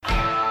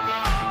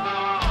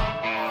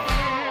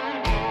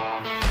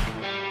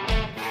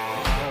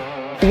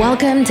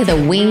Welcome to the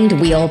Winged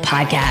Wheel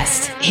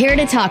Podcast. Here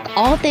to talk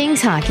all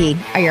things hockey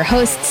are your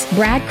hosts,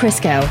 Brad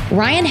Crisco,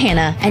 Ryan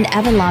Hanna, and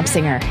Evan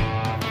Lobsinger.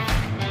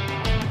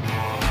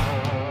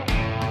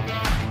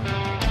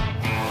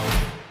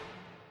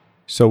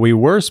 So we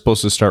were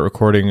supposed to start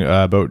recording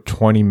about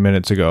 20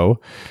 minutes ago,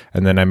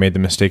 and then I made the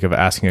mistake of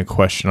asking a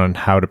question on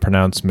how to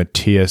pronounce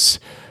Matthias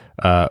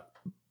Brome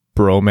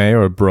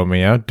or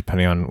Bromea,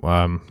 depending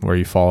on where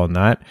you fall on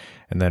that.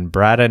 And then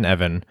Brad and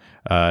Evan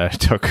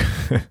took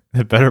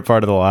the better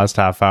part of the last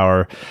half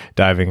hour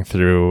diving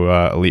through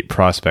elite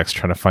prospects,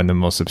 trying to find the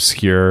most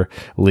obscure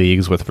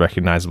leagues with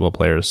recognizable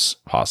players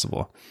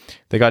possible.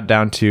 They got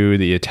down to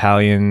the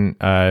Italian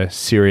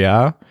Serie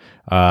A.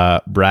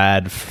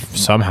 Brad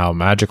somehow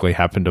magically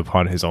happened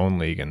upon his own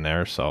league in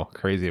there, so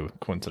crazy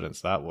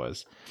coincidence that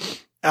was.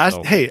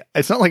 Hey,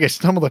 it's not like I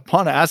stumbled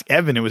upon it. Ask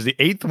Evan. It was the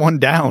 8th one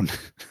down.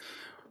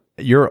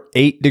 You're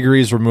 8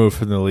 degrees removed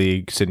from the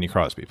league Sidney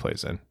Crosby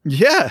plays in.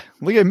 Yeah,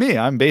 look at me.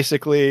 I'm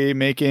basically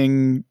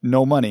making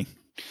no money.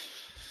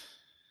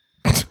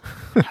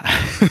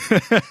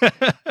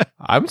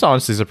 I'm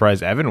honestly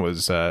surprised Evan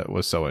was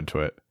so into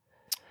it.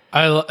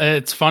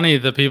 It's funny,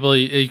 the people,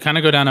 you kind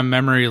of go down a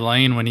memory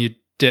lane when you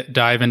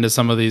dive into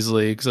some of these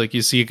leagues. Like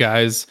you see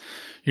guys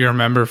you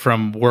remember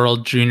from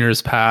World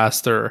Juniors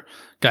past, or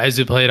guys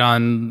who played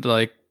on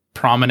like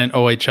prominent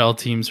OHL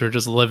teams who are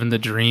just living the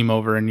dream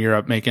over in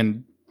Europe,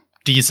 making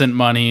decent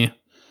money,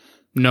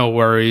 no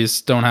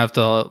worries, don't have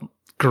to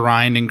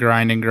grind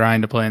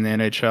to play in the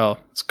NHL.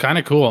 It's kind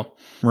of cool.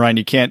 Ryan,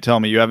 you can't tell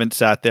me you haven't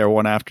sat there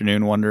one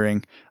afternoon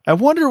wondering, I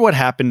wonder what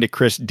happened to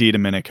Chris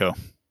DiDomenico.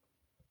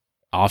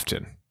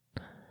 Often.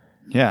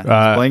 Yeah,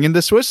 he's playing in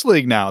the Swiss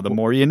League now, the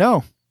more you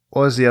know.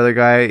 What was the other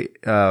guy,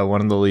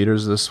 one of the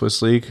leaders of the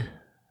Swiss League?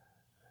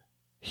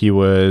 He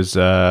was,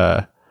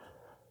 it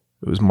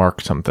was Mark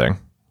something.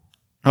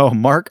 Oh,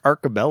 Mark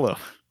Arcobello.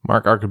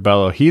 Mark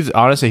Arcobello. He's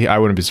honestly, I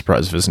wouldn't be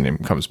surprised if his name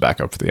comes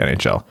back up for the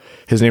NHL.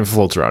 His name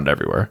floats around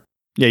everywhere.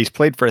 Yeah, he's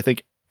played for, I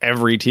think,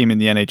 every team in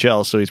the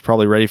NHL, so he's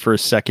probably ready for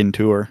his second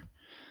tour.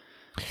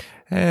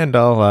 And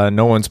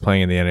no one's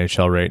playing in the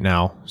NHL right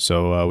now,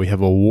 so we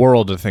have a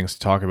world of things to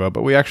talk about,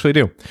 but we actually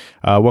do.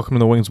 Welcome to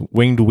the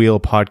Winged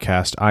Wheel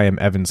Podcast. I am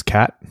Evan's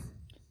cat.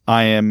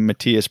 I am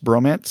Matthias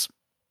Bromance.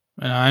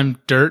 And I'm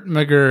Dirt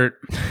McGirt.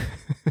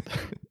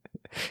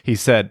 He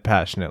said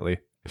passionately.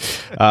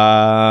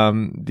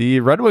 The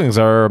Red Wings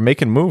are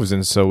making moves,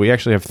 and so we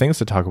actually have things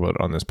to talk about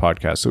on this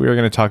podcast. So we are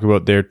going to talk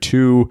about their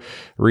 2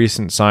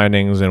 recent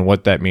signings and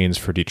what that means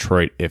for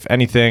Detroit, if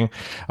anything.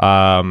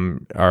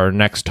 Our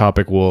next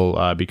topic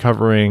will be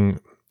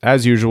covering,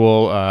 as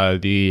usual,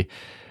 the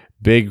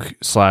big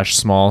 /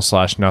 small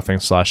 / nothing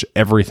 /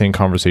 everything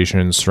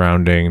conversation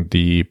surrounding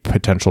the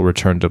potential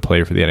return to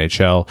play for the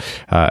NHL.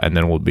 And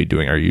then we'll be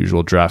doing our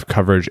usual draft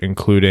coverage,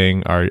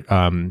 including our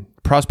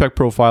prospect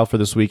profile for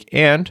this week.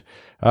 And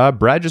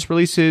Brad just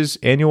released his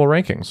annual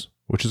rankings,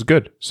 which is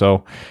good.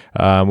 So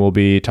we'll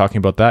be talking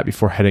about that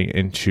before heading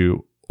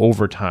into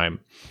overtime.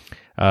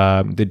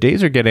 The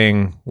days are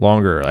getting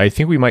longer. I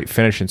think we might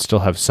finish and still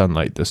have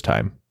sunlight this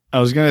time. I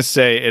was going to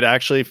say, it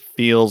actually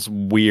feels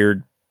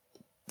weird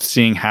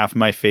seeing half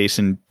my face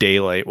in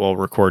daylight while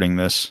recording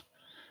this.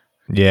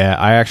 Yeah,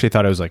 I actually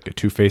thought it was like a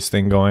two-faced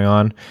thing going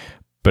on,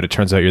 but it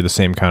turns out you're the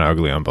same kind of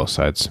ugly on both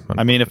sides.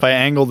 I mean, if I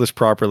angle this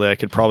properly, I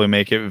could probably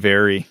make it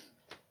very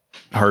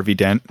Harvey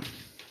Dent.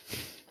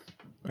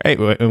 Hey,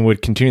 and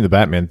would continue the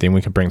Batman theme.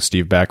 We could bring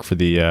Steve back for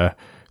the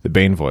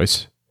Bane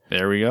voice.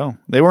 There we go.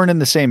 They weren't in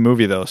the same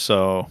movie though,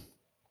 so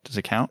does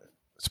it count?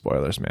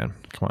 Spoilers, man.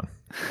 Come on.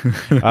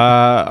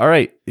 All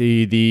right,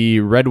 the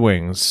Red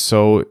Wings.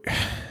 So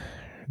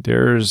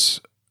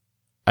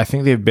I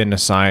think they've been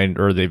assigned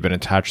or they've been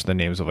attached to the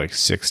names of like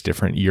 6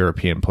 different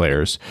European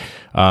players.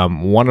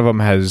 One of them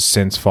has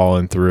since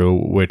fallen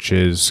through, which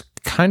is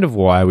kind of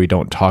why we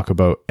don't talk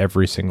about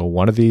every single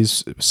one of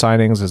these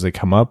signings as they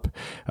come up.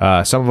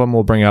 Some of them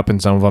we'll bring up,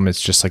 and some of them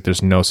it's just like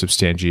there's no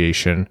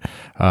substantiation.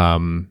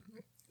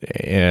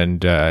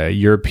 And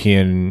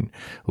European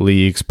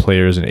leagues,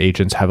 players, and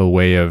agents have a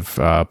way of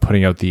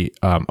putting out the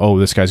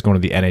this guy's going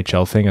to the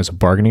NHL thing as a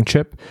bargaining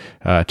chip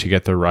to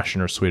get the Russian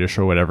or Swedish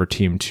or whatever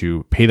team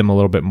to pay them a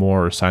little bit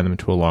more or sign them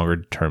to a longer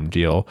term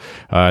deal.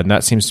 And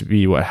that seems to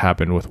be what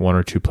happened with 1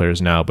 or 2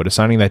 players now. But a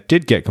signing that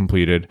did get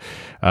completed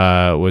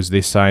was they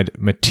signed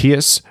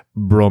Matthias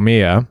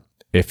Bromea,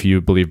 if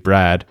you believe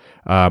Brad.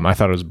 I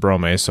thought it was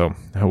Brome, so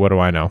what do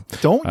I know?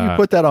 Don't you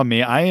put that on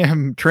me. I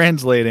am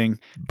translating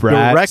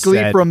Brad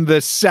directly from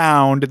the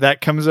sound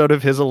that comes out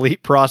of his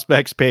Elite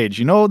Prospects page.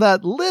 You know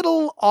that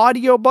little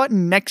audio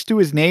button next to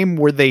his name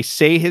where they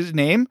say his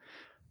name?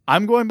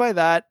 I'm going by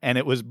that, and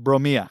it was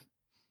Bromea.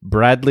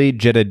 Bradley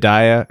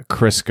Jedediah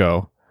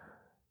Crisco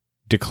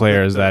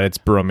declares that it's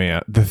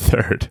Bromea the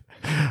third.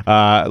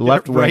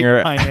 Left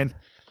winger. Ryan.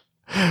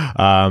 To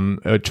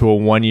a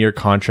 1-year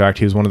contract.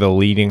 He was one of the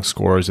leading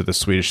scorers of the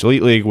Swedish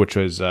Elite League, which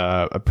was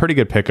a pretty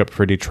good pickup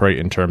for Detroit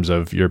in terms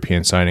of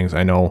European signings.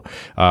 I know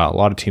a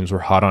lot of teams were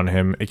hot on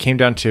him. It came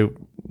down to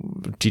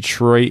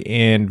Detroit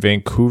and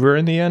Vancouver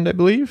in the end, I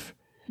believe.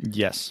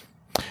 Yes.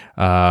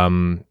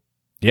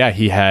 Yeah,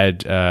 he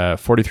had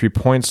 43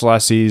 points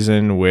last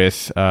season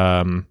with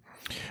Orebro.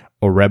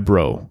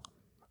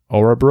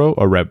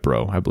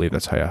 I believe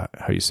that's how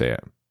you say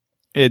it.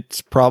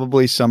 It's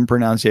probably some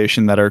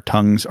pronunciation that our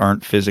tongues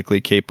aren't physically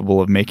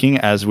capable of making,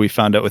 as we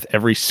found out with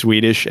every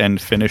Swedish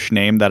and Finnish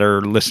name that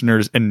our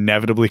listeners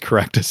inevitably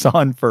correct us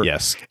on for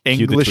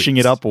Englishing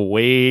it up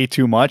way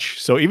too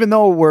much. So even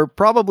though we're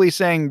probably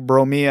saying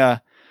Bromea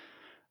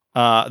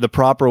the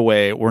proper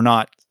way, we're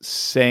not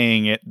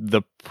saying it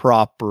the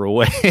proper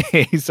way.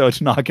 So it's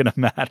not going to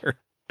matter.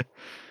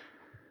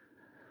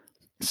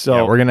 So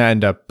yeah, we're going to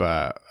end up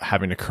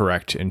having to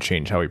correct and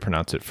change how we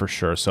pronounce it for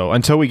sure. So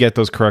until we get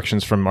those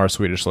corrections from our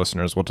Swedish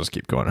listeners, we'll just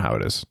keep going how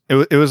it is.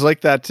 It was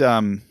like that.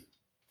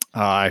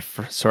 I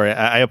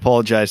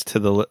apologize to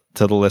the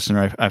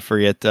listener. I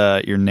forget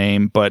your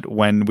name, but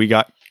when we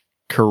got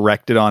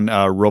corrected on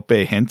Rope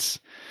Hints,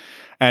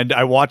 and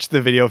I watched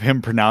the video of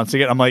him pronouncing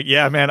it, I'm like,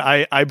 yeah, man,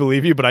 I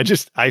believe you, but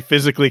I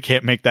physically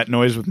can't make that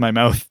noise with my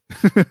mouth.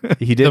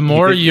 The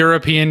more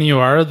European you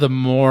are, the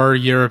more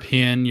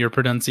European your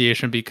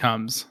pronunciation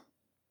becomes.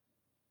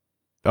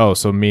 Oh,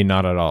 so me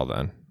not at all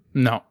then.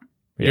 No,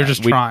 you're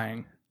just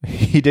trying.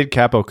 He did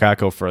Capo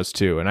Caco for us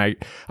too, and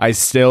I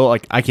still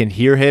I can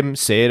hear him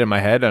say it in my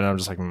head, and I'm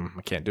just like,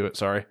 I can't do it.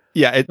 Sorry.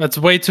 Yeah, that's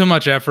way too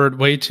much effort,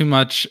 way too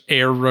much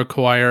air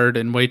required,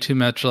 and way too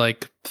much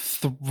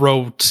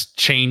throat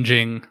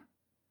changing.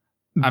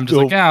 I'm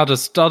just I'll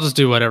just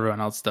do what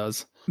everyone else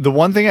does. The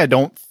one thing I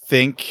don't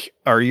think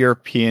our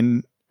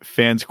European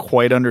fans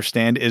quite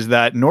understand is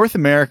that North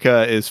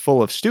America is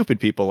full of stupid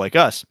people like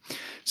us.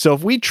 So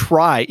if we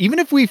try, even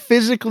if we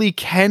physically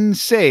can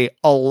say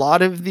a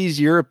lot of these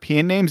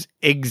European names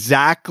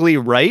exactly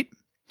right,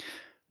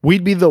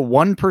 we'd be the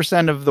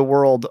 1% of the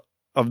world,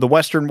 of the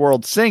Western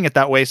world, saying it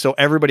that way. So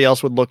everybody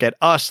else would look at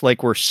us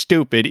like we're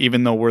stupid,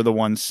 even though we're the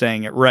ones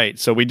saying it right.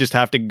 So we just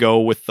have to go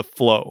with the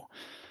flow.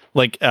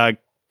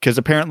 Because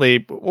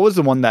apparently, what was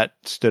the one that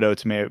stood out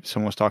to me?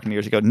 Someone was talking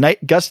years ago.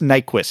 Gus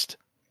Nyquist.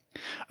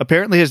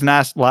 Apparently, his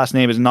last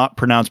name is not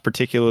pronounced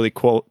particularly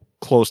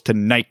close to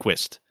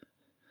Nyquist.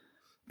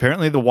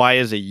 Apparently, the Y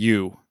is a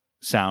U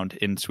sound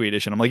in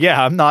Swedish. And I'm like,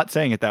 yeah, I'm not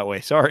saying it that way.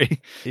 Sorry.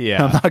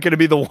 Yeah. I'm not going to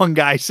be the one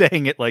guy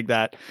saying it like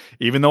that,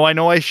 even though I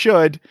know I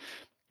should.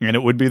 And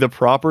it would be the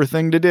proper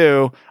thing to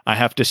do. I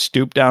have to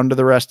stoop down to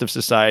the rest of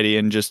society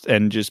and just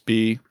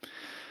be,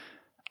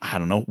 I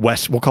don't know,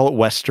 we'll call it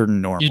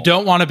Western normal. You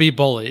don't want to be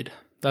bullied.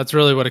 That's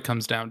really what it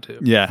comes down to.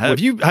 Yeah. Have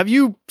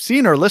you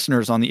seen our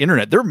listeners on the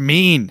internet? They're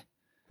mean.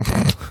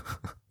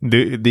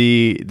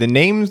 The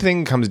name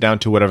thing comes down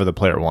to whatever the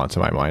player wants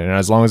in my mind. And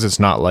as long as it's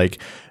not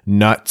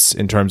nuts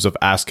in terms of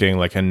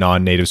asking a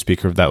non-native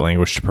speaker of that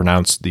language to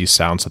pronounce these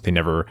sounds that they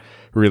never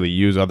really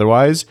use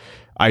otherwise,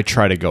 I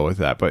try to go with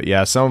that. But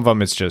yeah, some of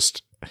them, it's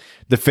just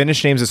the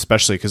Finnish names,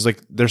 especially because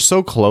they're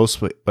so close,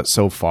 but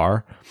so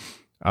far.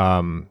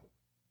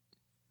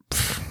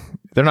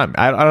 They're not.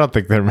 I don't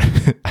think they're.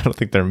 I don't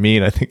think they're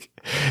mean. I think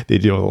they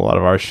deal with a lot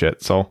of our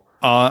shit. So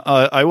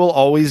I will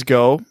always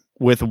go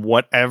with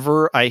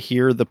whatever I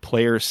hear the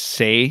players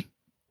say.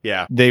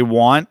 Yeah, they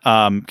want.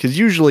 Because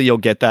usually you'll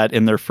get that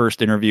in their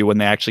first interview when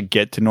they actually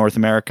get to North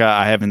America.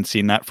 I haven't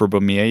seen that for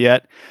Bromea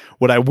yet.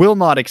 What I will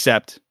not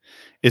accept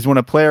is when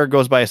a player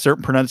goes by a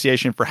certain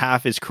pronunciation for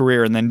half his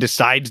career and then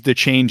decides to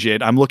change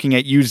it. I'm looking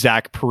at you,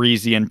 Zach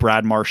Parisi and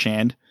Brad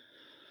Marchand.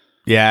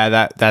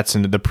 Yeah, that's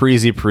into the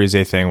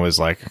Parise thing was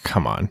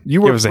come on.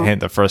 Give us a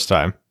hint the first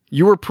time.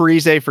 You were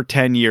Parise for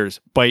 10 years.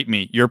 Bite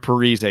me. You're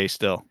Parise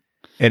still.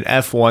 In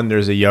F1,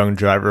 there's a young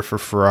driver for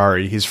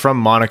Ferrari. He's from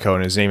Monaco,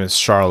 and his name is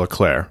Charles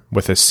Leclerc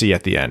with a C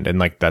at the end.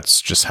 And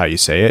that's just how you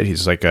say it.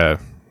 He's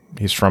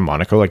he's from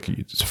Monaco.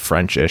 It's a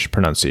French-ish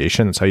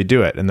pronunciation. That's how you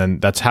do it. And then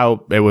that's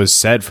how it was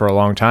said for a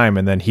long time.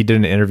 And then he did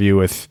an interview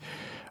with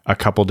a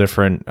couple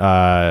different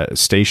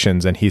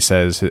stations, and he's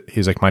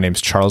like, my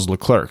name's Charles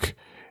Leclerc.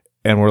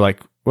 And we're like,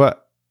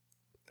 what?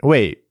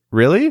 Wait,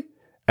 really?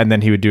 And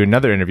then he would do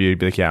another interview. He'd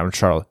be like, yeah,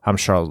 I'm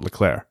Charles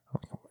Leclerc.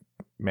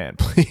 Man,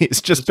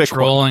 please just pick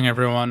trolling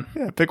everyone.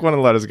 Yeah, pick one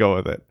and let us go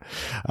with it.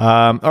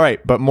 All right,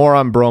 but more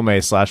on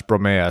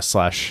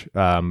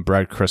Brome/Bromea/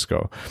 Brad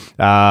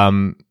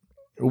Crisco.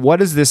 What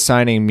does this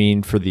signing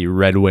mean for the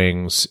Red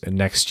Wings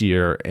next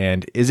year?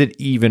 And is it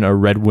even a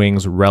Red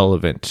Wings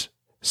relevant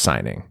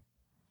signing?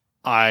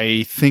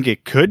 I think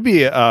it could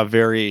be a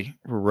very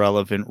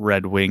relevant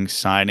Red Wings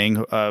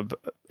signing.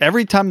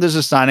 Every time there's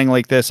a signing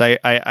like this, I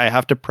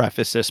have to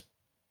preface this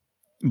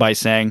by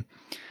saying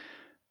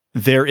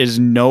there is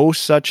no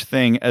such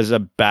thing as a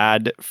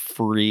bad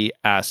free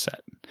asset.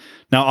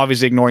 Now,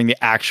 obviously, ignoring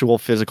the actual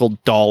physical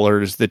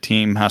dollars the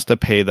team has to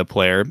pay the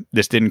player,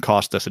 this didn't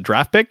cost us a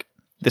draft pick.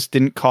 This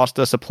didn't cost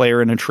us a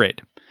player in a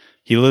trade.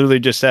 He literally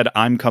just said,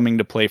 I'm coming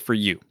to play for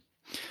you.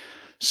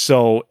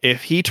 So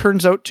if he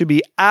turns out to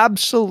be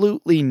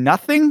absolutely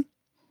nothing,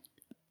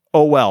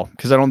 oh well,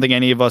 because I don't think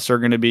any of us are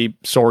going to be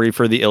sorry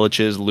for the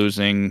Illiches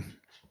losing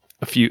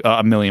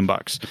 $1 million.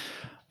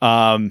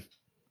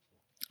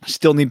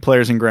 Still need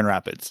players in Grand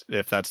Rapids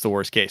if that's the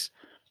worst case.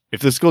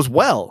 If this goes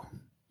well,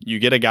 you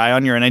get a guy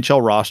on your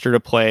NHL roster to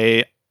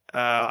play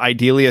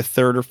ideally a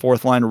third or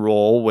fourth line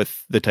role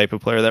with the type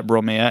of player that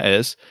Brome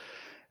is.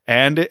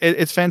 And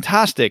it's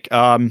fantastic.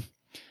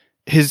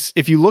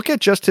 If you look at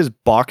just his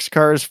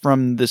boxcars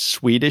from the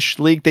Swedish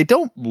league, they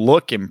don't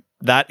look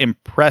that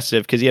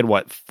impressive because he had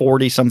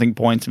 40 something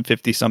points in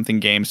 50 something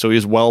games. So he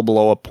was well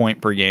below a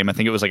point per game. I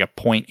think it was like a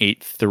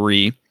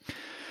 0.83.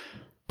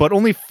 But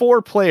only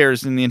 4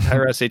 players in the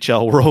entire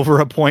SHL were over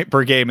a point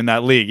per game in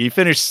that league. He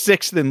finished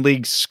 6th in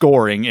league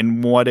scoring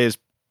in what is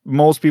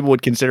most people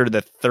would consider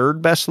the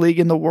 3rd best league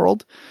in the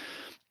world.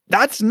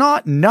 That's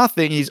not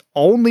nothing. He's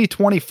only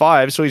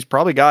 25, so he's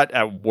probably got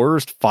at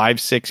worst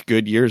 5-6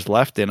 good years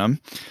left in him.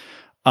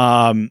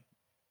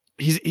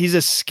 He's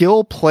a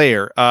skill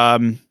player.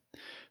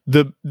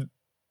 The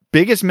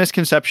biggest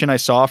misconception I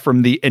saw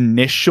from the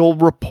initial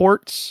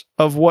reports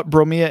of what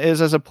Brome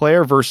is as a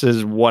player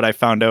versus what I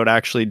found out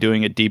actually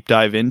doing a deep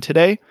dive in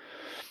today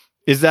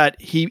is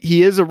that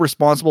he is a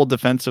responsible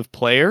defensive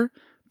player,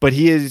 but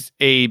he is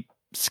a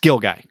skill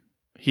guy.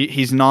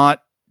 He's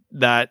not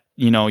that,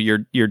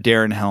 your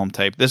Darren Helm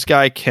type. This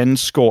guy can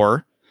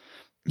score.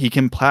 He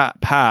can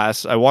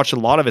pass. I watched a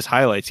lot of his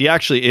highlights. He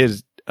actually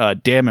is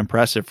damn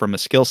impressive from a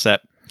skill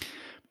set.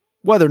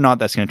 Whether or not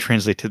that's going to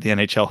translate to the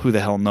NHL, who the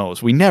hell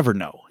knows? We never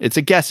know. It's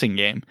a guessing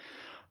game.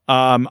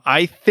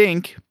 I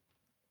think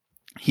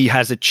he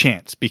has a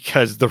chance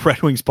because the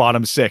Red Wings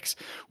bottom 6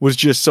 was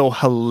just so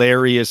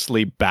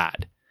hilariously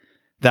bad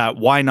that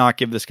why not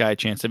give this guy a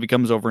chance? If he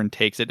comes over and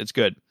takes it, it's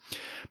good.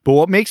 But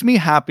what makes me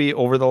happy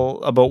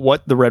about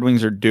what the Red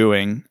Wings are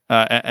doing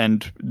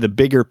and the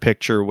bigger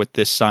picture with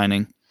this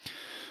signing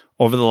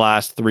over the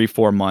last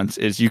 3-4 months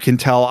is you can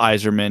tell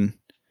Yzerman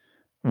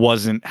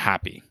wasn't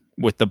happy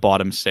with the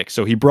bottom 6.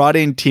 So he brought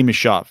in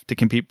Timashov to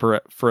compete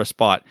for a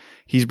spot.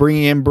 He's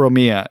bringing in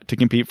Bromea to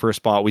compete for a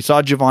spot. We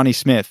saw Giovanni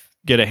Smith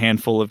get a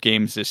handful of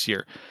games this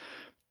year.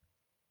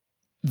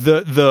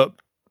 The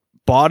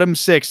bottom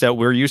 6 that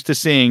we're used to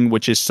seeing,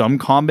 which is some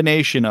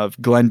combination of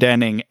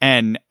Glendening,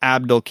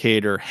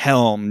 Abdelkader,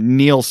 Helm,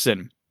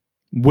 Nielsen,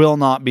 will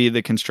not be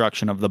the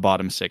construction of the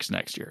bottom 6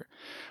 next year.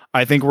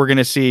 I think we're going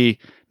to see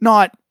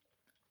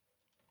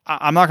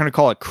I'm not going to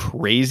call it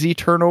crazy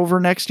turnover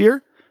next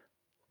year,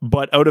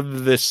 but out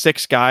of the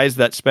 6 guys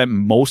that spent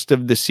most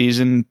of the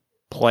season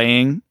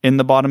playing in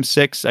the bottom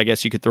 6, I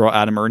guess you could throw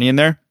Adam Ernie in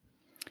there.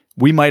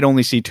 We might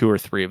only see 2 or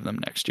 3 of them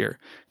next year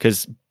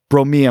because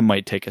Bromea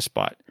might take a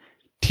spot.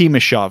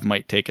 Timashov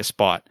might take a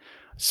spot.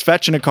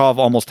 Svechnikov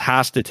almost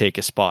has to take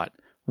a spot.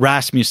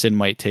 Rasmussen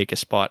might take a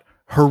spot.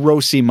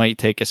 Hirose might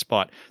take a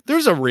spot.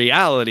 There's a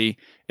reality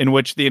in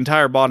which the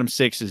entire bottom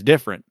 6 is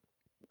different.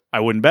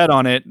 I wouldn't bet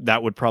on it.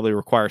 That would probably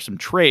require some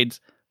trades,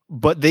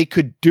 but they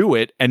could do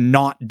it and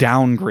not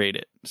downgrade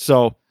it.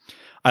 So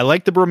I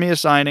like the Bromea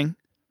signing.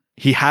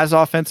 He has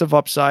offensive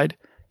upside.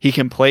 He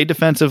can play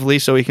defensively,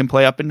 so he can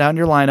play up and down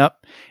your lineup.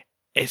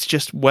 It's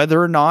just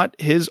whether or not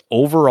his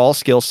overall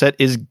skill set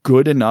is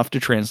good enough to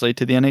translate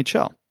to the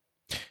NHL.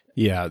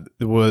 Yeah,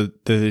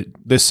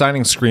 this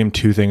signing screamed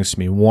 2 things to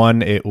me.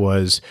 One, it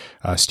was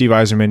Steve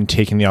Yzerman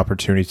taking the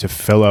opportunity to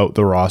fill out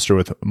the roster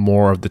with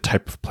more of the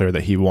type of player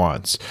that he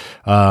wants.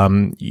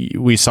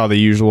 We saw the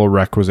usual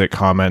requisite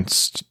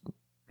comments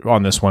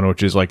on this one,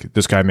 which is like,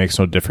 this guy makes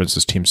no difference.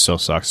 This team still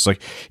sucks. It's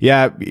like,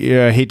 yeah,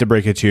 I hate to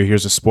break it to you.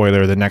 Here's a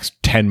spoiler. The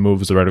next 10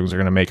 moves the Red Wings are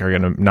going to make are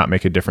going to not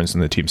make a difference,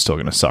 and the team's still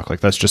going to suck. Like,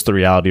 that's just the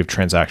reality of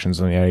transactions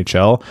in the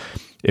NHL.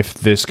 If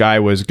this guy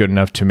was good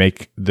enough to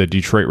make the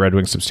Detroit Red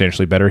Wings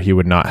substantially better, he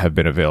would not have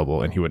been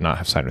available and he would not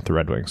have signed with the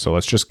Red Wings. So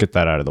let's just get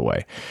that out of the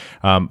way.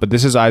 But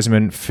this is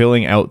Yzerman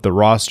filling out the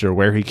roster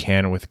where he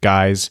can with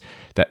guys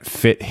that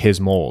fit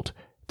his mold.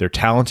 They're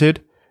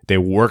talented. They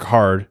work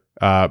hard.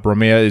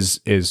 Bromea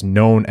is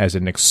known as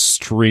an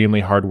extremely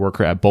hard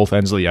worker at both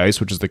ends of the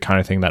ice, which is the kind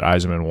of thing that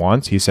Yzerman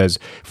wants. He says,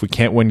 if we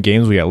can't win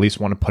games, we at least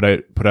want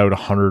to put out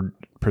 100%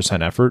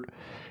 effort.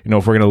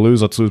 If we're going to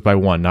lose, let's lose by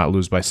 1, not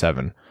lose by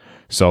 7.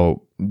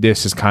 So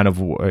this is kind of,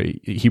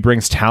 he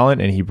brings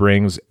talent and he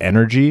brings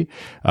energy,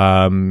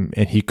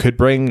 and he could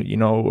bring,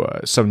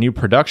 some new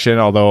production,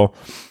 although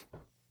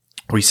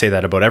we say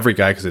that about every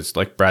guy because it's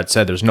like Brad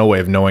said, there's no way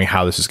of knowing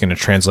how this is going to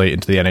translate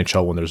into the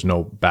NHL when there's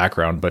no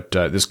background. But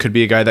this could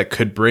be a guy that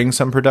could bring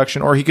some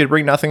production, or he could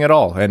bring nothing at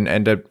all and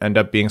end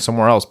up being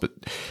somewhere else. But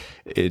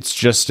it's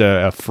just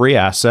a free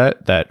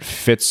asset that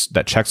fits,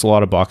 that checks a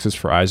lot of boxes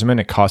for Yzerman.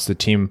 It costs the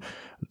team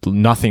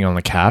nothing on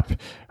the cap.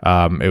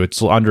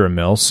 It's under $1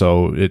 million,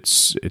 so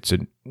it's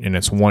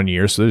 1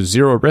 year, so there's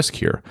zero risk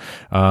here.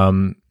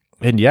 And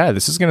yeah,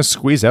 this is going to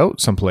squeeze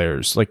out some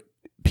players. Like,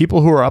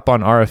 people who are up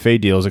on RFA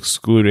deals,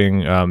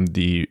 excluding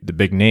the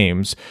big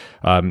names,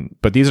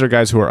 but these are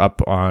guys who are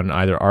up on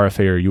either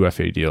RFA or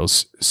UFA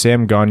deals.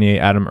 Sam Gagner,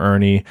 Adam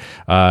Ernie,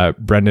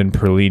 Brendan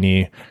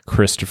Perlini,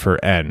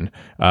 Christopher N.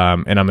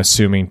 And I'm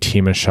assuming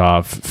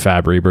Timashov,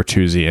 Fabry,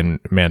 Bertuzzi,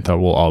 and Mantha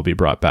will all be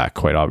brought back,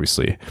 quite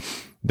obviously.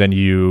 Then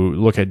you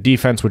look at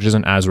defense, which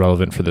isn't as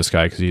relevant for this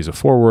guy because he's a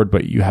forward,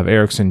 but you have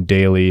Eriksson,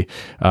 Daly,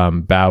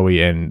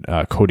 Bowie, and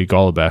Cody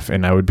Golubev.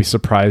 And I would be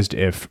surprised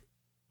if,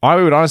 I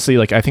would honestly,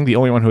 I think the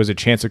only one who has a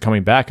chance of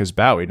coming back is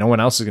Bowie. No one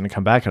else is going to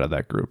come back out of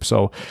that group.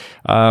 So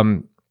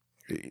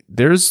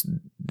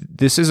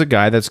this is a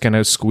guy that's going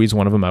to squeeze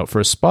one of them out for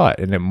a spot,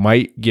 and it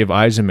might give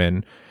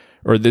Yzerman,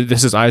 or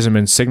this is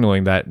Yzerman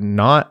signaling that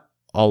not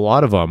a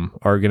lot of them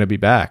are going to be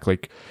back.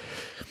 Like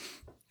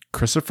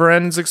Christopher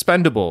N's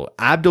expendable.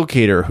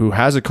 Abdelkader, who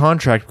has a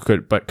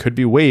contract but could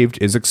be waived,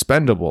 is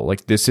expendable.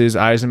 Like this is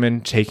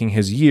Yzerman taking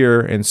his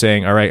year and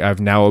saying, all right, I've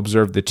now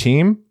observed the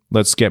team.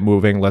 Let's get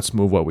moving. Let's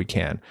move what we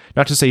can.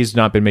 Not to say he's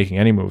not been making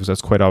any moves.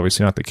 That's quite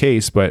obviously not the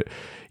case, but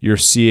you're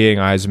seeing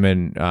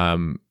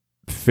Yzerman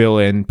fill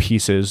in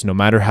pieces, no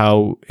matter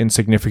how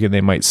insignificant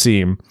they might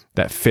seem,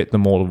 that fit the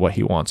mold of what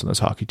he wants in this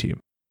hockey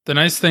team. The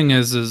nice thing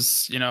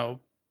is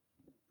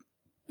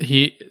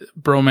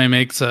Brome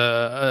makes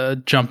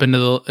a jump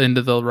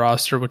into the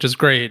roster, which is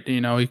great.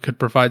 He could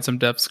provide some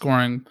depth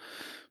scoring,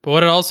 but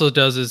what it also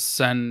does is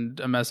send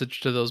a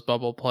message to those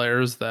bubble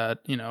players that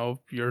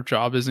your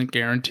job isn't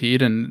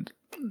guaranteed, and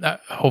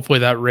hopefully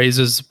that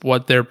raises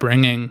what they're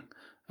bringing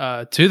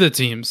to the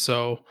team.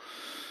 So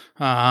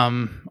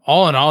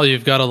all in all,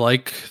 you've got to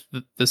like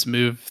this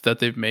move that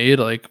they've made.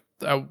 Like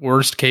at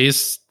worst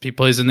case, he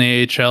plays in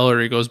the AHL or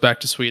he goes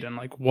back to Sweden.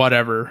 Like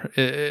whatever,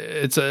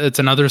 it's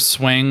another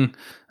swing.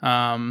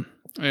 And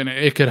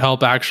it could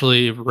help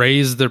actually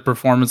raise the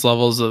performance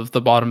levels of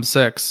the bottom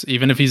six,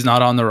 even if he's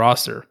not on the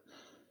roster.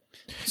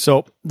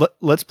 So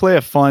let's play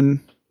a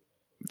fun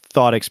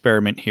thought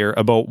experiment here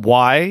about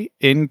why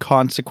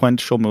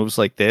inconsequential moves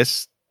like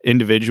this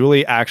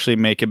individually actually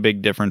make a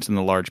big difference in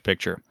the large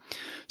picture.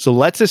 So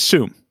let's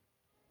assume,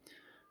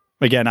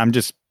 again, I'm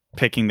just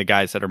picking the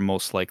guys that are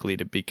most likely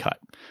to be cut.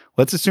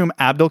 Let's assume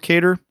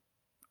Abdelkader,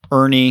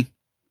 Ernie,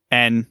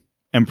 and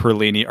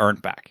Perlini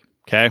aren't back.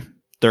 Okay?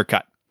 They're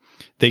cut.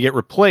 They get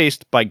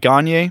replaced by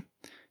Gagne,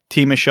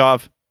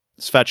 Timashov,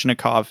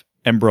 Svechnikov,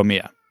 and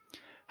Bromea.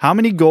 How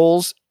many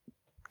goals,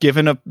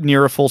 given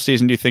near a full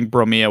season, do you think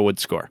Bromea would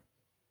score?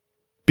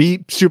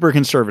 Be super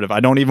conservative.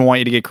 I don't even want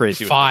you to get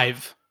crazy.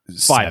 5.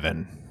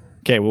 7.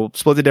 Okay, we'll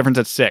split the difference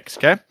at 6.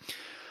 Okay?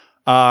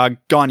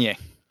 Gagne.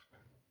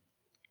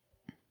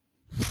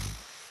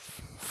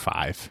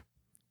 5.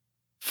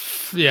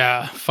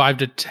 Yeah, 5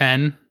 to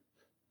 10.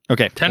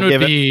 Okay. 10 would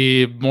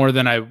be more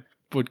than I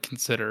would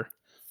consider.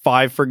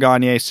 5 for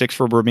Gagne, 6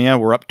 for Bromea.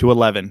 We're up to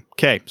 11.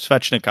 Okay,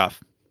 Svechnikov.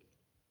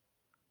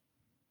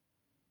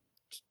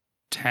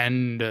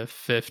 10 to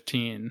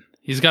 15.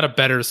 He's got a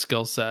better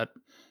skill set.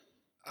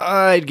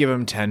 I'd give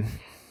him 10.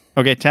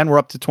 Okay, 10. We're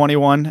up to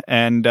 21.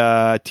 And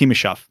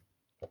Timashov.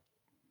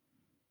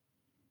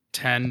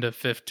 10 to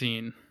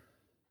 15.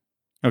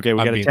 Okay,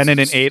 we got a 10 and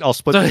an 8. I'll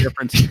split the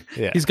difference.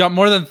 Yeah. He's got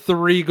more than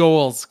 3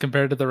 goals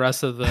compared to the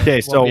rest of the... Okay,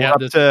 so we're up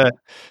to...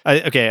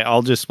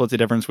 I'll just split the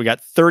difference. We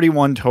got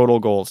 31 total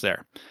goals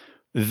there.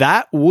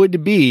 That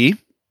would be...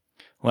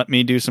 Let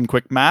me do some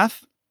quick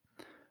math.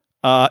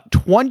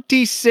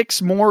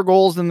 26 more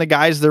goals than the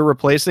guys they're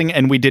replacing,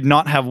 and we did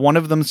not have one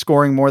of them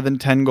scoring more than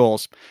 10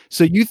 goals.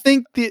 So you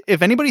think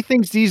if anybody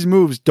thinks these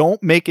moves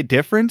don't make a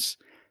difference,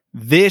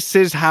 this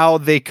is how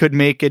they could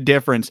make a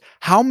difference.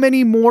 How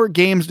many more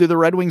games do the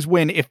Red Wings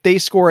win if they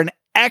score an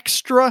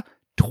extra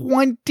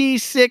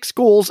 26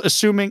 goals,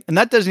 assuming, and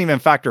that doesn't even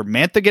factor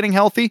Mantha getting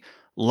healthy,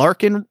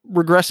 Larkin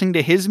regressing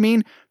to his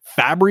mean,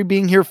 Fabry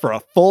being here for a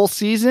full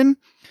season?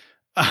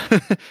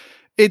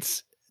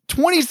 It's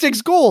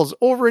 26 goals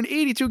over an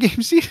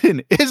 82-game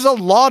season is a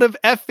lot of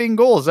effing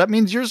goals. That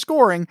means you're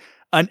scoring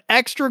an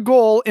extra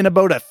goal in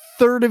about a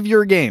third of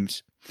your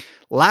games.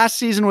 Last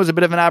season was a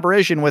bit of an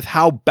aberration with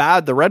how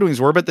bad the Red Wings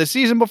were, but the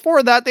season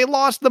before that, they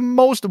lost the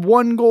most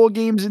one-goal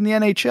games in the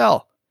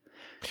NHL.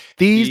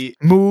 These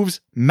moves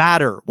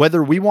matter,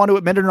 whether we want to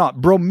admit it or not.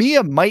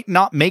 Bromea might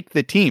not make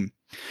the team,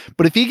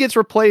 but if he gets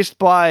replaced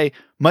by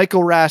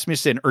Michael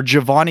Rasmussen or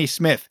Giovanni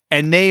Smith,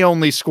 and they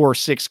only score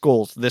 6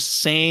 goals, the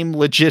same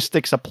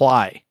logistics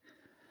apply.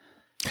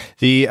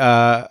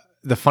 The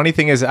funny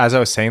thing is, as I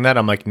was saying that,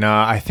 I'm like,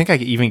 nah, I think I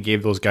even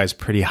gave those guys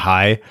pretty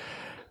high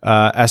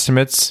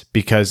estimates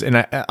because,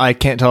 and I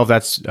can't tell if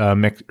that's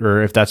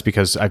or if that's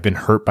because I've been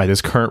hurt by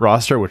this current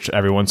roster, which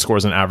everyone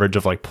scores an average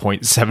of like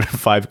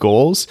 0.75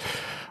 goals,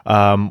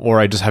 or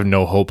I just have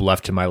no hope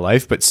left in my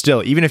life. But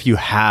still, even if you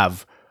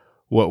have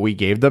what we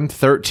gave them,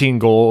 13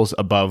 goals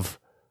above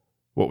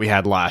what we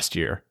had last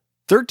year.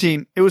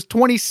 13. It was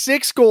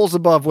 26 goals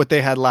above what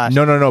they had last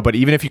year. No. But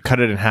even if you cut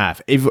it in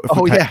half, if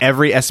we cut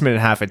every estimate in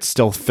half, it's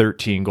still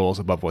 13 goals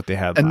above what they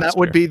had last year. And that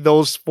would be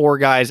those 4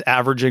 guys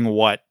averaging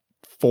what?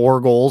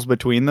 4 goals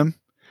between them.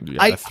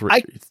 Yeah,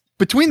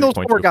 between those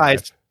 4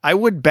 guys, I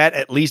would bet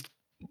at least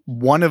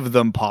one of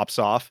them pops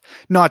off.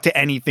 Not to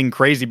anything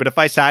crazy, but if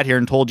I sat here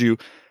and told you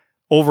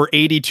over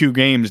 82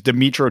 games,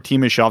 Dmytro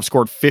Timashov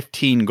scored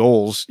 15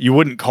 goals, you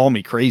wouldn't call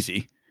me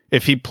crazy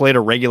if he played a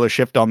regular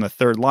shift on the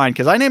third line,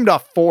 because I named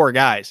off 4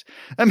 guys.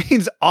 That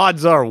means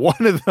odds are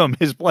one of them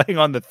is playing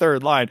on the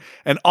third line,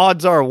 and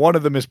odds are one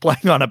of them is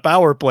playing on a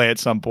power play at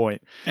some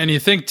point. And you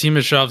think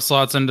Timashov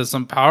slots into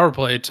some power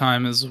play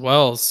time as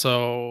well.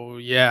 So,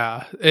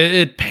 yeah,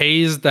 it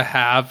pays to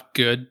have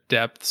good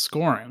depth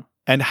scoring.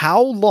 And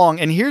how long,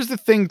 and here's the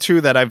thing,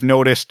 too, that I've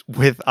noticed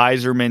with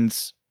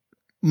Yzerman's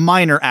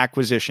minor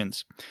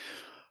acquisitions.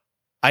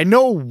 I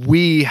know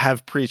we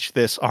have preached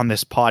this on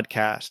this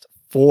podcast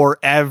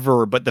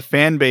forever, but the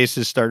fan base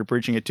has started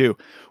preaching it too.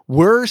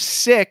 We're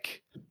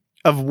sick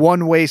of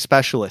one-way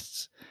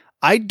specialists.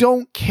 I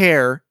don't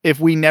care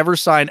if we never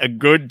sign a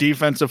good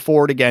defensive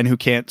forward again who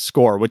can't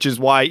score, which is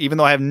why, even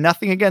though I have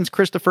nothing against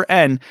Christopher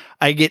N,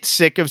 I get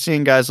sick of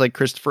seeing guys like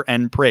Christopher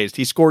N praised.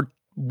 He scored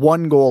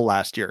 1 goal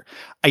last year.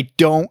 I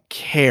don't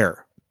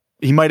care.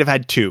 He might have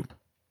had 2.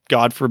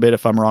 God forbid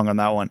if I'm wrong on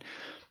that one.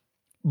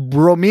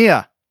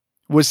 Brome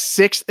was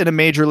 6th in a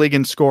major league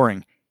in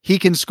scoring. He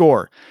can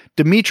score.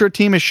 Dmitry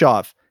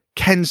Timashov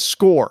can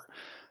score.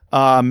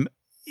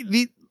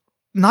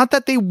 Not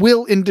that they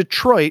will in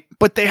Detroit,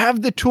 but they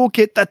have the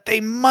toolkit that they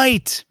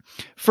might.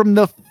 From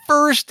the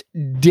first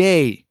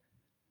day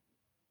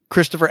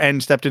Christopher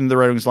N stepped into the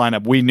Red Wings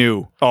lineup, we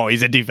knew, oh,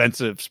 he's a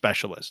defensive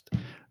specialist.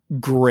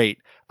 Great.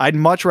 I'd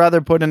much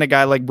rather put in a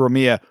guy like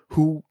Brome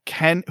who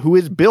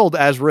is billed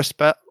as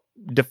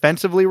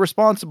defensively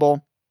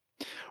responsible,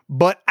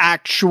 but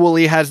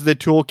actually has the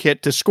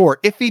toolkit to score.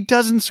 If he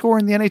doesn't score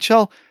in the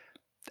NHL,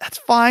 that's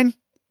fine.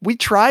 We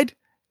tried.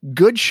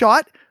 Good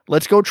shot.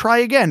 Let's go try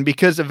again,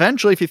 because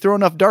eventually, if you throw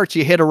enough darts,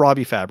 you hit a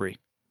Robbie Fabry.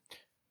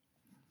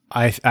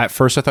 At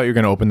first, I thought you were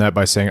going to open that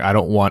by saying, I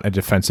don't want a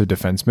defensive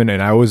defenseman,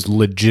 and I was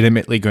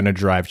legitimately going to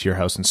drive to your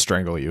house and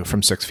strangle you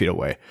from 6 feet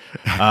away.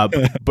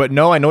 But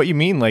no, I know what you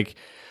mean. Like,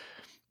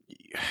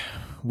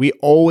 we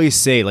always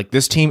say, like,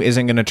 this team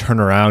isn't going to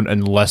turn around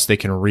unless they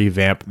can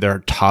revamp their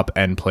top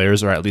end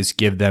players, or at least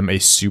give them a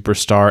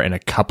superstar and a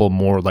couple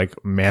more like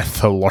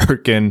Mantha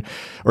Larkin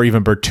or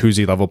even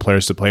Bertuzzi level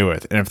players to play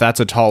with. And if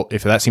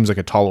that seems like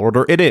a tall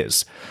order, it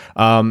is.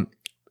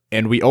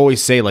 And we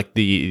always say, like,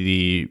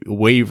 the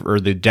wave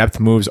or the depth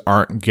moves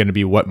aren't going to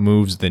be what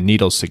moves the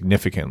needle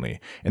significantly.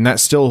 And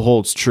that still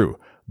holds true.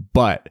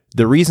 But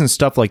the reason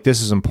stuff like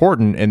this is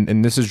important,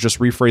 and this is just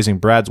rephrasing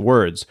Brad's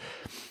words,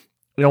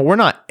 you know, we're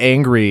not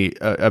angry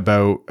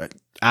about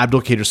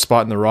Abdelkader's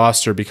spot in the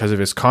roster because of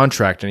his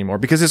contract anymore,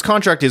 because his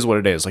contract is what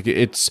it is. Like,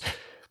 it's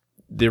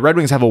the Red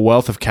Wings have a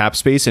wealth of cap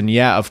space, and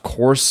yeah, of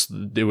course,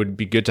 it would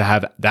be good to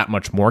have that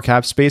much more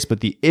cap space.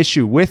 But the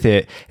issue with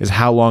it is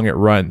how long it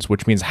runs,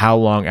 which means how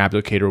long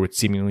Abdelkader would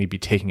seemingly be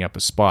taking up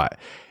a spot.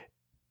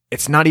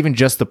 It's not even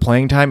just the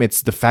playing time;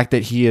 it's the fact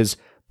that he is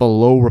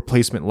below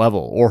replacement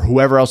level, or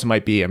whoever else it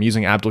might be. I'm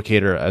using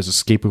Abdelkader as a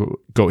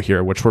scapegoat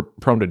here, which we're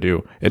prone to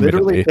do.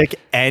 Admittedly. Literally pick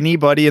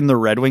anybody in the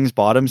Red Wings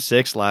bottom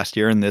 6 last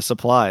year, and this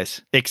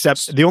applies.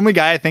 Except the only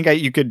guy I think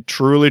you could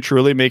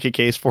truly make a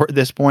case for at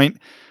this point,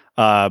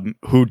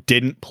 who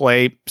didn't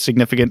play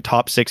significant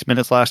top 6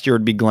 minutes last year,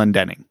 would be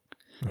Glendening.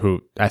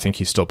 Who I think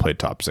he still played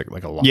top 6,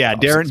 like a lot. Yeah,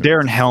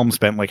 Darren Helm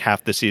spent like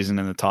half the season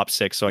in the top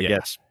 6, so I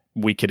guess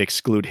we could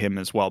exclude him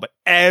as well. But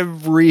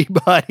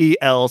everybody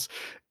else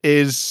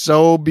is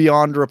so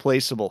beyond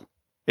replaceable.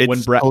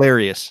 It's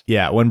hilarious.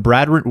 Yeah, when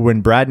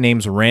Brad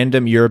names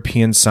random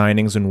European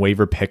signings and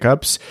waiver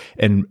pickups,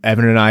 and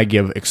Evan and I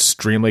give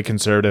extremely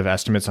conservative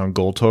estimates on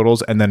goal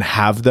totals, and then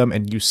have them,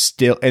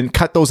 and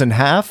cut those in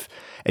half,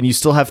 and you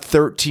still have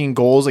 13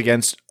 goals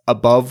against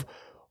above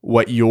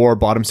what your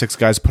bottom 6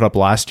 guys put up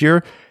last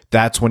year,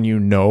 that's when you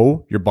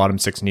know your bottom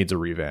 6 needs a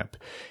revamp.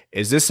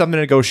 Is this something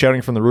to go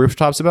shouting from the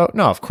rooftops about?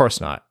 No, of course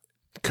not.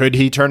 Could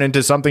he turn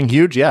into something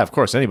huge? Yeah, of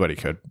course, anybody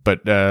could. But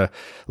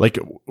like,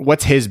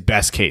 what's his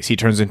best case? He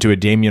turns into a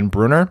Damian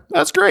Brunner?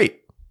 That's great.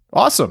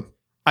 Awesome.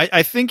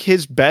 I think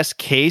his best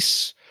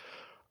case,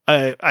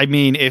 I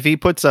mean, if he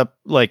becomes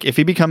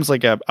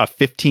like a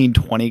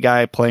 15-20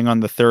 guy playing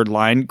on the third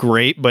line,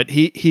 great. But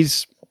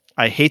he's,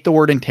 I hate the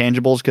word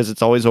intangibles because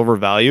it's always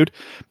overvalued,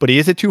 but he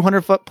is a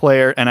 200-foot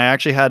player. And I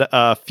actually had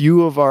a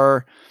few of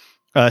our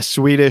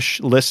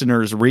Swedish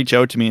listeners reach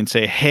out to me and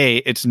say, hey,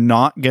 it's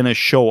not going to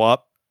show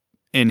up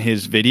in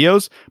his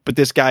videos, but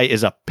this guy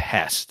is a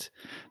pest.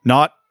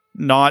 Not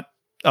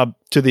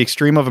to the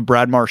extreme of a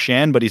Brad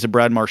Marchand, but he's a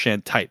Brad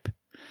Marchand type,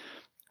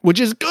 which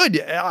is good.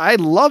 I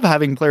love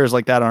having players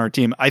like that on our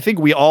team. I think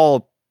we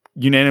all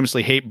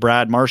unanimously hate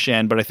Brad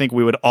Marchand, but I think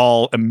we would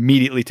all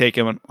immediately take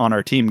him on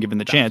our team given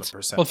the chance.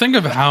 Well, think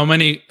of how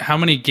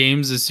many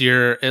games this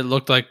year it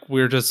looked like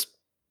we were just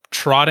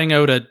trotting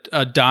out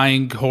a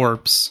dying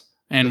corpse,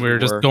 and we were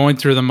just going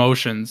through the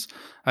motions.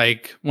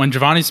 Like, when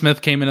Giovanni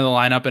Smith came into the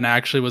lineup and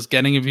actually was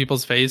getting in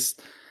people's face,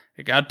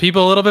 it got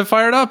people a little bit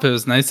fired up. It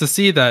was nice to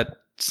see that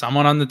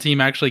someone on the team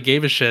actually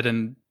gave a shit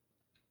and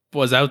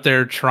was out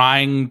there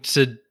trying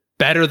to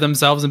better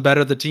themselves and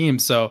better the team.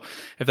 So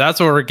if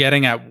that's what we're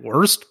getting at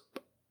worst,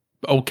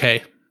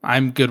 okay,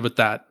 I'm good with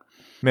that.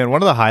 Man,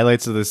 one of the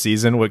highlights of the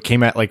season, what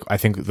came at, like, I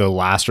think the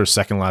last or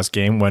second last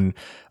game, when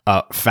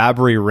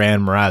Fabry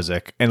ran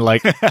Mrazek, and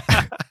like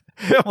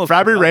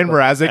Fabry ran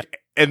Mrazek.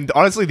 And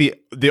honestly,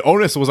 the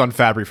onus was on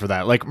Fabry for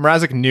that. Like,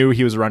 Mrazek knew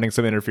he was running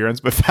some interference,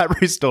 but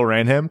Fabry still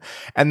ran him.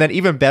 And then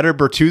even better,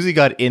 Bertuzzi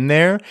got in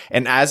there,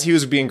 and as he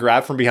was being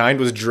grabbed from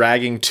behind, was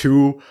dragging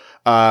 2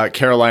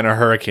 Carolina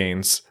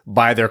Hurricanes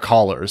by their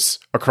collars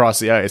across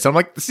the ice. I'm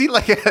like, see,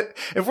 like,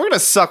 if we're gonna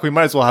suck, we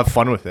might as well have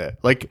fun with it.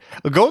 Like,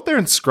 go out there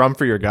and scrum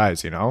for your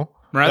guys, you know?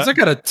 Mrazek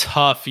got a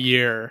tough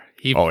year.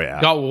 He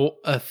got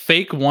a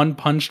fake one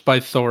punched by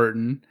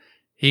Thornton.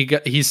 He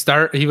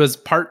was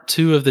part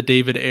 2 of the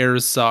David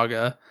Ayres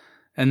saga,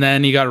 and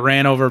then he got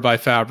ran over by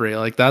Fabry.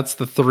 Like, that's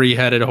the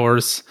 3-headed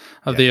horse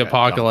of the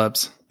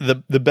apocalypse.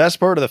 The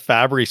best part of the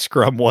Fabry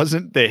scrum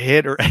wasn't the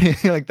hit or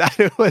anything like that.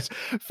 It was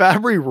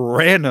Fabry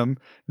ran him,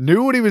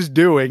 knew what he was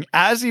doing.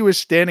 As he was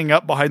standing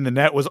up behind the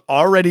net, was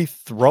already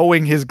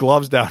throwing his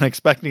gloves down,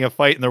 expecting a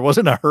fight, and there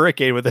wasn't a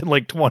hurricane within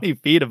like 20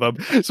 feet of him.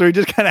 So he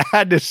just kind of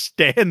had to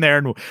stand there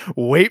and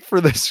wait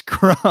for the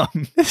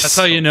scrum. That's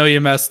how you know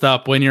you messed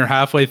up, when you're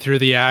halfway through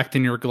the act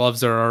and your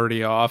gloves are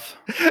already off.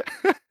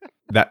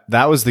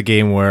 That was the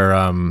game where,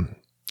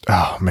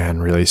 oh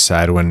man, really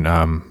sad when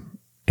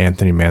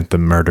Anthony Mantha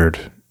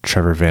murdered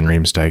Trevor Van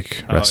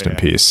Riemsdyk, rest in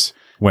peace.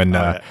 When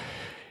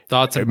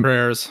thoughts and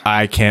prayers.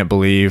 I can't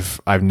believe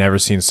I've never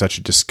seen such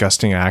a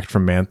disgusting act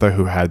from Mantha,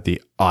 who had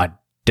the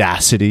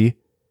audacity,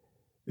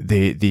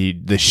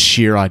 the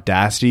sheer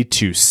audacity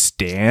to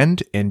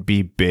stand and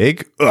be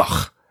big.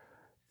 Ugh.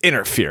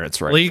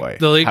 Interference right away.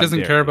 The league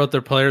doesn't care about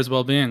their players'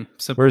 well-being.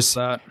 Simple as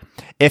that.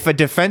 If a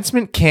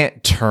defenseman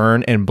can't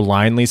turn and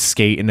blindly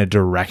skate in a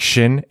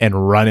direction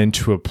and run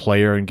into a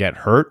player and get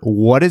hurt,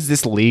 what does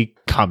this league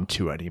come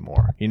to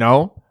anymore? You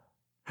know?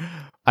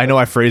 I know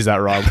I phrased that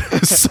wrong.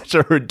 It's such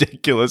a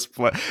ridiculous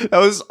play. That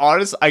was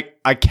honest.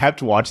 I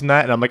kept watching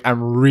that, and I'm like,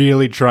 I'm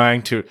really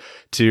trying to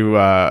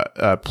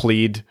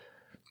plead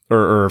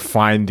or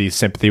find the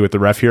sympathy with the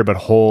ref here, but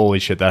holy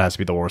shit, that has to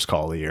be the worst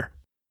call of the year.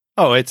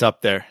 Oh, it's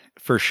up there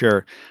for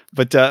sure.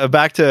 But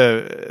back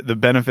to the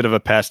benefit of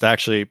a pest,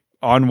 actually,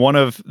 on one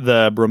of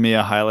the Brome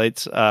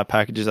highlights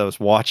packages I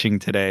was watching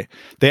today,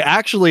 they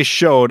actually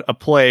showed a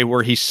play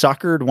where he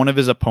suckered one of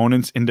his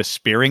opponents into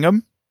spearing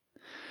him.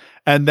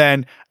 And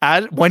then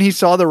when he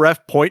saw the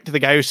ref point to the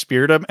guy who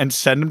speared him and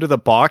send him to the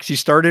box, he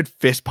started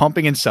fist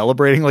pumping and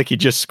celebrating like he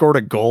just scored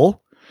a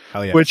goal.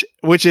 Hell yeah.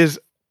 Which is,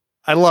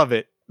 I love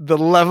it. The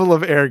level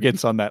of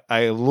arrogance on that.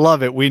 I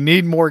love it. We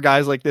need more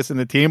guys like this in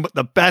the team. But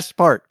the best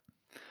part,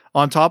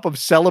 on top of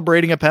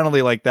celebrating a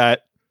penalty like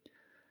that,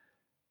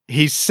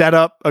 he set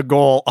up a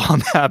goal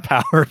on that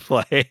power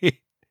play.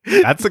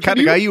 That's the kind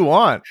of guy you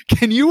want.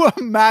 Can you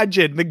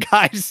imagine the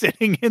guy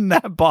sitting in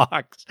that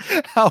box?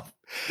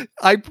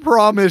 I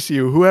promise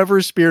you,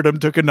 whoever speared him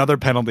took another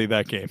penalty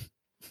that game.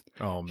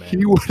 Oh, man.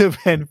 He would have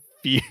been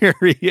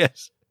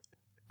furious.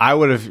 I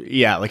would have,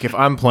 like if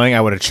I'm playing,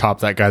 I would have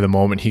chopped that guy the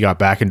moment he got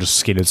back and just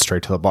skated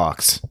straight to the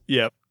box.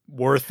 Yep.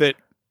 Worth it.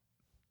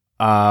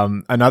 Two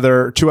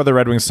other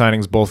Red Wings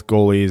signings, both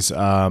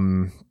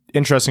goalies.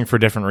 Interesting for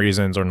different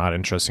reasons, or not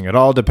interesting at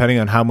all, depending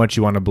on how much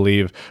you want to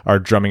believe our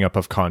drumming up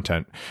of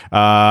content.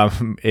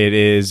 It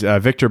is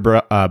Victor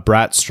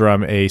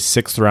Brattstrom, a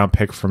 6th round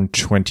pick from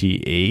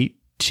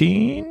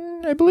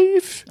 2018, I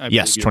believe.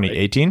 Yes,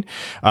 2018.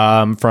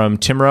 Right. From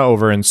Timra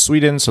over in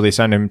Sweden. So they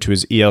signed him to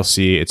his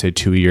ELC. It's a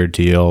 2-year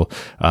deal,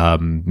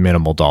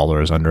 minimal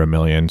dollars, under $1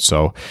 million.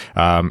 So,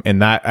 and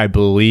that I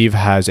believe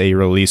has a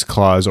release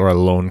clause or a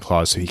loan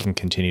clause, so he can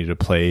continue to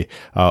play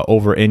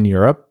over in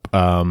Europe.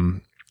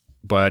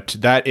 But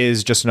that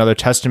is just another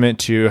testament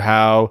to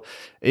how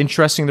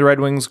interesting the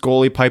Red Wings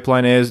goalie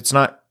pipeline is. It's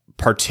not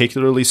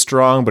particularly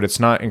strong, but it's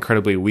not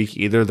incredibly weak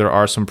either. There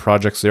are some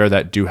projects there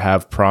that do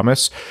have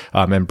promise.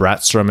 And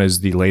Brattstrom is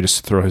the latest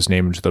to throw his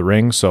name into the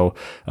ring. So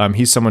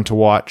he's someone to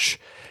watch.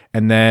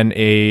 And then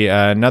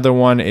another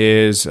one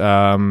is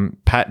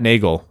Pat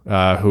Nagel,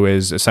 who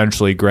is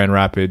essentially Grand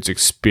Rapids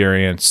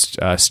experienced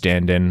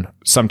stand-in,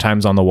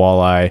 sometimes on the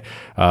walleye,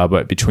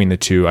 but between the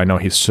two, I know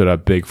he stood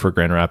up big for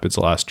Grand Rapids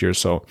last year.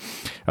 So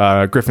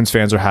Griffins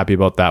fans are happy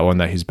about that one,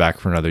 that he's back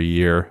for another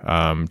year.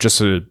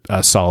 Just a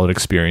solid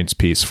experience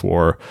piece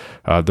for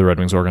the Red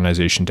Wings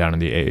organization down in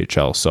the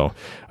AHL. So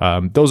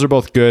those are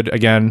both good.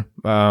 Again,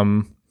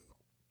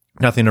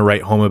 nothing to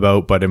write home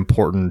about, but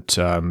important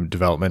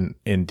development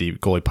in the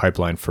goalie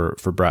pipeline for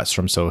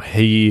Brattstrom. So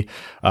he,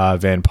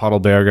 Van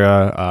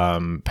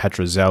Pottelberga,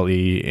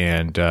 Petrozelli,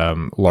 and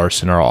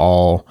Larson are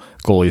all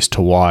goalies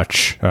to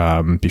watch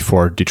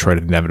before Detroit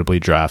inevitably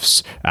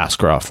drafts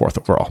Askarov 4th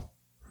overall.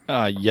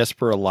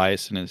 Jesper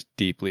Eliasson is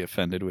deeply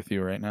offended with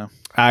you right now.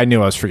 I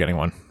knew I was forgetting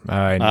one.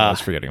 I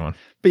was forgetting one.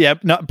 But yeah,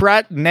 no,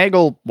 Bratt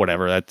Nagel,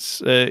 whatever.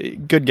 That's a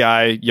good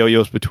guy.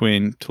 Yo-yos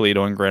between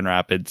Toledo and Grand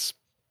Rapids.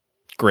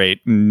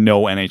 Great.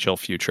 No NHL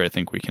future, I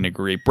think we can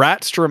agree.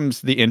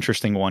 Brattstrom's the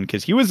interesting one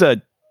because he was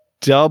a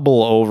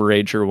double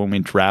overager when we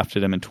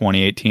drafted him in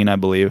 2018, I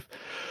believe.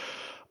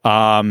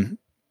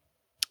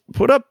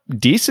 Put up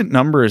decent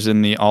numbers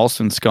in the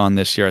Allsvenskan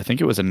this year. I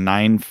think it was a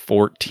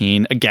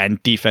 914.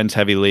 Again,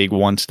 defense-heavy league,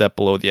 one step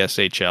below the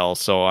SHL,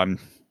 so I'm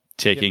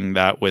taking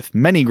that with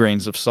many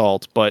grains of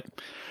salt. But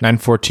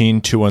 914,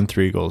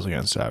 213 goals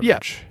against average. Yeah,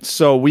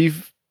 so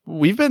we've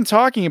been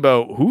talking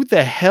about who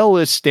the hell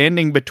is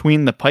standing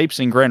between the pipes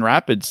in Grand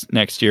Rapids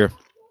next year.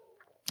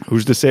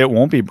 Who's to say it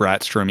won't be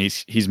Brattstrom?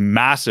 He's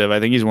massive. I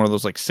think he's one of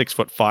those like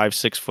 6'5",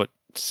 6'6"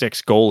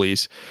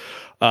 goalies.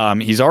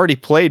 He's already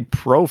played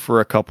pro for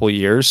a couple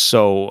years,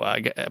 so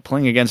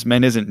playing against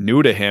men isn't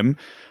new to him.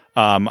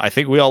 I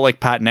think we all like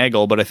Pat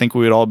Nagel, but I think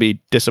we would all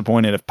be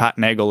disappointed if Pat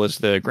Nagel is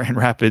the Grand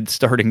Rapids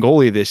starting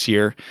goalie this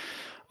year.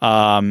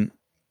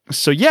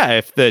 So yeah,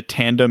 if the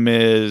tandem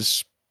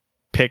is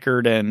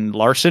Pickard and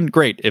Larson,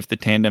 great. If the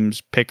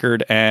tandem's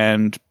Pickard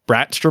and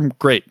Brattstrom,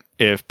 great.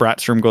 If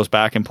Brattstrom goes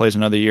back and plays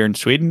another year in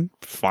Sweden,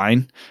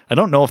 fine. I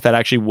don't know if that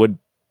actually would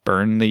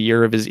burn the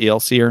year of his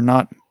ELC or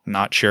not.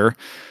 Not sure.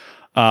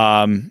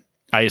 I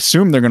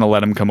assume they're going to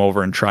let him come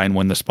over and try and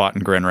win the spot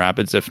in Grand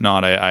Rapids. If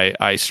not,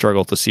 I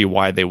struggle to see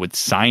why they would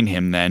sign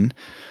him then,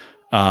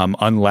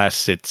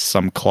 unless it's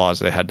some clause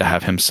they had to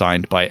have him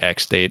signed by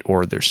X date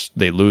or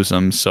they lose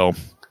him. So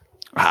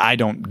I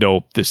don't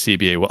know the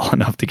CBA well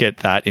enough to get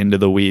that into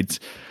the weeds.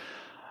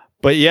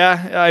 But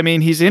yeah, I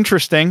mean, he's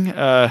interesting.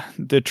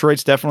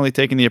 Detroit's definitely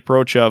taking the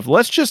approach of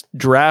let's just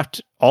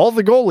draft all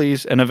the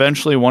goalies and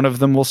eventually one of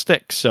them will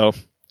stick. So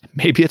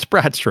maybe it's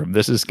Brattstrom.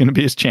 This is going to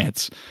be his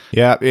chance.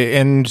 Yeah,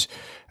 and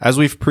as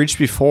we've preached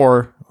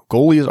before,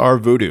 goalies are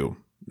voodoo.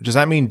 Does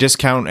that mean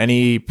discount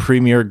any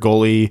premier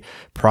goalie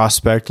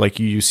prospect like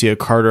you see a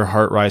Carter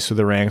Hart rise through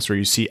the ranks or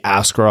you see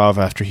Askarov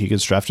after he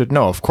gets drafted?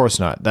 No, of course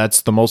not.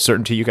 That's the most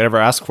certainty you could ever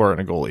ask for in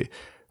a goalie.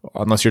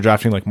 Unless you're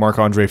drafting like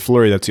Marc-Andre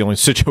Fleury, that's the only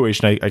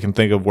situation I can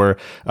think of where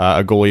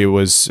a goalie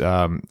was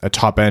a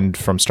top end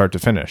from start to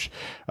finish.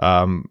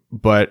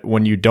 But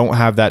when you don't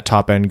have that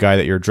top end guy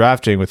that you're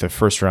drafting with a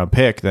first round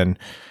pick, then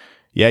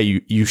yeah,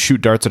 you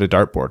shoot darts at a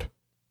dartboard.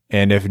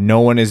 And if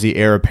no one is the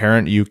heir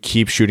apparent, you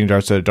keep shooting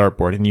darts at a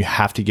dartboard, and you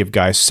have to give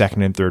guys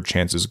second and third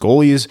chances.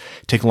 Goalies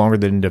take longer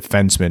than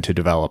defensemen to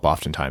develop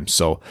oftentimes.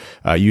 So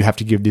you have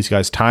to give these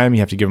guys time. You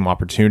have to give them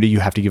opportunity. You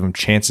have to give them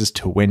chances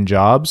to win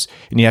jobs,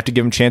 and you have to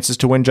give them chances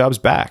to win jobs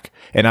back.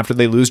 And after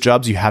they lose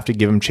jobs, you have to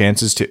give them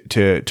chances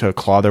to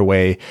claw their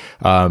way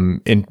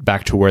in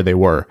back to where they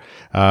were.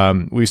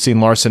 We've seen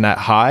Larson at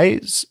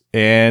highs,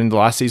 and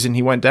last season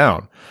he went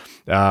down.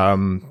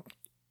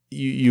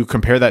 You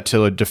compare that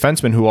to a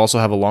defenseman who also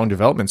have a long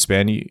development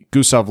span.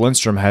 Gustav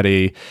Lindstrom had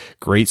a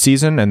great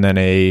season and then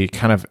a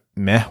kind of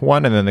meh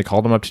one, and then they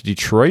called him up to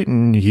Detroit,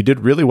 and he did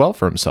really well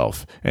for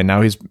himself. And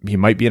now he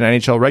might be an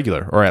NHL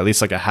regular, or at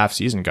least like a half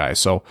season guy.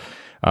 So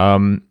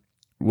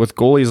with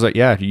goalies, like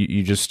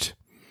you just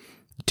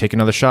take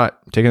another shot,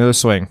 take another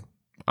swing.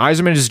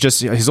 Yzerman is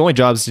just his only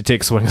job is to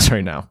take swings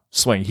right now.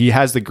 Swing. He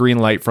has the green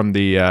light from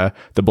the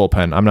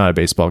bullpen. I'm not a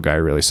baseball guy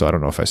really, so I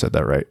don't know if I said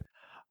that right.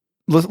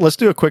 Let's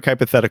do a quick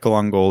hypothetical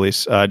on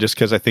goalies, just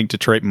because I think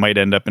Detroit might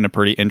end up in a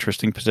pretty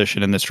interesting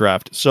position in this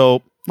draft.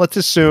 So let's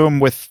assume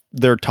with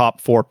their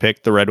top 4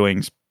 pick, the Red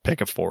Wings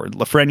pick a forward.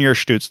 Lafreniere,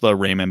 Stützle,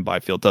 Raymond,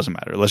 Byfield, doesn't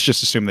matter. Let's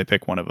just assume they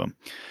pick one of them.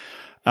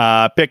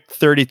 Pick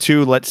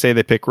 32, let's say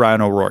they pick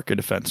Ryan O'Rourke, a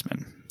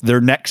defenseman.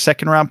 Their next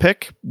second round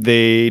pick,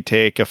 they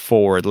take a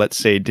forward, let's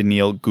say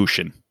Daniil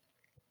Gushin.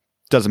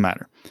 Doesn't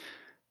matter.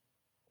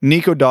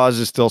 Nico Dawes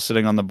is still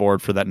sitting on the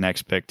board for that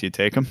next pick. Do you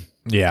take him?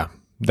 Yeah.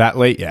 That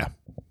late, yeah.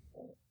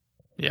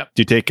 Yeah.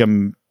 Do you take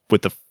him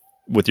with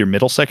your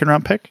middle second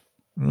round pick?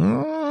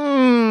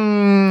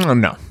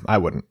 No, I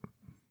wouldn't.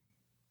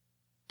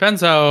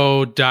 Depends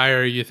how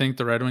dire you think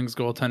the Red Wings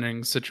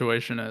goaltending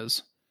situation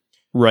is.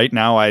 Right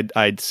now,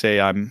 I'd say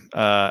I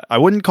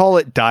wouldn't call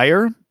it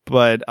dire,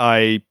 but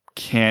I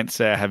can't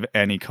say I have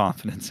any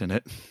confidence in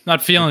it.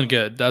 Not feeling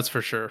good, that's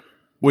for sure.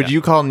 Would you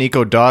call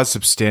Nico Dawes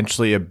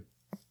substantially a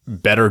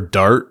better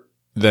dart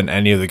than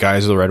any of the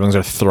guys the Red Wings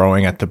are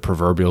throwing at the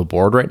proverbial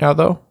board right now,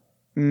 though?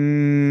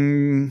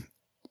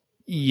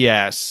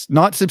 Yes,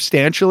 not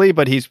substantially,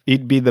 but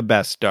he'd be the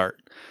best dart.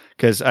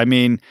 Because I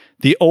mean,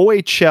 the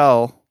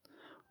OHL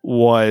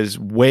was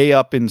way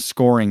up in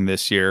scoring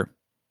this year,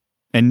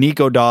 and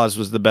Nico Dawes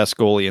was the best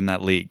goalie in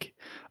that league.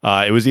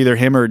 It was either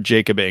him or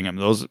Jacob Ingham.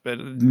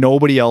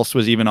 Nobody else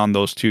was even on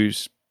those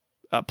two's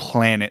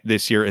planet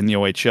this year in the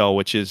OHL,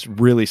 which is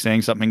really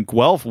saying something.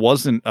 Guelph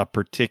wasn't a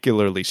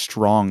particularly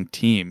strong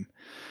team.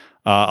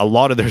 A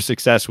lot of their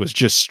success was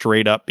just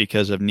straight up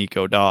because of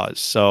Nico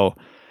Dawes. So,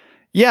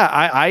 yeah,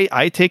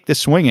 I take the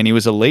swing, and he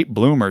was a late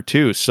bloomer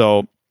too.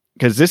 So,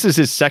 because this is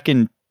his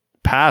second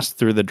pass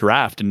through the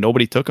draft, and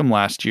nobody took him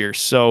last year.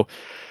 So,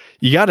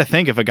 you got to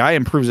think if a guy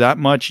improves that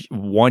much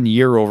 1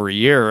 year over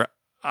year,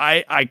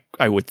 I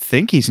would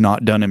think he's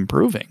not done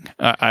improving.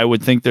 I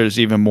would think there's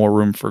even more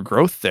room for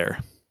growth there.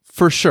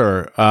 For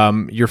sure.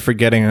 You're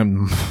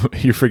forgetting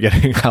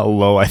how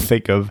low I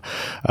think of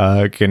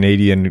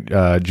Canadian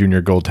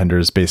junior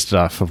goaltenders based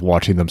off of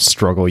watching them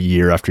struggle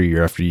year after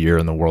year after year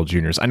in the World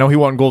Juniors. I know he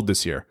won gold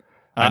this year.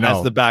 I know.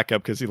 As the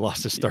backup because he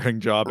lost his starting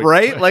job,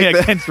 right? Like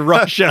against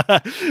Russia.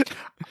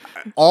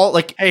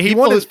 He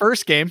won his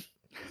first game.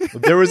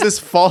 There was this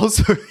false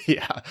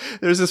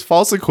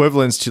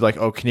equivalence to like,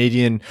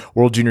 Canadian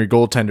World Junior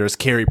goaltenders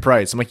Carey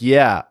Price. I'm like,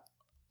 yeah.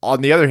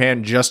 On the other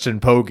hand, Justin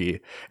Pogge,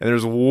 and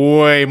there's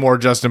way more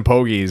Justin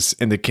Pogges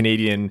in the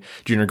Canadian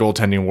junior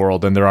goaltending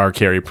world than there are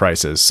Carey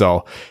Prices.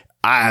 So,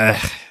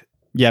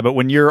 yeah, but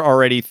when you're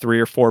already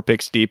 3 or 4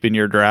 picks deep in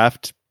your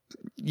draft,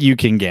 you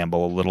can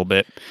gamble a little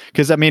bit.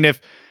 Because I mean,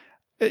 if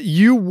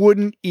you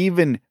wouldn't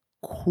even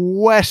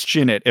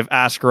question it if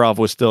Askarov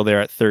was still there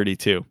at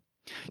 32.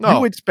 No.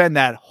 You would spend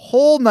that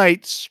whole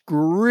night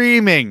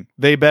screaming,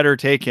 they better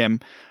take him.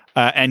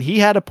 And he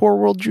had a poor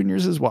World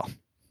Juniors as well.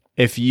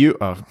 If you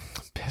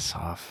piss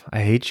off.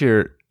 I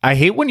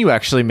hate when you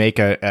actually make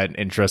an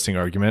interesting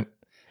argument.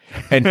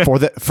 And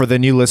for the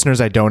new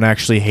listeners, I don't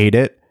actually hate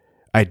it.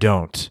 I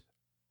don't.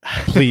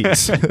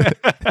 Please.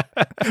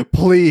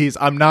 Please.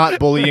 I'm not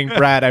bullying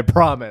Brad. I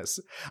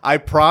promise.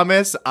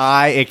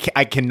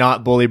 I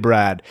cannot bully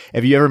Brad.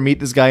 If you ever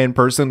meet this guy in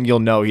person, you'll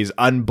know he's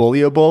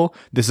unbullyable.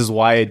 This is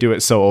why I do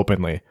it so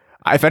openly.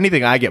 If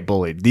anything, I get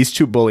bullied. These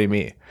two bully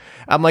me.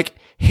 I'm like,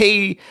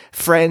 hey,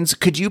 friends,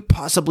 could you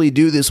possibly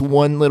do this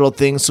one little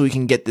thing so we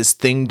can get this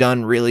thing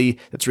done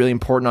that's really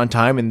important on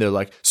time? And they're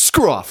like,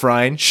 screw off,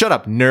 Ryan. Shut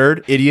up,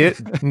 nerd, idiot.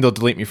 And they'll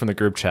delete me from the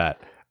group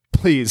chat.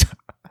 Please.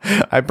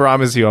 I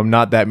promise you, I'm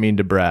not that mean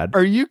to Brad.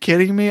 Are you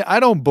kidding me? I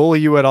don't bully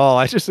you at all.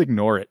 I just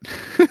ignore it.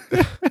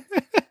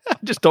 I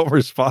just don't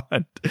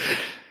respond.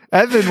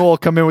 Evan will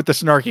come in with the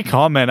snarky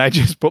comment. I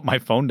just put my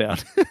phone down.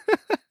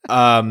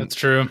 That's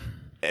true.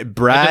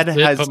 Brad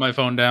has put my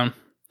phone down.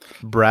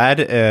 Brad,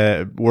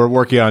 we're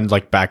working on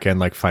like back end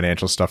like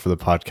financial stuff for the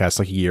podcast,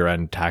 like year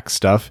end tax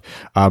stuff.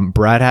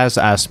 Brad has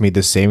asked me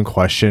the same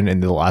question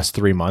in the last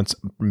 3 months,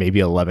 maybe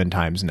 11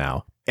 times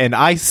now, and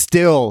I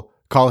still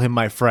call him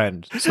my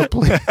friend. So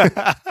please.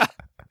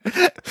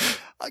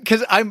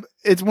 Because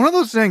it's one of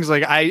those things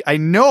like I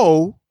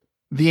know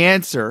the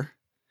answer,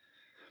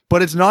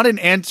 but it's not an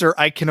answer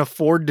I can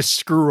afford to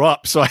screw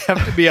up. So I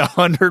have to be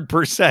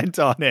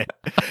 100% on it.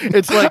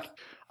 It's like,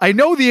 I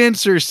know the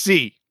answer is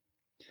C,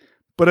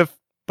 but if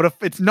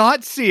it's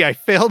not C, I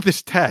failed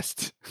this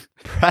test.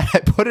 Brad,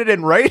 I put it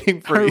in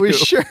writing for you. Are we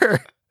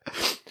sure?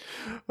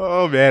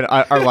 Oh man,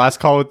 our last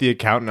call with the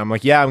accountant, I'm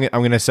like, yeah, I'm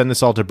going to send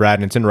this all to Brad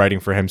and it's in writing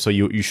for him. So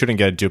you shouldn't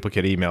get a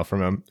duplicate email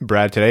from him.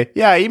 Brad today.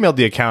 Yeah, I emailed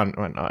the accountant.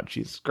 I went, oh,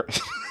 Jesus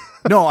Christ.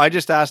 No, I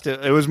just asked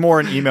it. It was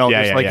more an email.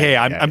 Hey,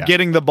 I'm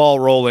getting the ball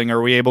rolling.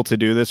 Are we able to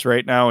do this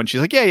right now? And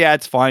she's like, yeah,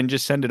 it's fine.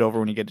 Just send it over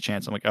when you get a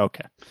chance. I'm like,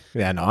 okay.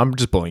 Yeah, no, I'm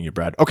just bullying you,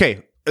 Brad.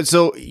 Okay.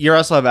 So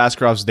Yaroslav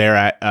Askarov's there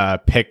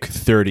at pick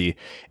 30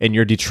 and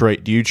you're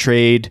Detroit. Do you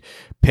trade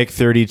pick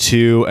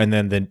 32 and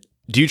then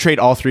do you trade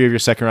all 3 of your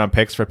second round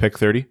picks for pick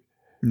 30?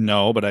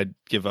 No, but I'd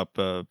give up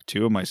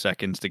 2 of my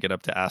seconds to get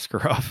up to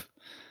Askarov.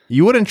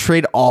 You wouldn't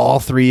trade all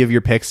 3 of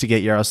your picks to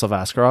get Yaroslav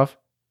Askarov?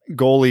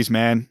 Goalies,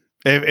 man.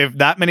 If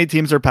that many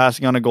teams are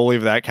passing on a goalie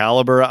of that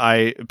caliber,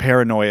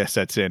 paranoia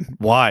sets in.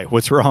 Why?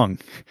 What's wrong?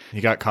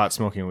 He got caught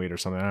smoking weed or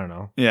something. I don't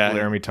know. Yeah.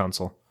 Laramie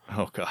Tunsil.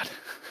 Oh, God.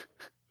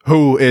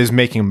 Who is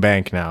making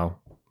bank now,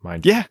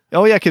 mind you. Yeah.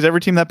 Oh, yeah, because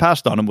every team that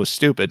passed on him was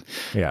stupid.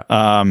 Yeah.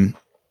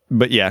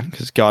 But yeah,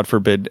 because God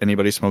forbid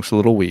anybody smokes a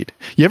little weed.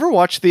 You ever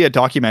watch the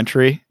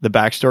documentary, the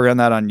backstory on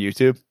that on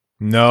YouTube?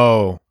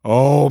 No.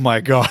 Oh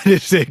my God,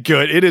 is it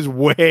good? It is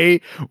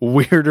way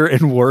weirder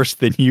and worse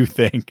than you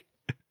think.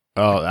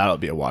 Oh, that'll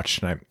be a watch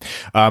tonight.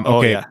 Okay,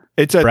 oh, yeah.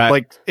 It's a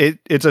Brad,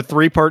 it's a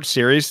 3-part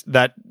series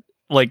that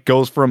like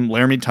goes from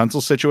Laramie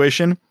Tunsil's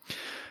situation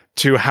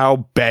to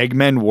how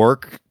bagmen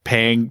work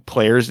paying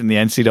players in the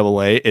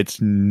NCAA.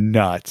 It's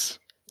nuts.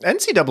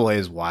 NCAA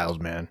is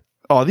wild, man.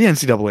 Oh, the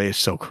NCAA is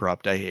so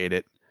corrupt. I hate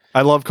it.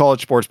 I love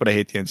college sports, but I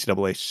hate the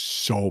NCAA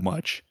so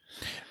much.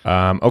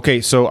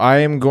 Okay, so I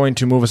am going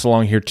to move us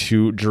along here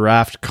to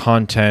draft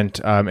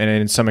content. And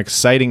in some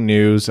exciting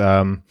news,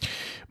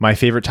 my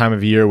favorite time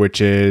of year,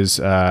 which is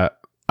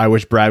I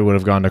wish Brad would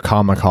have gone to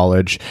comma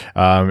college,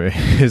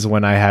 is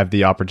when I have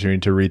the opportunity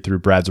to read through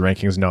Brad's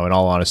rankings. No, in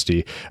all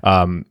honesty,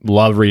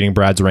 love reading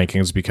Brad's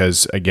rankings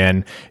because,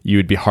 again, you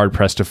would be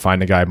hard-pressed to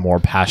find a guy more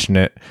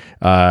passionate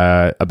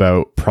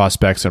about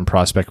prospects and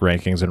prospect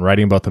rankings and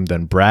writing about them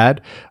than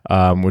Brad,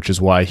 which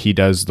is why he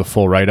does the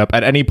full write-up.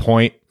 At any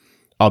point,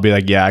 I'll be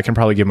like, yeah, I can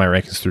probably give my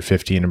rankings through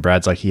 15. And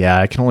Brad's like, yeah,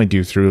 I can only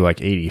do through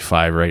like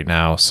 85 right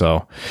now.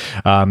 So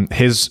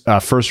his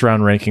first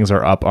round rankings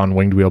are up on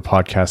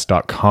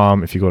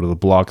wingedwheelpodcast.com. If you go to the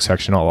blog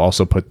section, I'll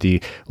also put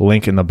the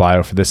link in the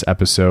bio for this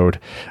episode.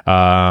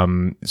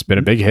 It's been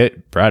a big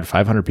hit. Brad,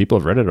 500 people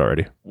have read it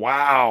already.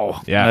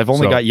 Wow. Yeah. I've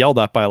only got yelled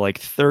at by like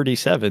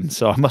 37.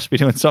 So I must be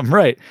doing something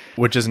right.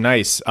 Which is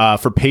nice.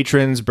 For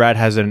patrons, Brad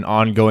has an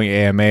ongoing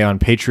AMA on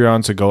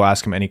Patreon. So go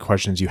ask him any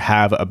questions you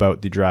have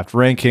about the draft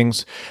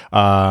rankings.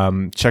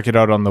 Check it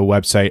out on the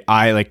website.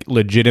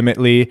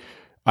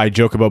 I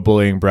joke about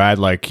bullying Brad.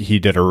 Like, he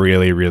did a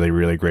really, really,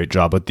 really great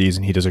job with these,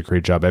 and he does a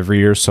great job every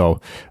year. So,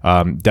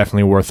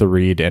 definitely worth a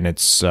read. And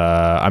it's,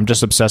 I'm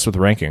just obsessed with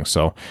rankings.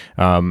 So,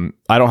 I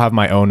don't have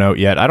my own out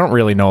yet. I don't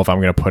really know if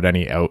I'm going to put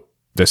any out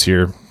this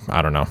year.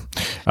 I don't know.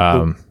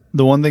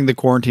 The one thing the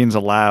quarantine's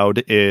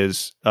allowed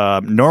is,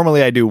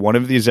 normally I do one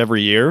of these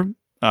every year,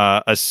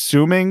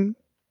 assuming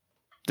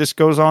this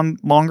goes on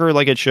longer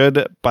like it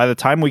should. By the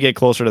time we get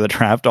closer to the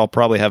draft, I'll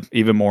probably have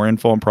even more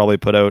info and probably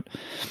put out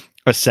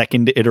a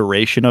second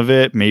iteration of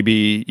it,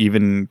 maybe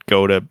even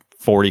go to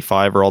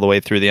 45 or all the way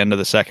through the end of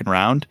the second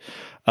round.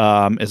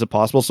 Is it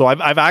possible? So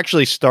I've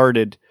actually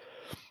started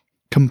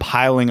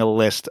compiling a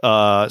list.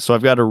 So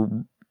I've got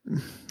I'm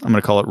going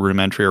to call it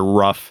rudimentary or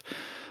rough,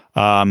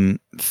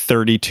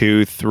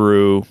 32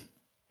 through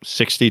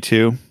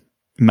 62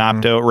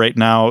 mapped out right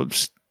now.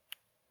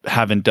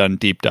 Haven't done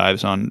deep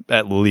dives on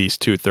at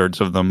least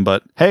 2/3 of them,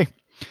 but hey,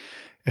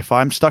 if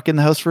I'm stuck in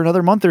the house for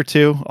another month or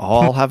two,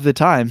 I'll have the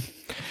time.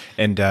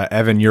 And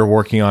Evan, you're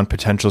working on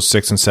potential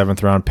 6th and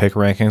 7th round pick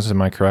rankings.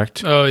 Am I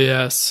correct? Oh,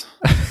 yes.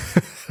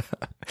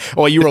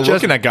 Well, you were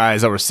looking at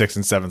guys that were 6th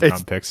and 7th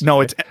round picks.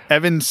 No, it's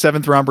Evan's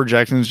 7th round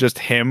projections, just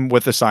him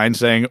with a sign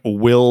saying,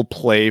 "Will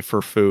play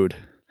for food."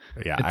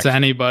 Yeah, it's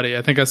anybody.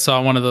 I think I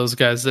saw one of those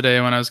guys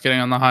today when I was getting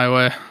on the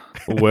highway.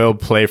 Will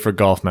play for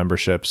golf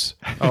memberships.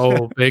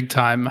 Oh, big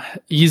time.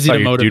 Easy to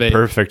motivate. Dude,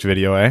 perfect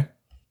video, eh?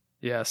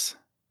 Yes.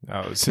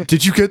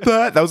 Did you get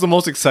that? That was the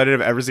most excited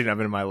I've ever seen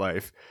Evan in my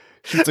life.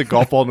 Shoots a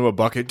golf ball into a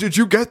bucket. Did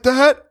you get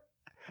that?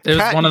 It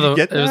was one of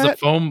the. It was a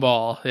foam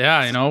ball.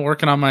 Yeah,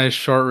 working on my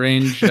short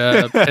range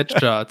pitch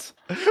shots.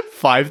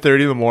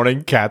 5:30 in the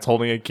morning. Cat's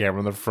holding a camera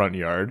in the front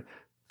yard,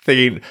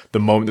 thinking the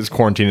moment this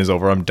quarantine is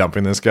over, I'm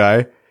dumping this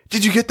guy.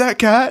 Did you get that,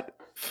 Cat?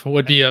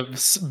 Would be a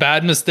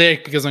bad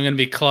mistake because I'm going to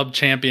be club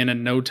champion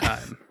in no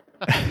time.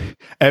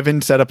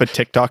 Evan set up a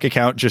TikTok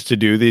account just to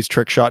do these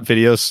trick shot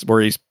videos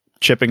where he's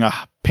chipping a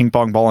ping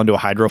pong ball into a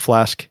hydro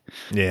flask.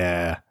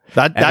 Yeah.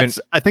 I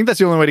think that's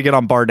the only way to get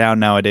on Bar Down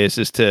nowadays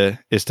is to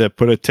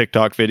put a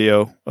TikTok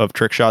video of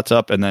trick shots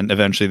up, and then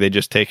eventually they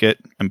just take it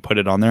and put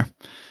it on there.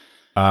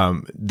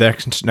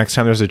 Next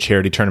time there's a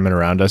charity tournament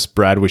around us,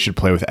 Brad, we should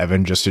play with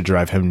Evan just to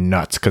drive him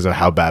nuts because of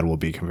how bad we'll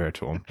be compared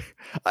to him.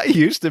 I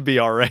used to be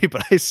all right,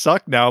 but I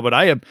suck now. But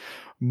I am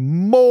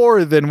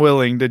more than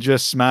willing to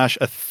just smash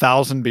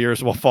 1,000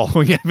 beers while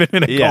following Evan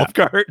in a golf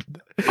cart.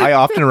 I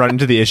often run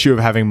into the issue of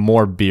having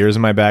more beers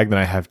in my bag than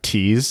I have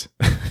tees.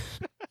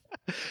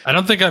 I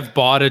don't think I've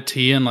bought a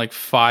tee in like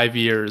 5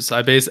 years.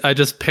 I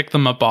just pick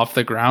them up off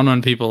the ground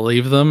when people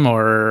leave them,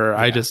 or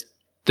I just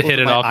hit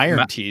it off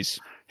iron tees.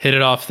 Hit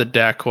it off the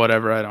deck,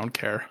 whatever. I don't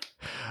care.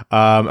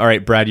 All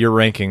right, Brad, your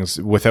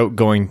rankings, without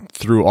going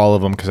through all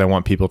of them because I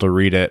want people to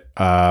read it.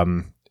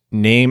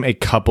 Name a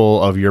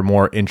couple of your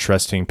more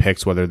interesting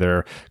picks, whether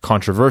they're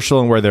controversial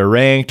and where they're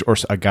ranked, or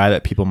a guy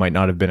that people might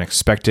not have been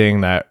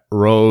expecting that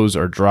rose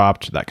or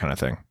dropped, that kind of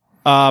thing.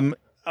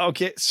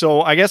 Okay,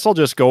 so I guess I'll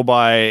just go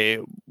by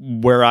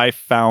where I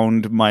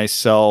found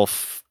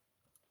myself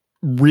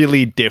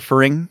really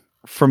differing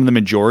from the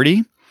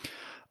majority.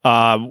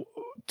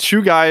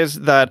 Two guys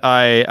that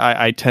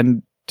I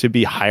tend to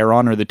be higher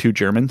on are the two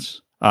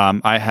Germans.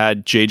 I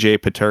had JJ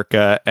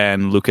Peterka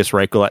and Lukas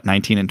Reichel at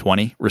 19 and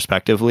 20,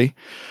 respectively.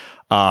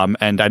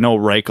 And I know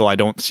Reichel I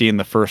don't see in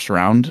the first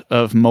round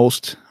of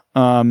most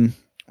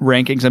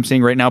rankings I'm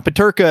seeing right now.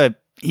 Peterka,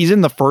 he's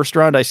in the first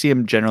round. I see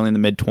him generally in the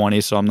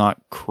mid-20s, so I'm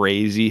not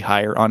crazy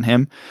higher on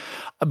him.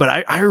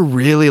 But I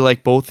really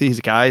like both these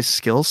guys'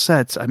 skill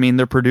sets. I mean,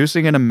 they're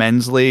producing in a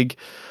men's league.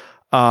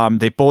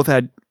 They both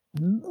had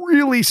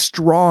really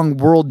strong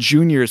World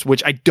Juniors,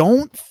 which I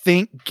don't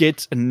think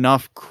gets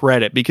enough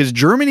credit because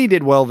Germany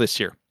did well this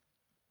year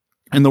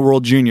in the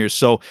World Juniors.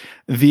 So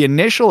the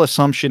initial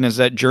assumption is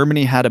that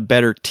Germany had a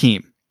better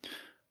team,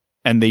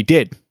 and they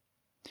did.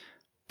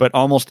 But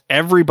almost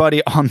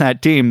everybody on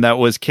that team that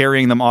was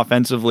carrying them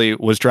offensively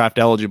was draft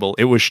eligible.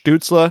 It was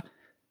Stützle,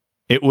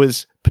 it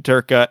was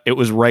Peterka, it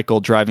was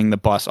Reichel driving the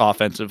bus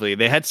offensively.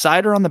 They had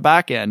Seider on the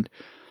back end,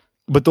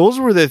 but those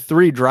were the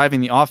three driving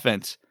the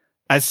offense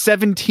as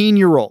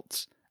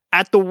 17-year-olds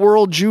at the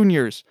World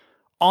Juniors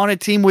on a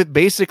team with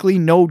basically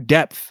no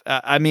depth.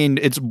 I mean,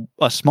 it's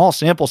a small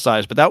sample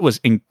size, but that was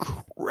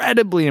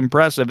incredibly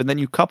impressive. And then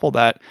you couple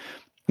that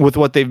with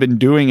what they've been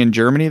doing in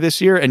Germany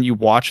this year, and you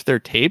watch their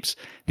tapes,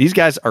 these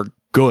guys are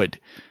good.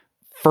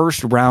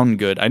 First round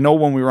good. I know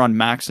when we were on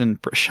Max and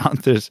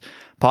Prashantha's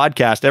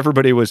podcast,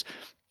 everybody was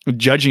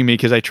judging me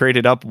because I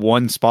traded up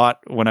one spot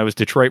when I was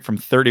Detroit from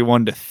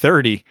 31 to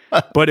 30,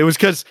 but it was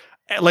because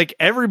like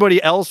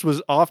everybody else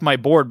was off my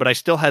board, but I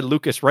still had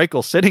Lukas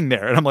Reichel sitting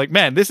there. And I'm like,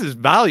 man, this is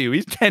value.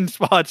 He's 10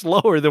 spots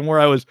lower than where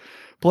I was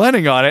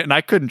planning on it. And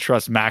I couldn't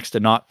trust Max to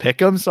not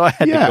pick him. So I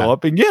had to go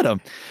up and get him.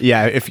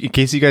 Yeah. In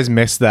case you guys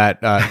missed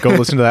that, go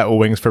listen to that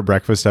Wings for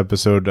Breakfast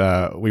episode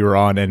we were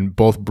on. And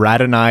both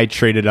Brad and I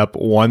traded up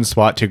one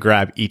spot to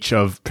grab each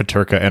of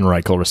Peterka and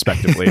Reichel,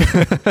 respectively.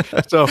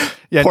 So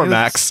yeah, poor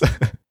Max.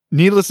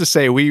 Needless to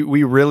say, we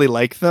really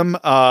like them.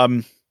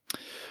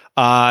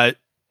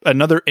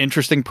 Another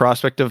interesting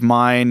prospect of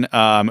mine,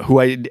 who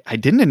I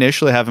didn't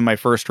initially have in my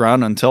first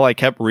round until I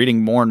kept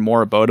reading more and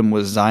more about him,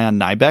 was Zion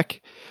Nybeck.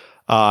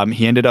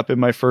 He ended up in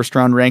my first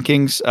round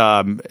rankings.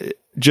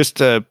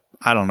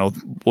 I don't know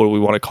what we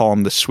want to call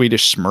him, the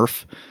Swedish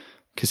Smurf,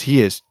 because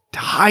he is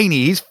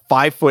tiny. He's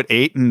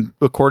 5'8", and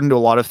according to a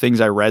lot of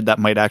things I read, that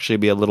might actually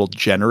be a little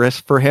generous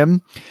for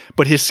him.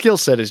 But his skill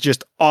set is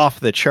just off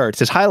the charts.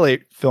 His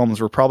highlight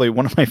films were probably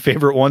one of my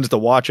favorite ones to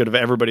watch out of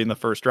everybody in the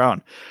first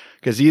round,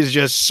 because he is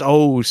just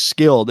so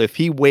skilled. If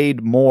he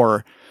weighed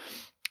more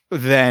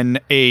than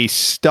a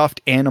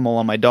stuffed animal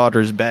on my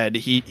daughter's bed,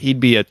 he'd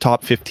be a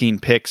top 15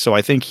 pick. So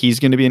I think he's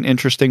going to be an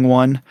interesting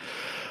one.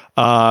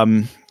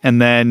 And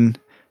then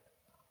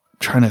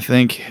trying to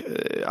think,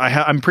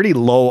 I'm pretty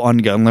low on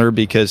Gunler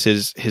because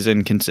his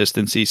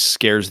inconsistency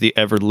scares the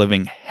ever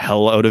living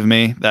hell out of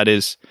me. That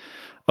is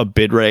a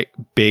big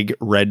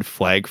red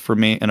flag for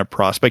me in a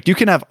prospect. You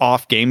can have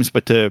off games,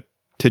 but to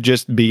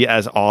just be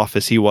as off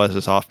as he was,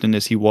 as often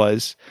as he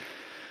was,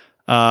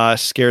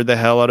 scared the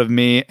hell out of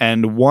me.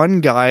 And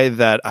one guy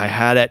that I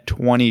had at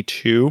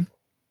 22,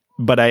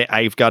 but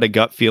I've got a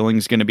gut feeling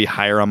is going to be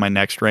higher on my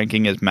next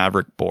ranking, is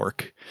Maverick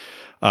Bork.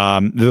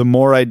 The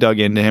more I dug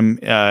into him,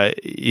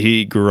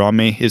 he grew on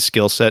me. His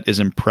skill set is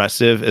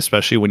impressive,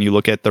 especially when you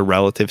look at the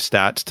relative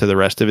stats to the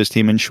rest of his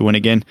team in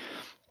Shawinigan.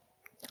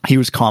 He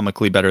was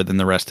comically better than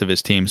the rest of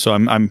his team. So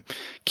I'm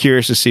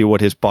curious to see what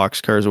his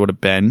boxcars would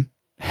have been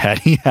had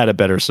he had a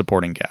better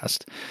supporting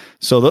cast.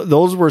 So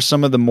those were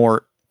some of the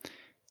more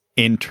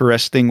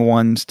interesting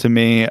ones to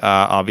me.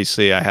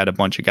 Obviously, I had a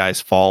bunch of guys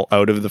fall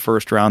out of the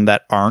first round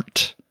that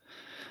aren't.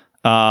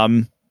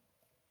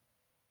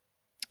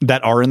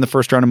 That are in the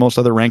first round of most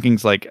other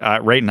rankings. Like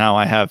right now,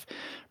 I have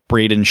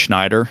Braden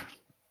Schneider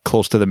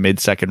close to the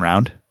mid-second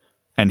round,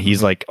 and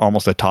he's like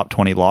almost a top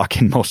 20 lock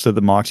in most of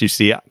the mocks you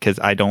see, because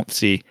I don't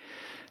see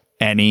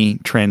any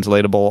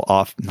translatable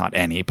not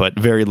any, but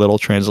very little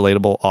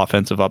translatable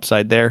offensive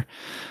upside there.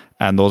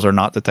 And those are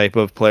not the type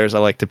of players I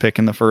like to pick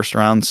in the first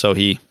round. So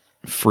he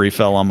free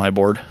fell on my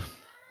board.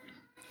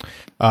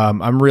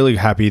 I'm really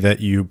happy that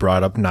you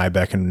brought up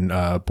Nybeck and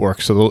Bork,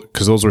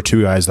 because those were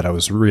two guys that I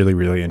was really,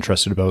 really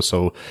interested about.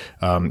 So,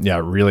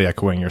 really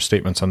echoing your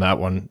statements on that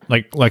one.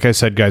 Like I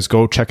said, guys,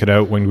 go check it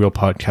out,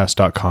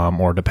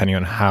 wingedwheelpodcast.com, or depending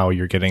on how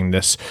you're getting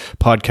this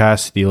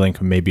podcast, the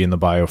link may be in the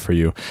bio for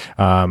you.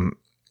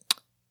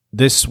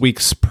 This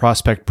week's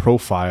prospect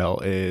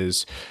profile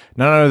is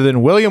none other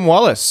than William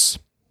Wallace.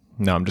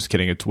 No, I'm just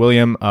kidding. It's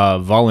William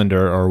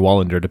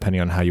Wallander,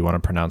 depending on how you want to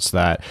pronounce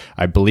that.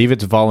 I believe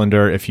it's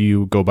Wallander if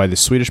you go by the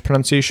Swedish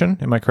pronunciation.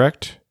 Am I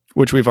correct?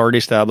 Which we've already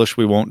established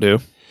we won't do.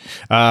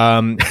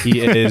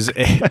 He is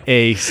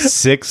a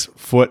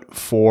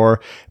 6'4"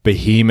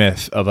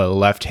 behemoth of a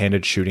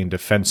left-handed shooting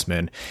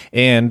defenseman,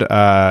 and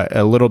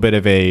a little bit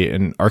of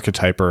an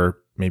archetype, or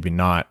maybe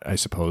not, I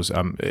suppose.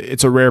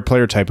 It's a rare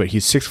player type, but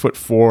he's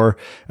 6'4",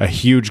 a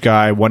huge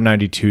guy,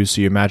 192.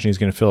 So you imagine he's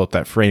going to fill out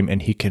that frame,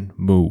 and he can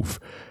move.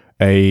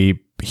 A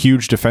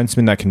huge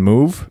defenseman that can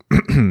move.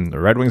 The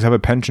Red Wings have a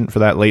penchant for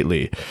that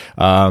lately.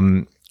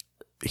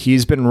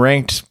 He's been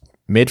ranked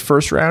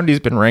mid-first round. He's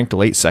been ranked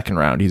late second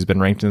round. He's been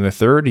ranked in the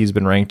third. He's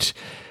been ranked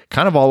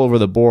kind of all over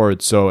the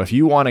board. So if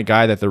you want a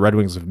guy that the Red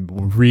Wings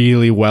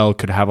really well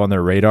could have on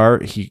their radar,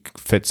 he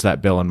fits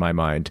that bill in my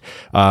mind.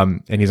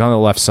 And he's on the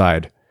left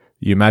side.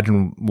 You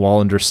imagine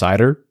Wallander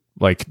Sider?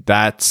 Like,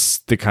 that's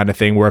the kind of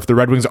thing where if the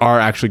Red Wings are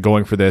actually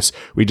going for this,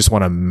 we just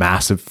want a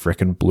massive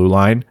freaking blue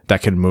line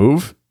that can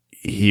move.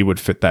 He would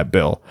fit that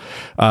bill.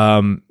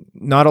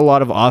 Not a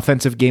lot of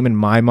offensive game in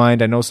my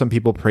mind. I know some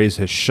people praise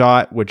his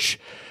shot, which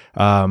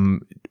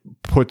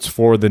puts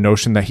forward the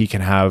notion that he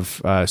can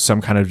have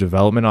some kind of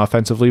development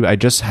offensively. I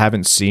just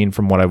haven't seen,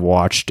 from what I've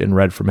watched and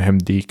read from him,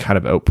 the kind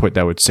of output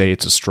that would say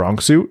it's a strong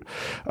suit.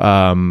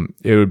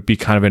 It would be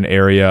kind of an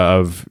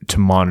area to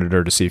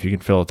monitor to see if he can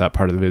fill out that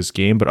part of his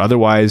game. But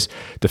otherwise,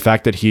 the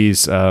fact that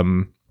he's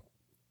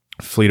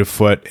fleet of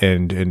foot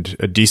and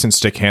a decent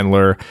stick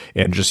handler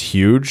and just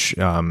huge,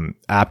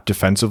 apt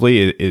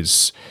defensively,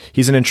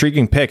 he's an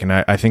intriguing pick. And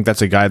I think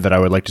that's a guy that I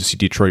would like to see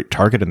Detroit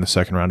target in the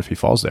second round if he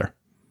falls there.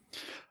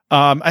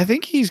 I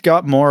think he's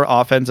got more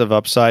offensive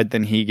upside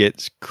than he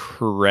gets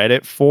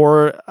credit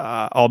for,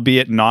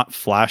 albeit not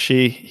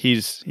flashy.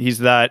 He's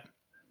that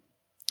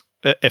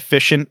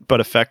efficient but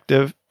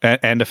effective,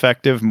 and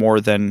effective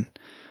more than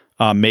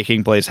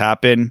making plays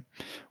happen.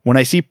 When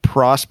I see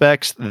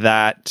prospects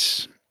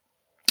that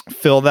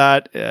fill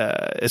that,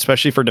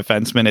 especially for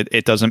defensemen,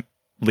 it doesn't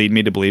lead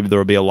me to believe there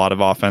will be a lot of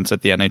offense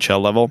at the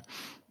NHL level,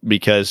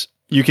 because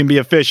you can be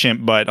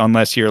efficient, but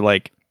unless you're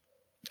like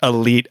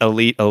elite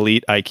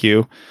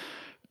IQ,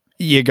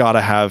 you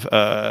gotta have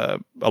a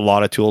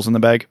lot of tools in the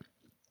bag.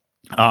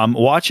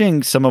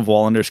 Watching some of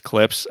Wallander's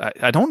clips,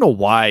 I don't know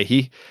why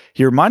he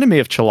reminded me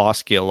of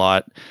Cholowski a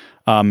lot,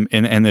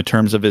 in the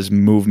terms of his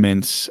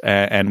movements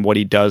and what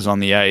he does on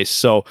the ice.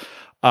 So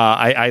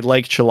I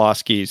like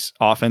Cholowski's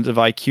offensive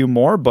IQ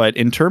more, but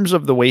in terms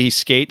of the way he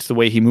skates, the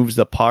way he moves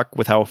the puck,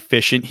 with how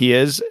efficient he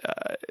is,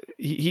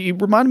 he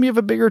reminded me of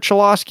a bigger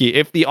Cholowski.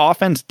 If the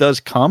offense does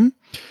come,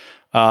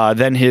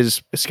 then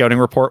his scouting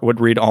report would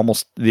read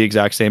almost the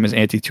exact same as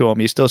Antti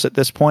Tuomisto's at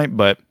this point,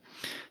 but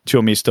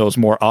Tuomisto's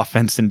more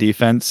offense than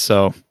defense,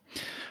 so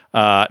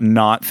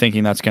not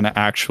thinking that's going to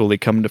actually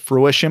come to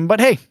fruition. But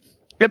hey,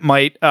 it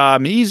might.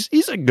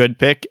 He's a good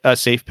pick, a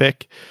safe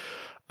pick.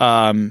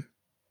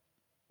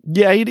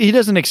 Yeah, he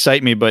doesn't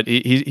excite me, but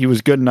he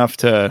was good enough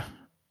to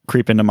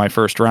creep into my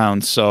first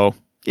round. So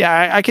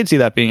yeah, I could see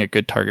that being a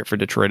good target for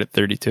Detroit at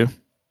 32.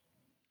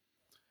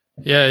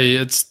 Yeah,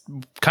 it's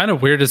kind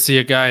of weird to see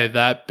a guy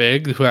that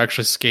big who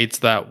actually skates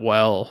that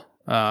well.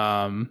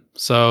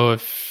 So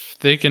if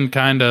they can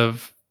kind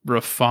of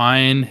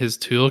refine his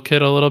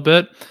toolkit a little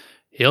bit,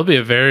 he'll be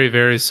a very,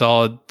 very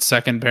solid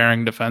second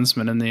pairing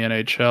defenseman in the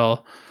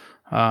NHL.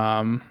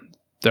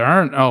 There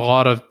aren't a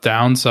lot of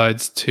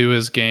downsides to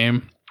his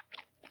game.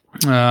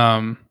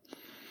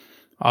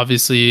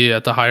 Obviously,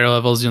 at the higher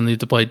levels, you'll need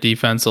to play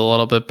defense a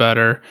little bit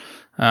better.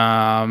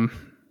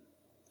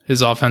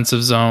 His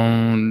offensive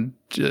zone,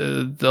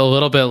 a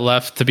little bit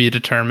left to be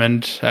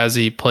determined as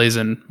he plays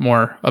in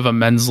more of a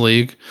men's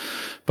league.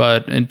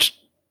 But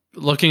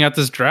looking at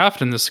this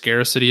draft and the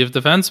scarcity of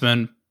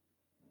defensemen,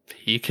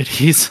 he could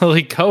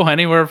easily go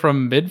anywhere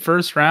from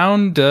mid-first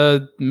round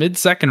to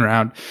mid-second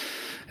round.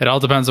 It all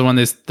depends on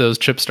when those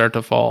chips start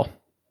to fall.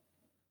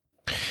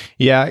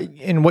 Yeah,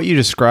 and what you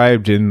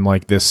described in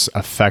like this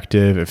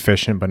effective,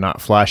 efficient, but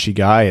not flashy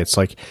guy, it's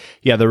like,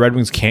 yeah, the Red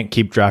Wings can't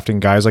keep drafting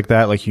guys like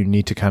that. Like, you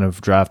need to kind of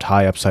draft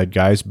high upside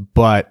guys,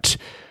 but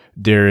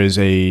there is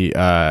a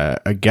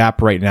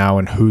gap right now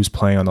in who's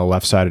playing on the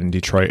left side in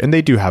Detroit, and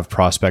they do have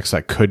prospects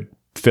that could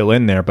fill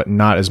in there, but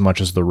not as much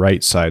as the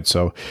right side.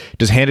 So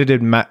does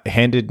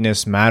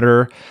handedness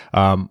matter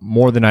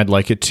more than I'd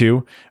like it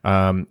to?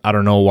 I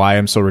don't know why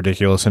I'm so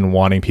ridiculous in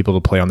wanting people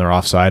to play on their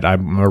offside.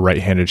 I'm a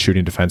right-handed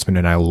shooting defenseman,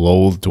 and I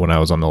loathed when I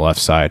was on the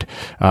left side.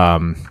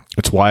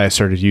 It's why I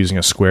started using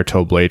a square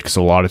toe blade, because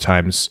a lot of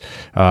times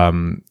I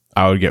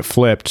would get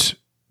flipped,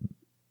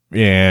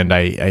 and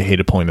I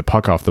hated pulling the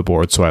puck off the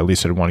board, so at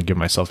least I'd want to give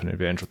myself an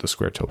advantage with the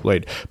square toe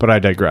blade. But I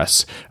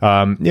digress.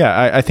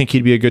 I think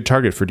he'd be a good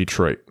target for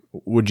Detroit.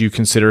 Would you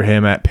consider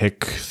him at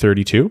pick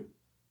 32?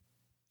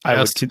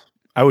 I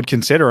would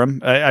consider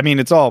him. I mean,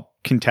 it's all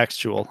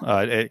contextual.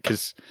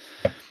 Because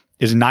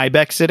is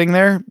Nybeck sitting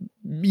there?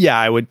 Yeah,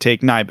 I would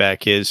take Nybeck.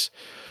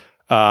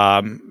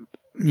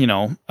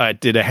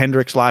 Did a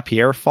Hendricks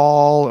Lapierre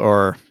fall?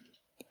 Or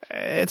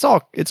it's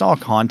all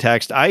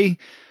context. I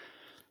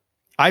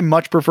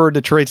much prefer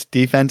Detroit's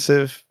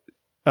defensive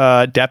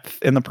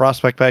depth in the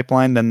prospect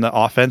pipeline than the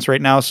offense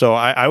right now. So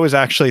I was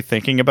actually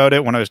thinking about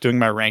it when I was doing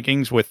my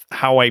rankings with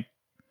how I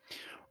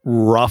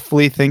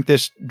roughly think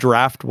this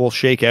draft will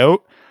shake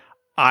out.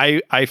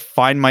 I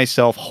find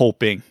myself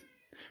hoping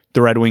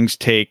the Red Wings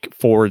take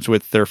forwards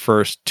with their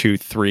first 2,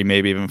 3,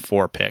 maybe even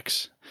 4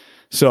 picks.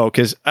 So,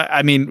 because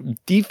I mean,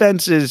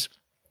 this is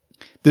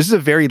a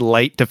very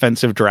light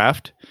defensive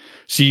draft.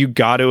 So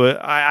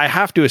I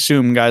have to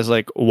assume guys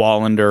like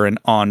Wallander and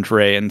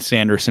Andre and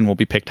Sanderson will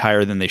be picked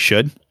higher than they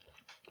should,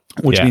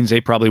 which means they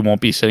probably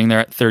won't be sitting there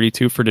at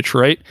 32 for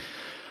Detroit.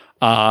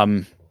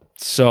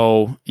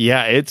 So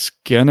yeah, it's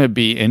gonna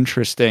be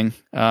interesting.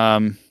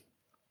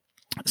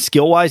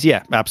 Skill wise,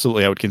 yeah,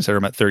 absolutely. I would consider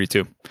him at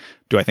 32.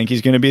 Do I think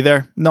he's going to be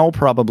there? No,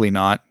 probably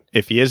not.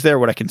 If he is there,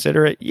 would I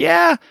consider it?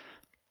 Yeah.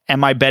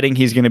 Am I betting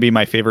he's going to be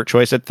my favorite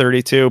choice at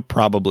 32?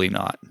 Probably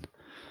not.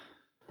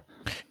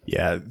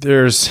 Yeah,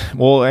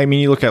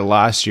 you look at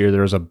last year,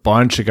 there was a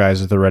bunch of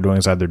guys that the Red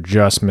Wings either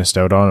just missed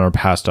out on or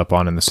passed up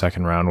on in the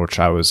second round, which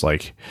I was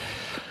like,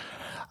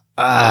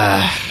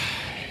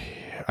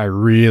 I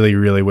really,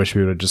 really wish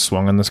we would have just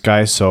swung on this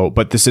guy. So,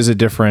 but this is a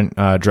different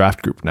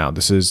draft group now.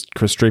 This is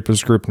Chris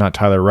Draper's group, not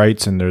Tyler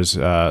Wright's, and there's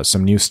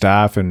some new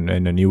staff and a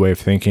new way of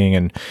thinking.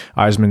 And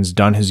Eisman's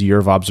done his year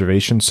of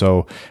observation,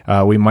 so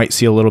we might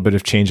see a little bit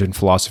of change in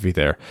philosophy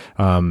there.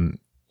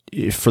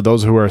 For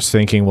those who are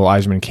thinking, well,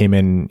 Eisman came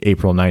in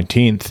April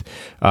 19th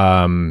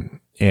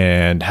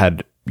and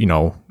had,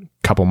 a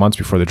couple months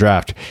before the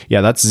draft.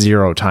 Yeah, that's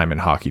zero time in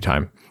hockey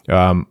time.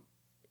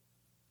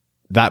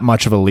 That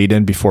much of a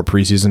lead-in before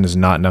preseason is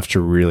not enough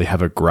to really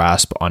have a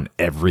grasp on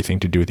everything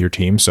to do with your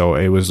team. So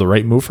it was the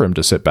right move for him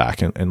to sit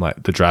back and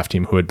let the draft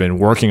team, who had been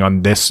working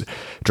on this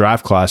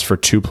draft class for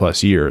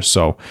 2+ years.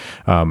 So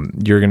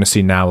you're going to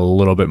see now a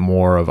little bit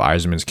more of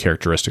Eisman's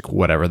characteristic,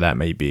 whatever that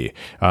may be.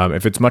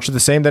 If it's much of the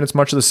same, then it's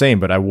much of the same,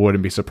 but I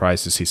wouldn't be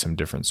surprised to see some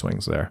different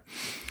swings there.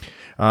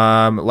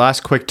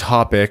 Last quick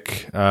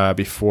topic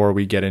before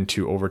we get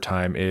into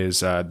overtime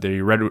is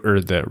the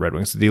Red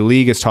Wings. The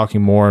league is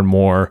talking more and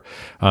more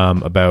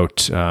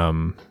about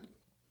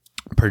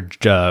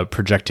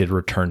projected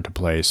return to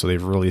play. So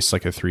they've released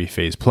like a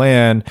 3-phase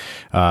plan.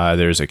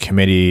 There's a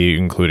committee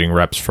including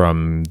reps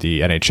from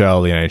the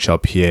NHL, the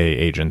NHLPA,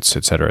 agents,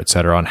 et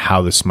cetera, on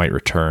how this might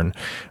return.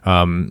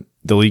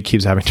 The league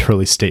keeps having to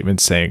release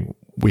statements saying,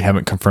 we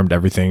haven't confirmed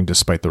everything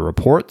despite the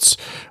reports,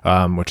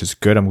 which is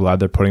good. I'm glad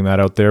they're putting that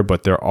out there.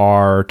 But there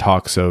are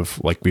talks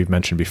of, like we've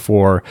mentioned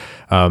before,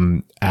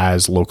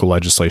 as local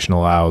legislation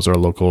allows or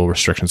local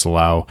restrictions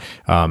allow,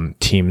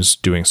 teams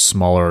doing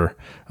smaller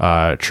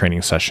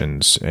training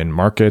sessions in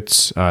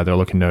markets. They're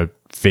looking to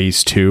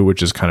phase 2,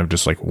 which is kind of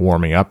just like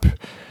warming up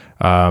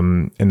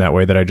in that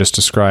way that I just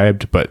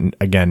described. But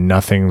again,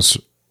 nothing's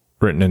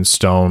written in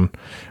stone,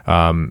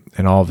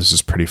 and all of this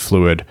is pretty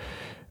fluid.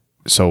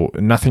 So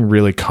nothing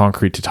really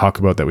concrete to talk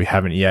about that we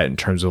haven't yet in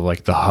terms of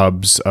like the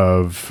hubs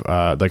of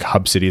like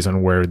hub cities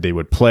on where they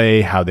would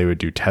play, how they would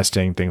do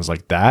testing, things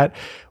like that.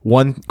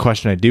 One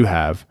question I do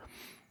have,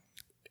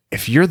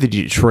 if you're the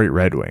Detroit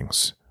Red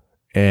Wings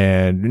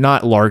and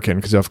not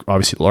Larkin, because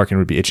obviously Larkin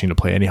would be itching to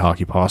play any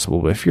hockey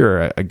possible, but if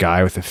you're a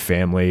guy with a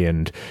family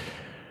and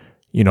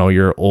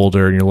you're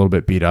older and you're a little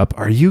bit beat up,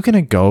 are you going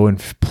to go and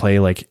play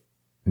like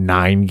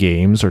 9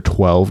 games or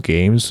 12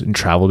 games and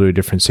travel to a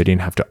different city and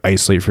have to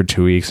isolate for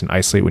 2 weeks and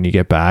isolate when you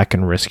get back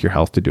and risk your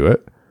health to do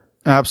it?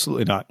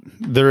 Absolutely not.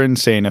 They're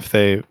insane if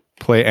they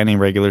play any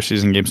regular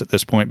season games at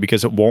this point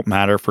because it won't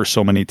matter for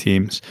so many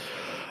teams.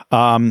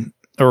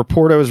 A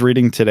report I was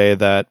reading today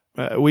that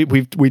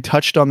we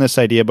touched on this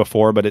idea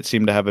before, but it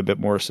seemed to have a bit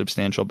more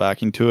substantial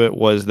backing to it,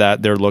 was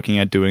that they're looking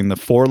at doing the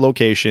 4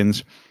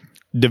 locations,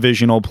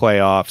 divisional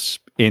playoffs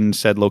in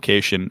said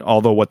location.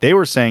 Although what they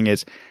were saying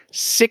is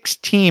 6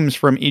 teams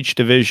from each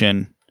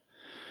division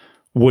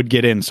would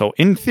get in. So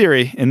in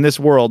theory, in this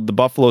world, the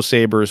Buffalo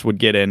Sabres would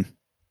get in.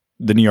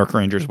 The New York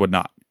Rangers would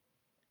not.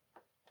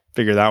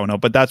 Figure that one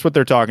out. But that's what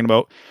they're talking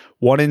about.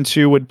 1 and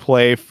 2 would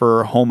play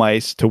for home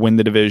ice to win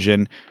the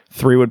division.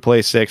 3 would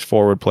play 6,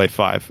 4 would play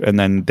 5. And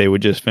then they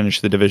would just finish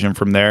the division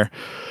from there.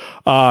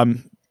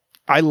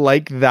 I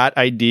like that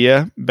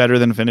idea better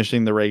than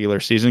finishing the regular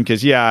season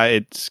because, yeah,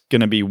 it's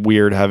going to be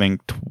weird having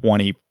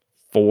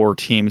 24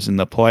 teams in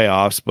the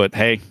playoffs. But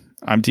hey,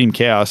 I'm Team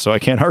Chaos, so I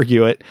can't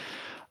argue it.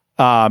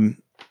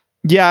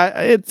 Yeah,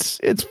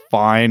 it's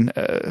fine.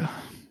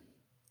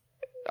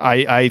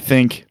 I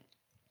think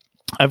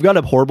I've got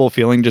a horrible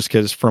feeling just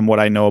because from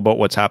what I know about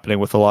what's happening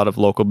with a lot of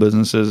local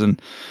businesses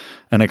and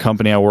a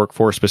company I work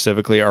for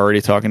specifically are already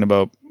talking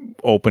about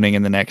opening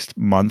in the next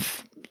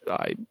month.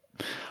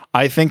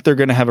 I think they're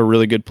going to have a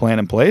really good plan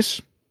in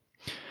place.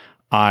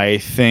 I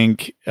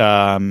think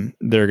they're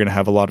going to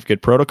have a lot of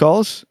good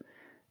protocols,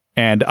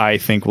 and I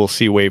think we'll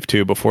see wave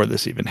 2 before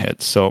this even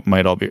hits. So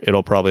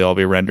it'll probably all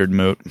be rendered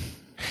moot.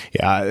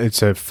 Yeah,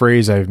 it's a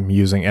phrase I'm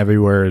using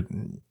everywhere.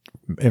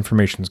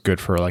 Information's good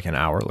for like an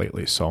hour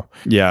lately. So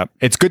yeah,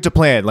 it's good to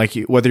plan. Like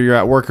whether you're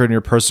at work or in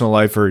your personal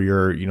life or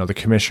you're, the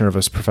commissioner of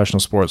a professional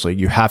sports league,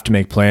 you have to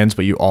make plans,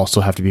 but you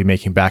also have to be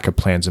making backup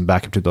plans and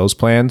backup to those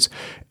plans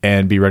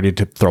and be ready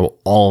to throw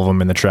all of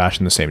them in the trash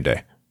in the same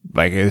day.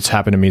 Like it's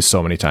happened to me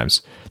so many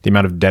times. The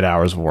amount of dead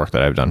hours of work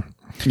that I've done.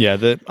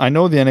 Yeah, I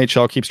know the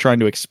NHL keeps trying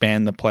to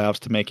expand the playoffs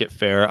to make it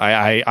fair.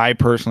 I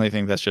personally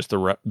think that's just the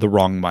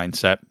wrong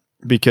mindset,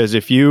 because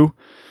if you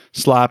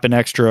slap an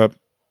extra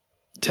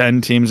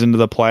 10 teams into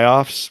the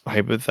playoffs,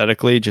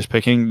 hypothetically, just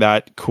picking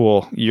that,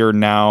 cool, you're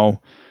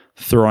now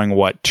throwing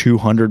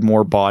 200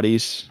 more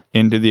bodies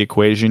into the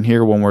equation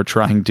here when we're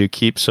trying to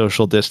keep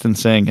social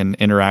distancing and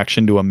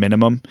interaction to a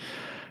minimum.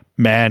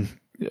 Man,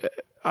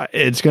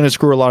 it's going to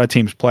screw a lot of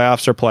teams.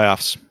 Playoffs are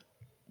playoffs.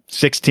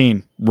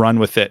 16, run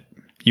with it.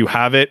 You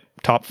have it,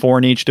 top 4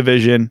 in each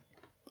division,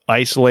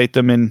 isolate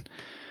them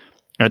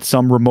at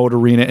some remote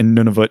arena in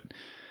Nunavut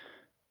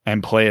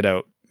and play it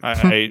out.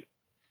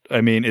 I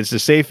mean, it's the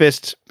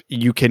safest.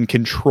 You can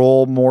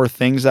control more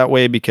things that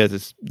way because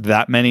it's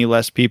that many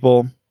less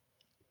people.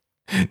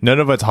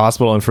 None of its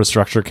hospital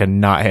infrastructure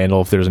cannot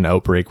handle if there's an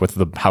outbreak with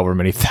however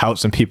many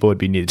thousand people would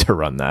be needed to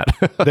run that.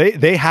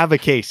 They have a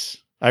case.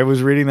 I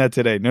was reading that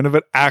today. None of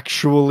it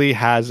actually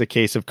has a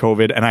case of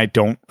COVID, and I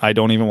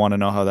don't even want to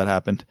know how that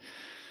happened.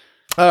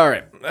 All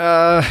right.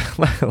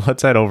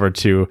 Let's head over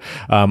to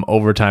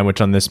Overtime,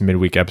 which on this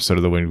midweek episode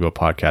of the Win Wheel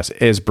podcast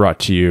is brought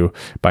to you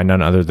by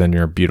none other than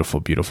your beautiful,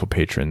 beautiful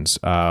patrons.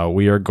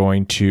 We are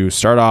going to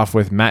start off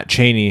with Matt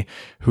Cheney,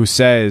 who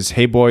says,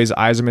 "Hey boys,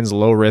 Yzerman's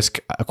low risk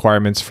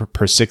acquirements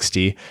per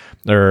 60,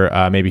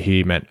 or maybe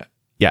he meant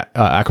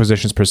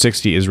acquisitions per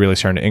 60 is really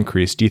starting to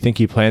increase. Do you think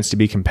he plans to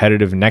be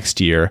competitive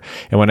next year?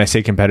 And when I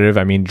say competitive,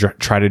 I mean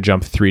try to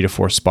jump 3 to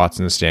 4 spots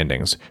in the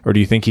standings. Or do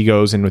you think he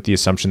goes in with the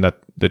assumption that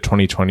the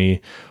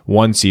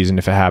 2021 season,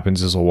 if it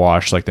happens, is a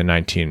wash like the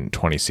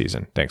 1920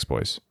 season? Thanks,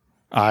 boys."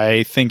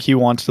 I think he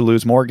wants to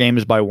lose more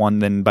games by 1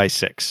 than by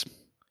 6.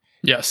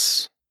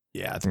 Yes.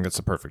 Yeah, I think that's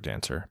the perfect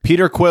answer.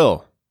 Peter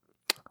Quill.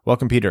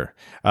 Welcome, Peter.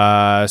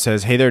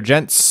 Says, "Hey there,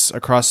 gents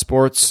across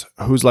sports.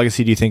 Whose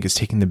legacy do you think is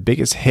taking the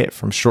biggest hit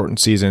from shortened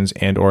seasons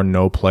and or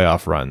no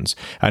playoff runs?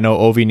 I know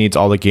Ovi needs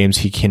all the games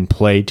he can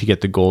play to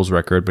get the goals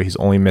record, but he's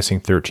only missing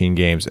 13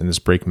 games, and this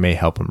break may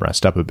help him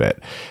rest up a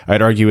bit.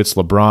 I'd argue it's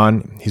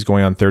LeBron. He's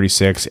going on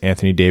 36.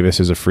 Anthony Davis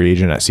is a free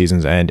agent at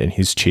season's end, and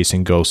he's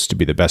chasing ghosts to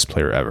be the best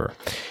player ever.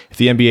 If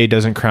the NBA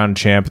doesn't crown a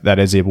champ, that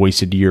is a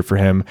wasted year for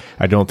him.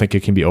 I don't think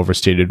it can be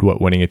overstated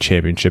what winning a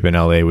championship in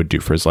LA would do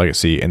for his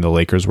legacy, and the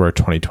Lakers were a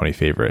 2020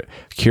 favorite.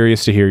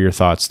 Curious to hear your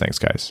thoughts. Thanks,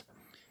 guys."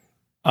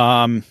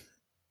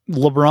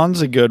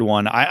 LeBron's a good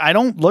one. I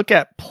don't look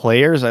at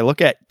players. I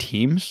look at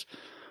teams.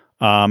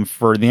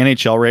 For the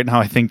NHL right now,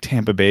 I think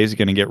Tampa Bay is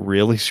going to get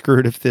really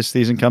screwed if this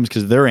season comes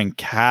because they're in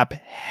cap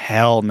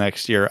hell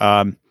next year.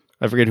 I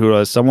forget who it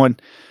was. Someone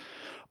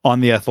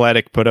on The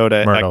Athletic put out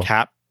a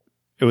cap.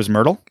 It was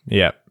Myrtle?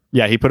 Yeah.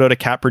 Yeah, he put out a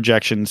cap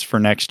projections for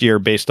next year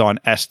based on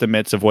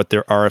estimates of what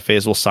their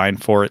RFAs will sign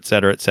for, et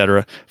cetera, et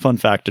cetera. Fun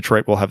fact,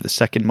 Detroit will have the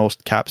second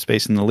most cap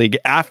space in the league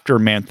after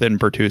Mantha and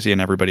Bertuzzi and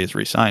everybody is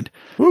re-signed.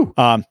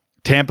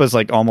 Tampa's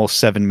like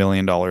almost $7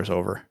 million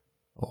over.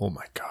 Oh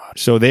my God.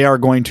 So they are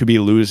going to be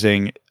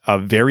losing a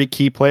very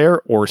key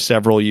player or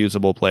several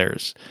usable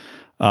players.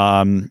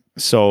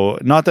 So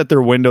not that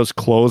their window's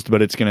closed,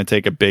 but it's going to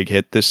take a big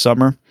hit this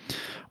summer.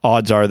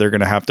 Odds are they're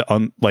going to have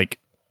to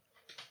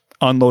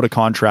unload a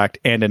contract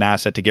and an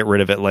asset to get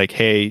rid of it. Like,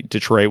 hey,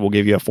 Detroit will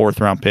give you a 4th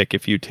round pick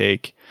if you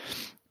take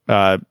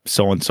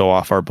so-and-so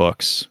off our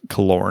books,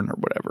 Killorn or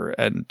whatever.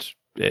 And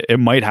it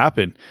might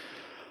happen.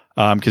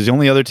 because the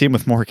only other team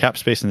with more cap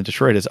space than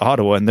Detroit is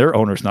Ottawa, and their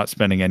owner's not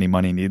spending any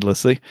money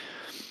needlessly.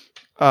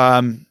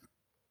 I'm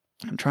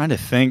trying to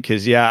think,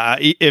 because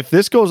if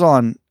this goes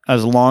on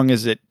as long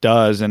as it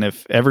does, and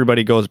if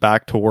everybody goes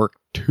back to work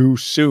too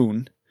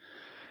soon,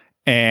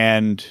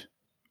 and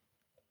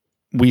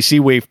we see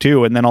wave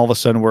 2, and then all of a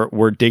sudden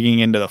we're digging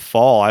into the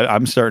fall,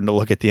 I'm starting to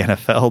look at the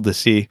NFL to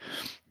see,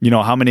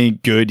 how many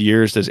good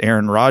years does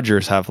Aaron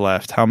Rodgers have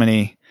left? How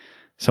many?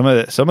 Some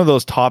of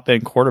those top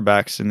end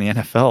quarterbacks in the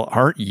NFL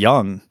aren't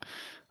young.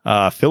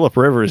 Phillip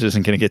Rivers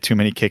isn't going to get too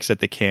many kicks at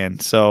the can.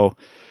 So,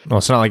 well,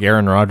 it's not like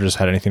Aaron Rodgers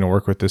had anything to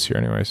work with this year,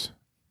 anyways.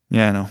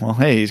 Yeah, no. Well,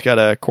 hey, he's got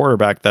a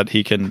quarterback that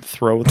he can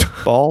throw the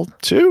ball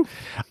to.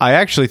 I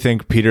actually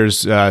think Peter's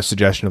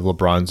suggestion of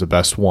LeBron's the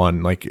best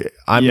one.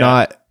 I'm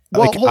not.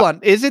 Well, hold on.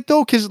 Is it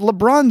though? Because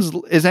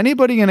is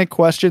anybody going to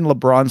question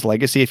LeBron's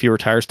legacy if he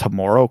retires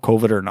tomorrow,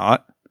 COVID or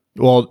not?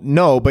 Well,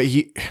 no, but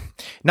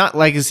not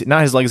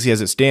his legacy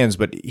as it stands,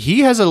 but he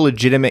has a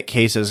legitimate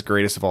case as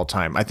greatest of all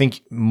time. I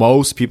think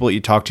most people that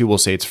you talk to will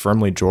say it's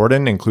firmly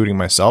Jordan, including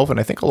myself, and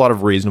I think a lot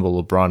of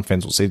reasonable LeBron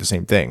fans will say the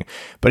same thing.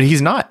 But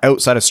he's not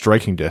outside of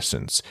striking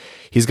distance.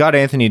 He's got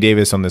Anthony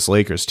Davis on this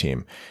Lakers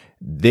team.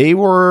 They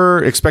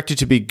were expected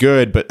to be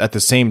good, but at the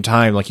same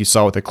time, like you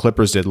saw what the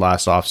Clippers did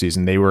last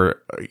offseason, they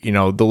were,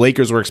 the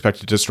Lakers were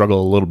expected to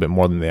struggle a little bit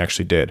more than they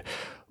actually did.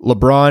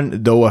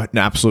 LeBron, though an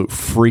absolute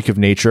freak of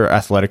nature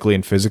athletically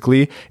and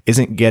physically,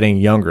 isn't getting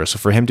younger. So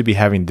for him to be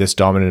having this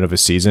dominant of a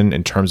season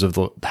in terms of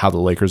how the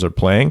Lakers are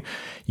playing,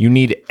 you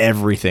need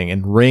everything.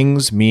 And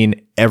rings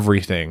mean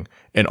everything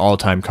in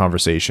all-time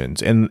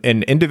conversations. And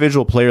an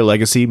individual player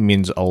legacy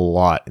means a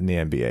lot in the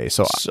NBA.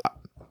 So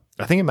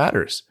I think it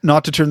matters.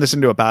 Not to turn this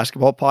into a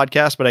basketball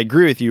podcast, but I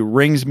agree with you.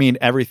 Rings mean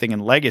everything in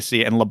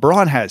legacy. And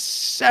LeBron has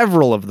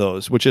several of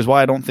those, which is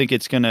why I don't think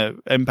it's going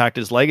to impact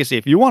his legacy.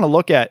 If you want to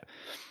look at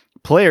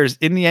players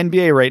in the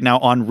NBA right now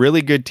on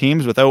really good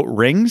teams without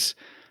rings,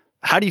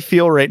 how do you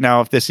feel right now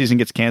if this season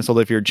gets canceled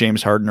if you're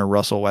James Harden or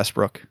Russell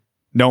Westbrook?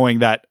 Knowing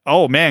that,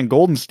 oh man,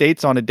 Golden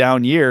State's on a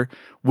down year.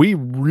 We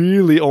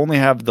really only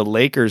have the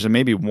Lakers and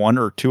maybe one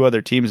or two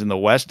other teams in the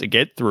West to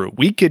get through.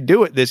 We could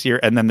do it this year,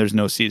 and then there's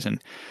no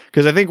season.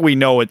 Because I think we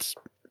know it's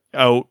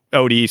out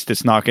east.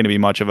 It's not going to be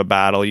much of a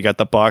battle. You got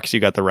the Bucks, you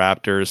got the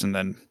Raptors, and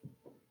then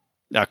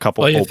a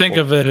couple. Well, you think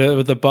of it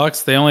with the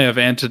Bucks, they only have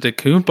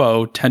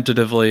Antetokounmpo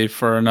tentatively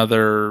for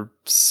another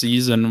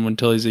season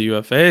until he's a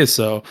UFA.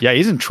 So yeah,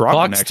 he's in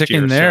Toronto next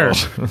year. There.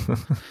 So.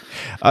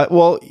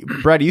 Well,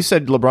 Brad, you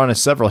said LeBron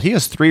has several. He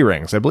has 3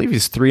 rings. I believe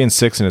he's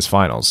 3-6 in his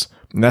finals.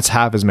 And that's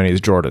half as many as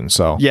Jordan.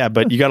 So yeah,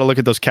 but you got to look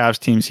at those Cavs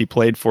teams he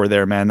played for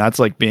there, man. That's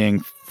like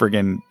being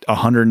friggin'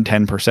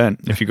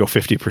 110% if you go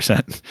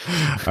 50%.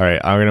 All right,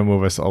 I'm going to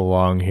move us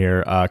along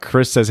here.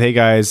 Chris says, hey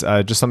guys,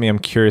 just something I'm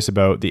curious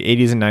about. The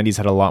 80s and 90s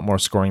had a lot more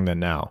scoring than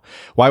now.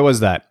 Why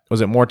was that?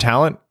 Was it more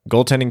talent?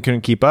 Goaltending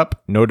couldn't keep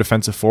up? No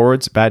defensive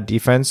forwards? Bad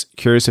defense?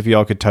 Curious if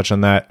y'all could touch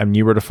on that. I'm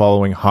newer to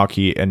following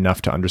hockey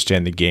enough to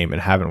understand the game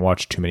and haven't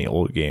watched too many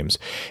old games.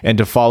 And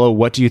to follow,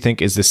 what do you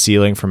think is the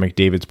ceiling for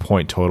McDavid's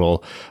point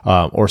total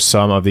or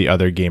some of the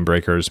other game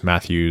breakers,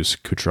 Matthews,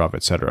 Kucherov,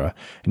 etc.?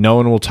 No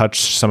one will touch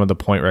some of the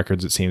point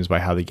records, it seems, by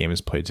how the game is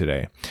played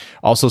today.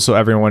 Also, so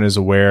everyone is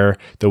aware,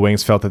 the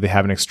Wings felt that they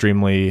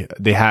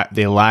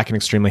lack an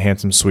extremely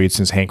handsome Swede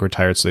since Hank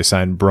retired, so they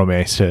signed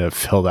Brome to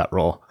fill that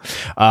role.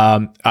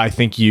 I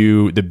think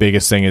the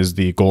biggest thing is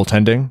the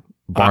goaltending,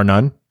 bar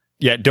none.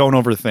 Yeah, don't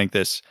overthink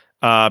this.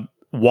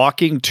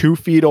 Walking 2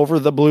 feet over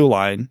the blue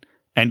line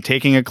and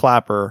taking a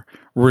clapper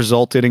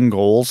resulted in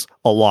goals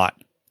a lot.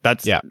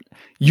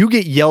 You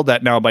get yelled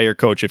at now by your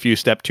coach if you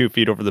step 2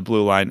 feet over the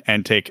blue line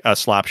and take a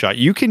slap shot.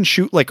 You can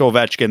shoot like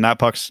Ovechkin. That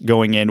puck's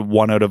going in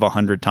 1 out of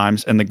 100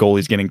 times, and the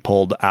goalie's getting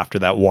pulled after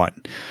that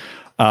one.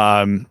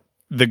 The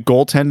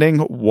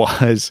goaltending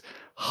was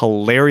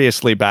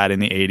hilariously bad in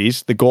the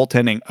 80s. The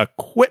goaltending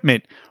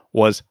equipment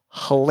was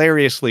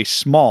hilariously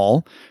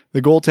small.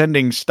 The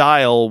goaltending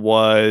style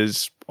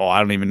was, I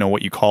don't even know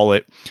what you call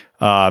it,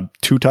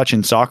 two-touch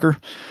in soccer.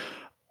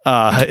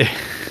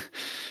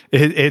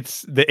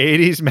 It's the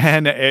 80s,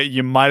 man.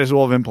 You might as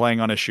well have been playing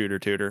on a shooter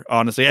tutor,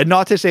 honestly. And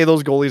not to say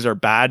those goalies are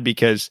bad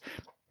because,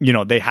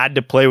 they had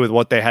to play with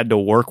what they had to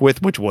work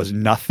with, which was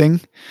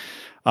nothing.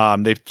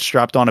 They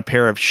strapped on a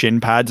pair of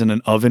shin pads and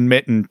an oven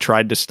mitt and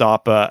tried to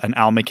stop an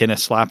Al McInnes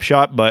slap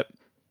shot. But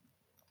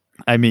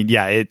I mean,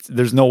 yeah,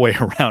 there's no way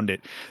around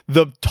it.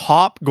 The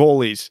top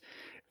goalies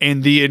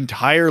in the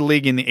entire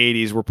league in the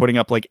 80s were putting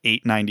up like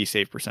 890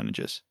 save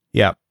percentages.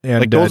 Yeah.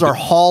 And like those are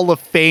Hall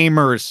of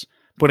Famers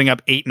putting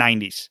up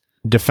 890s.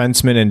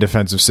 Defensemen and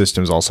defensive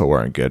systems also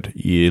weren't good.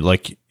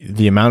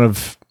 The amount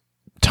of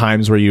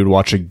times where you'd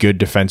watch a good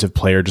defensive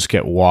player just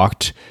get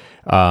walked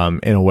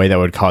in a way that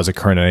would cause a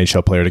current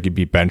NHL player to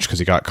be benched because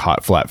he got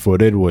caught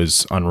flat-footed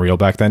was unreal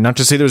back then. Not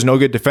to say there's no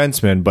good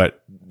defensemen,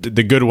 but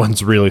the good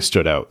ones really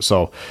stood out.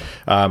 So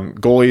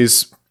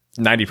goalies,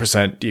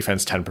 90%,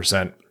 defense,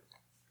 10%.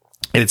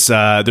 it's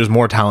there's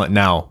more talent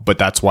now, but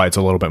that's why it's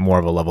a little bit more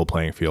of a level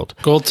playing field.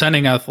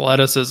 Goaltending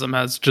athleticism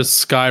has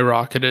just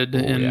skyrocketed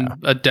in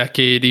a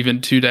decade,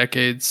 even 2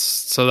 decades.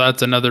 So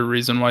that's another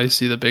reason why you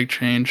see the big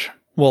change.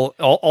 Well,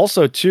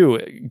 also too,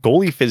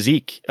 goalie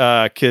physique,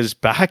 because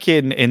back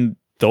in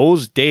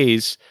those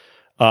days,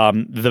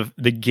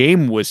 the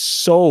game was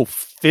so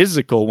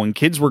physical. When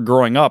kids were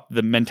growing up,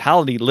 the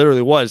mentality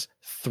literally was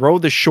throw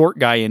the short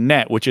guy in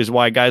net, which is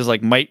why guys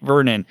like Mike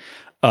Vernon,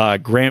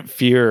 Grant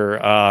Fear,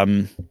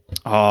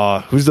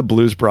 who's the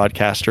Blues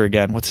broadcaster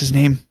again? What's his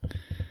name?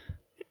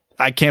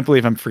 I can't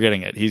believe I'm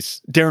forgetting it.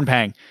 He's Darren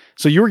Pang.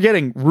 So you were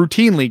getting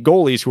routinely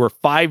goalies who were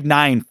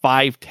 5'9",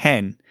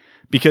 5'10",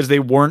 because they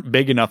weren't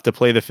big enough to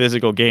play the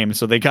physical game.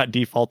 So they got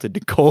defaulted to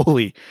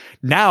goalie.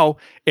 Now,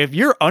 if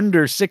you're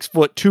under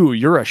 6'2",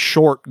 you're a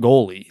short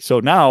goalie. So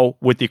now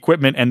with the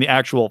equipment and the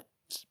actual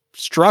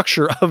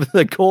structure of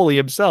the goalie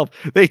himself,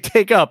 they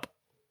take up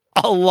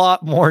a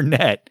lot more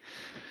net.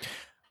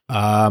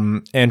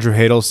 Andrew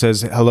Hadel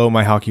says, hello,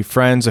 my hockey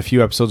friends. A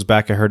few episodes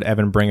back, I heard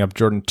Evan bring up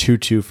Jordan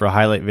Tutu for a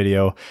highlight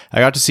video. I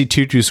got to see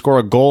Tutu score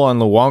a goal on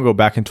Luongo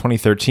back in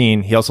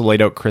 2013. He also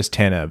laid out Chris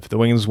Tanev. The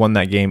Wings won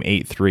that game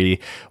 8-3.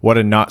 What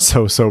a not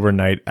so sober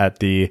night at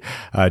the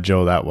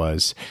Joe that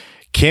was.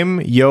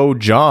 Kim Yo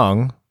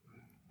Jong,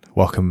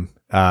 welcome,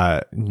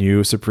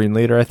 new Supreme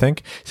Leader, I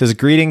think, says,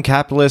 greeting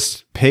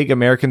capitalist pig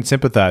American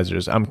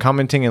sympathizers. I'm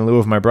commenting in lieu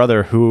of my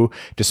brother who,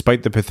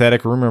 despite the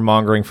pathetic rumor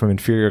mongering from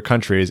inferior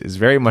countries, is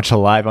very much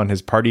alive on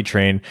his party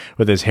train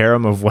with his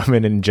harem of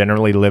women and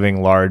generally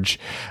living large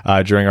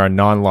during our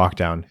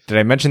non-lockdown. Did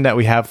I mention that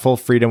we have full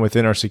freedom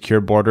within our secure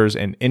borders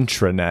and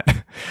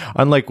intranet?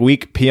 Unlike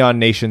weak peon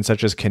nations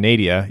such as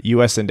Canada,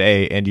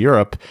 USA, and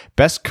Europe,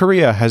 best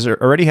Korea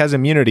already has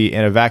immunity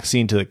and a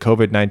vaccine to the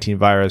COVID-19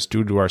 virus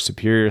due to our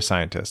superior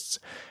scientists.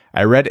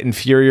 I read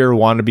inferior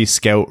wannabe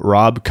scout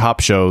Rob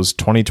Kopshow's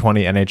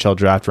 2020 NHL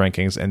draft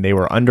rankings, and they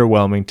were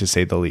underwhelming to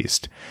say the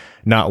least.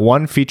 Not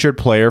one featured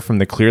player from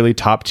the clearly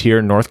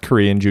top-tier North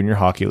Korean Junior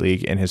Hockey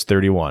League in his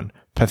 31.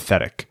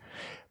 Pathetic.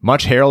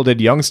 Much heralded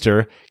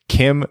youngster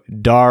Kim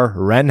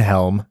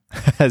Dar-Renhelm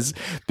has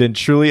been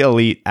truly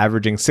elite,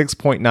 averaging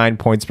 6.9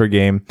 points per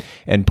game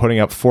and putting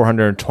up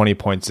 420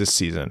 points this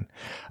season.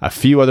 A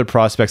few other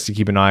prospects to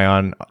keep an eye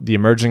on: the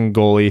emerging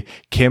goalie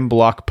Kim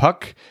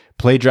Block-Puck,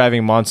 play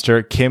driving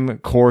monster Kim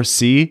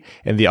Corsi,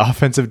 and the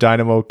offensive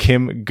dynamo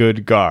Kim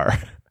Good-Gar.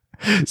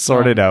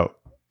 Sorted out.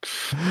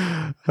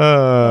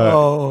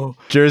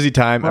 Jersey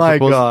time. My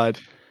God.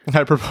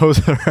 I propose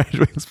the Red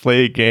Wings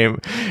play a game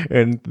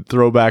and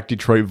throwback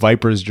Detroit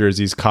Vipers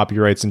jerseys,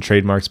 copyrights and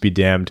trademarks be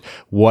damned.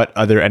 What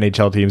other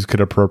NHL teams could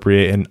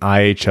appropriate an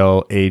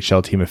IHL,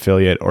 AHL team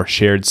affiliate or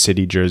shared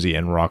city jersey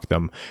and rock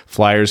them?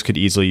 Flyers could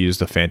easily use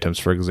the Phantoms,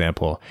 for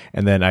example.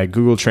 And then I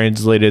Google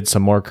translated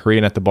some more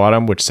Korean at the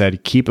bottom, which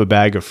said, keep a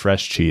bag of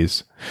fresh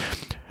cheese.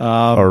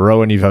 Or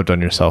Rowan, you've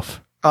outdone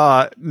yourself.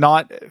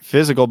 Not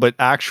physical, but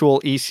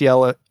actual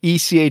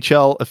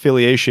ECHL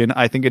affiliation.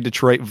 I think a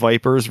Detroit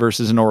Vipers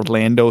versus an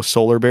Orlando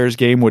Solar Bears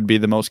game would be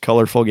the most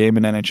colorful game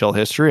in NHL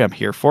history. I'm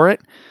here for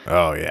it.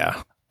 Oh,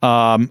 yeah.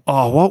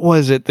 What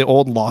was it? The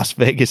old Las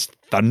Vegas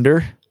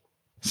Thunder.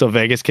 So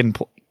Vegas can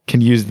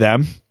use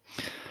them.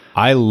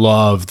 I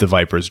love the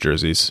Vipers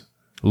jerseys.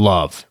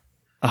 Love.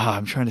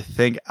 I'm trying to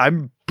think.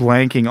 I'm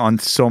blanking on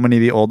so many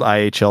of the old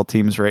IHL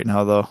teams right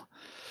now, though.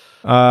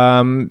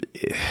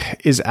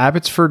 Is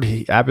Abbotsford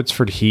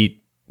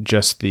Heat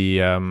just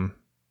the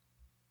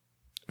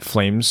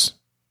Flames?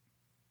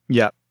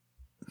 Yeah.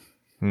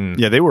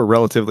 Yeah, they were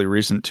relatively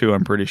recent too,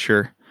 I'm pretty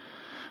sure.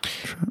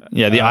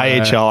 Yeah, the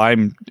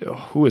IHL,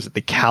 who is it?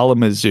 The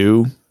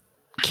Kalamazoo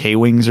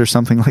K-Wings or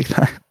something like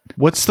that.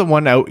 What's the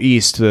one out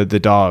east, the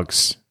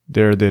Dogs?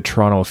 They're the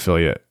Toronto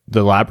affiliate.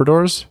 The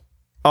Labradors?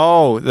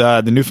 Oh,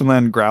 the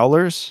Newfoundland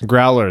Growlers?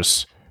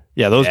 Growlers.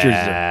 Yeah, those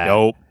jerseys are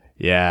dope.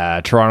 Yeah,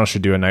 Toronto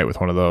should do a night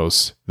with one of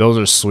those. Those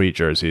are sweet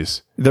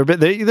jerseys. They're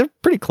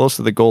pretty close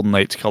to the Golden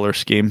Knights color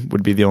scheme,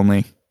 would be the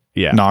only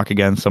knock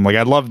against them. Like,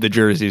 I love the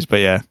jerseys,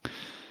 but yeah,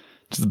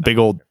 just the big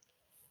old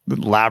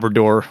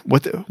Labrador.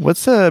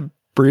 What's the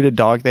breed of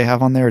dog they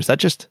have on there? Is that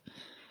just...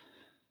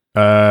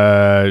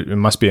 It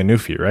must be a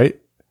Newfie, right?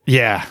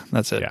 Yeah,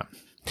 that's it. Yeah.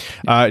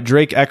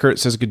 Drake Eckert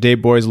says, good day,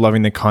 boys.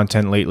 Loving the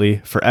content lately.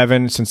 For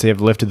Evan, since they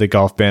have lifted the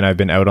golf ban, I've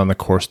been out on the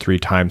course 3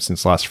 times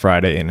since last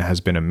Friday, and it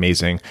has been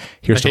amazing.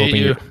 Here's to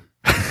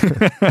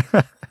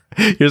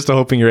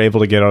hoping you're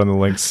able to get on the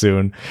links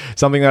soon.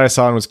 Something that I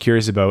saw and was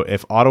curious about: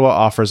 if Ottawa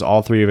offers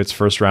all 3 of its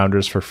first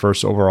rounders for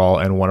first overall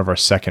and one of our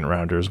second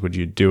rounders, would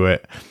you do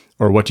it?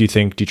 Or what do you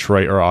think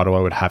Detroit or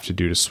Ottawa would have to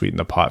do to sweeten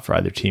the pot for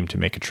either team to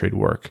make a trade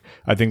work?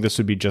 I think this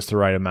would be just the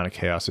right amount of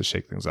chaos to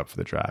shake things up for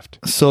the draft.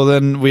 So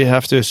then we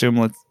have to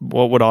assume,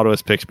 what would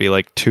Ottawa's picks be?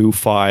 Like 2,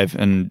 5,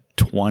 and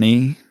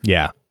 20?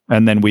 Yeah.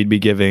 And then we'd be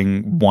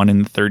giving 1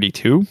 and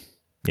 32?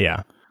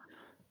 Yeah.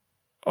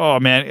 Oh,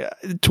 man.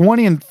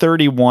 20 and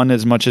 31,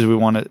 as much as we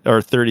want it,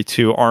 or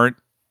 32, aren't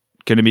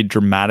going to be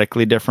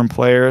dramatically different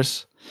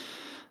players.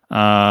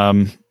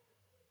 Would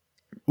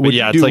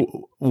you it's do like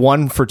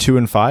 1 for 2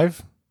 and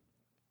 5?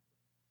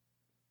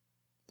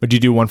 Would you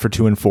do 1 for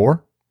 2 and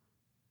 4?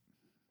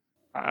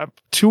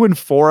 2 and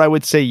 4, I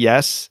would say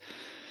yes.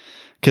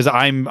 Because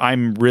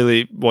I'm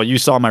really, well, you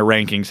saw my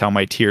rankings, how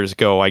my tiers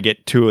go. I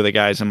get 2 of the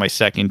guys in my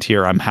second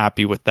tier. I'm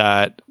happy with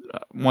that.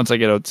 Once I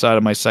get outside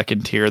of my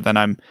second tier, then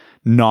I'm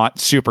not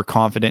super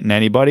confident in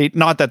anybody.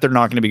 Not that they're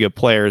not going to be good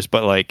players,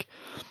 but like,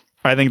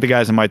 I think the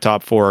guys in my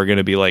top 4 are going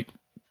to be like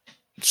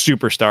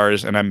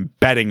superstars, and I'm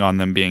betting on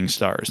them being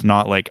stars,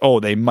 not like, oh,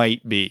 they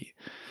might be.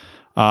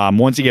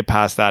 Once you get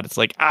past that, it's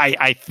like,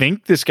 I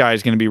think this guy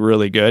is going to be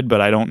really good, but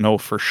I don't know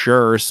for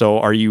sure. So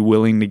are you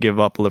willing to give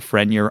up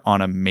Lafreniere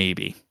on a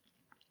maybe?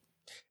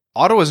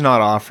 Ottawa's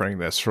not offering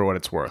this for what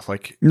it's worth.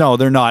 Like, no,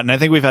 they're not. And I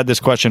think we've had this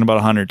question about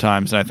 100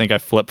 times, and I think I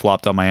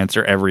flip-flopped on my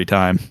answer every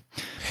time.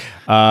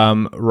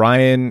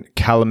 Ryan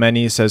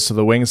Calameni says, so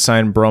the Wings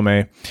signed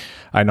Brome.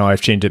 I know I've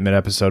changed it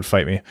mid-episode.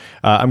 Fight me.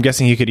 I'm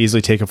guessing he could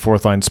easily take a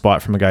 4th-line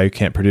spot from a guy who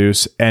can't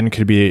produce and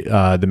could be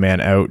the man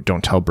out.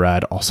 Don't tell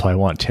Brad. Also, I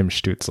want Tim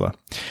Stützle.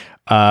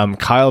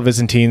 Kyle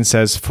Vizentine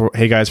says,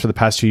 hey guys, for the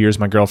past 2 years,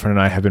 my girlfriend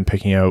and I have been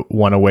picking out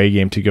one away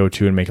game to go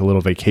to and make a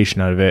little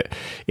vacation out of it.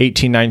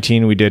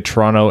 18-19, we did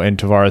Toronto, and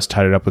Tavares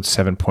tied it up with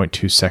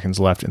 7.2 seconds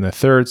left in the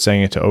third,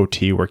 sending it to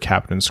OT, where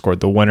Captain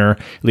scored the winner,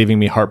 leaving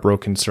me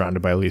heartbroken,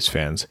 surrounded by Leafs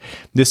fans.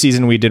 This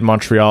season, we did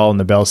Montreal, and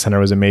the Bell Center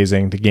was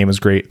amazing. The game was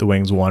great. The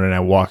Wings won, and I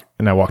walked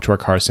to our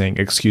car saying,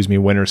 excuse me,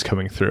 winner's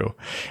coming through.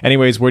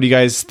 Anyways, where do you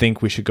guys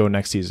think we should go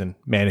next season?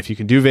 Man, if you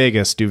can do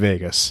Vegas, do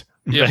Vegas.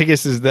 Yeah.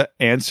 Vegas is the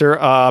answer.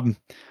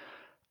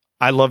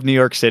 I love New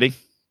York City.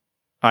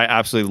 I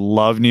absolutely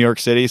love New York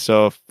City.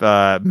 So if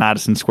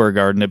Madison Square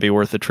Garden, it'd be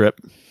worth a trip.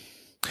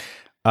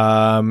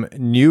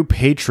 New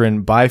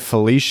patron by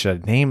Felicia,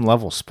 name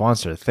level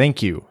sponsor.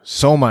 Thank you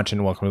so much,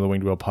 and welcome to the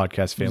Winged Wheel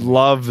Podcast family.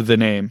 Love the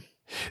name.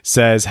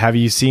 Says, have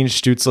you seen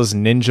Stützle's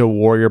Ninja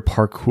Warrior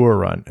parkour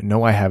run?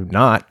 No, I have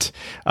not.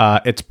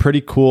 It's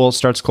pretty cool.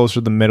 Starts closer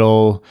to the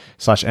middle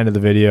 / end of the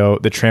video.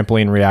 The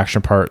trampoline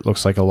reaction part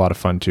looks like a lot of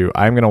fun too.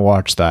 I'm going to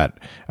watch that,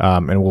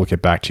 and we'll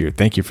get back to you.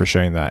 Thank you for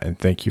sharing that, and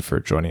thank you for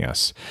joining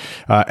us.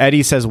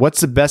 Eddie says,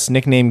 what's the best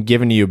nickname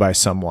given to you by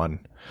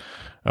someone?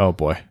 Oh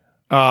boy.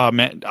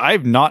 Man,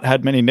 I've not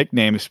had many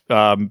nicknames.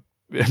 In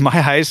my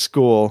high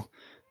school,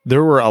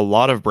 there were a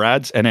lot of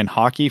Brads, and in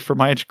hockey for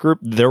my age group,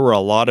 there were a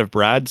lot of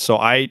Brads. So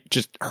I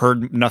just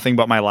heard nothing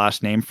but my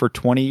last name for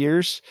 20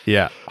 years.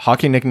 Yeah.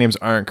 Hockey nicknames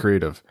aren't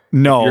creative.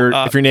 No.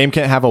 If your name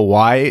can't have a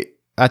Y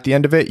at the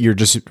end of it, you're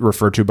just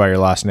referred to by your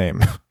last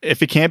name.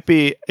 If you can't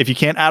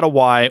add a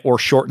Y or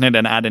shorten it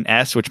and add an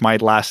S, which my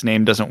last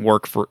name doesn't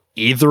work for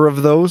either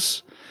of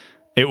those,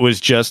 it was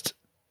just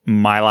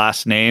my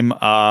last name.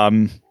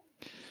 I'm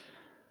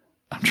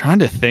trying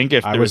to think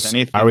if there was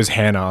anything. I was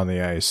Hannah on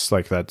the ice.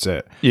 Like, that's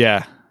it.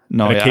 Yeah.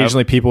 No, and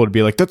occasionally people would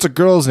be like, that's a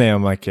girl's name.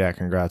 I'm like, yeah,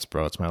 congrats,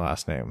 bro. It's my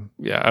last name.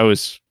 Yeah, I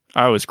was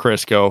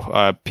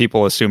Crisco.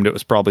 People assumed it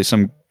was probably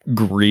some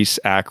Grease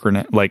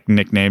acronym, like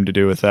nickname to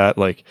do with that.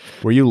 Like,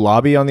 were you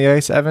Lobby on the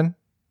ice, Evan?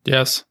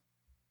 Yes.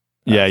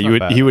 Yeah,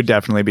 he would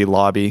definitely be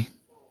Lobby.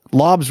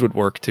 Lobs would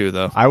work too,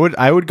 though. I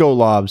would go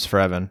Lobs for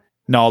Evan.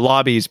 No,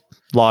 Lobby's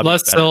less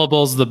better.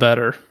 syllables, the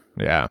better.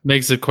 Yeah.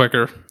 Makes it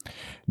quicker.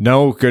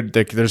 No good.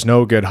 There's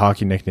no good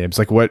hockey nicknames.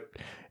 Like, what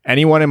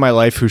anyone in my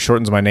life who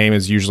shortens my name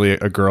is usually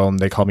a girl, and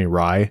they call me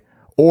Rye.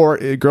 Or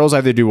girls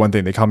either do one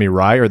thing: they call me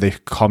Rye, or they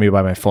call me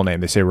by my full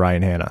name. They say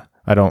Ryan Hannah.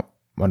 I don't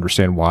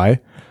understand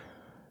why.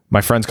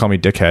 My friends call me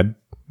Dickhead.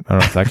 I don't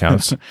know if that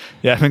counts.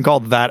 Yeah, I've been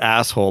called that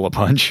asshole a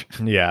bunch.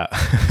 Yeah.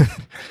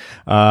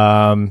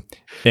 And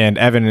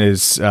Evan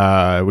is.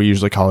 We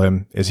usually call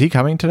him. Is he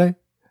coming today?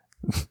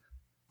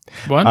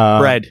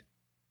 What?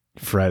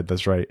 Fred,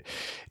 that's right.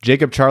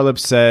 Jacob Charlip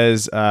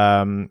says,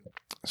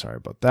 sorry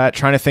about that.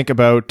 Trying to think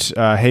about,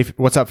 hey,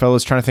 what's up,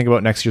 fellas? Trying to think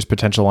about next year's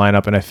potential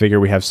lineup, and I figure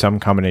we have some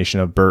combination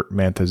of Burt,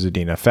 Mantha,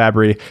 Zadina,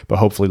 Fabry, but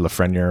hopefully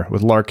Lafreniere,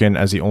 with Larkin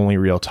as the only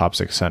real top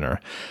 6 center.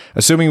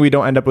 Assuming we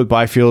don't end up with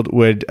Byfield,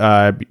 would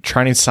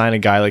trying to sign a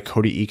guy like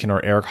Cody Eakin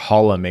or Eric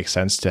Holla make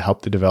sense to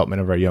help the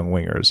development of our young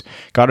wingers?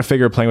 Gotta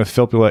figure playing with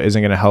Filppula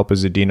isn't going to help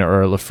as Zadina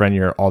or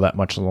Lafreniere all that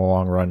much in the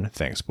long run.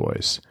 Thanks,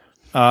 boys.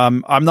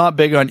 I'm not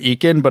big on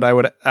Eakin, but I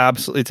would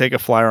absolutely take a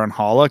flyer on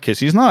Holla because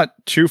he's not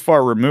too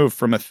far removed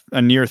from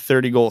a near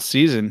 30-goal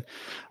season.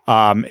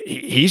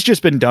 He's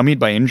just been dummied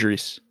by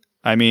injuries.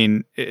 I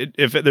mean,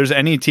 if there's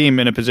any team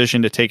in a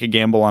position to take a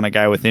gamble on a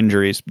guy with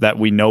injuries that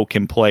we know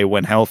can play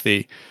when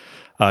healthy,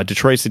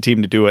 Detroit's the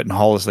team to do it, and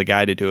Holla's the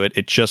guy to do it.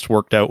 It just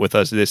worked out with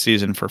us this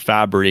season for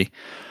Fabry.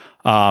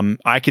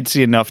 I could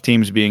see enough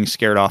teams being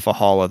scared off of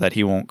Holla that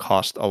he won't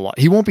cost a lot.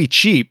 He won't be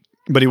cheap,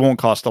 but he won't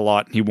cost a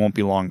lot. He won't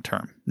be long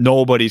term.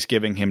 Nobody's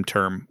giving him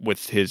term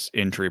with his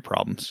injury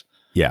problems.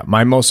 Yeah,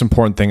 my most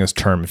important thing is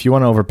term. If you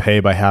want to overpay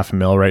by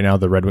 $500,000 right now,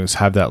 the Red Wings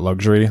have that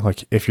luxury.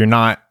 Like, if you're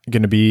not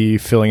going to be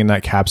filling in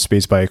that cap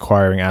space by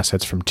acquiring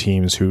assets from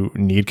teams who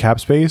need cap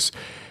space,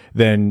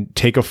 then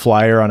take a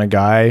flyer on a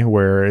guy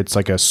where it's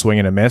like a swing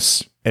and a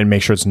miss and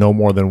make sure it's no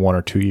more than 1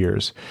 or 2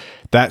 years.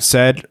 That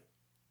said,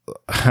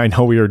 I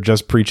know we were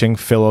just preaching,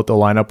 fill out the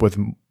lineup with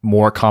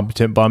more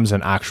competent bums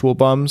than actual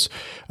bums.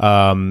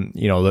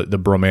 The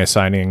Brome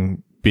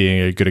signing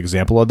being a good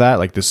example of that.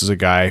 Like, this is a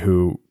guy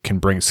who can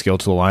bring skill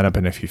to the lineup,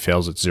 and if he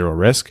fails, it's zero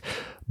risk.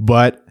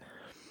 But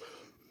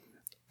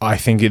I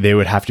think they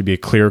would have to be a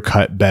clear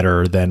cut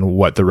better than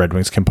what the Red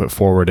Wings can put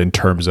forward in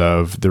terms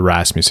of the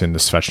Rasmussen, the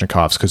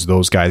Svechnikovs, because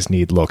those guys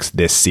need looks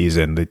this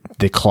season.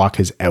 The clock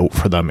is out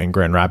for them in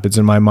Grand Rapids.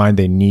 In my mind,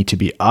 they need to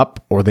be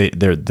up, or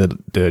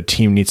the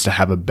team needs to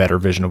have a better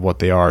vision of what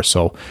they are.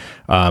 So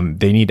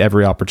they need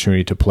every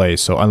opportunity to play.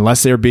 So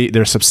unless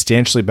they're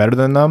substantially better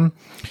than them,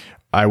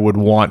 I would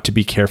want to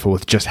be careful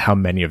with just how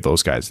many of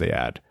those guys they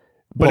add.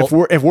 But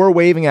if we're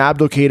waiving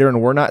Abdelkader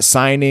and we're not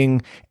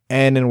signing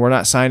and we're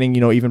not signing,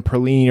 even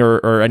Perlini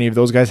or any of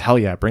those guys, hell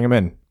yeah, bring them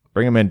in.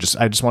 Bring them in.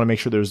 I just want to make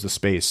sure there's the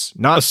space.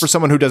 Not for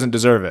someone who doesn't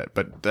deserve it,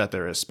 but that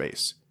there is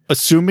space.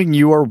 Assuming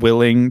you are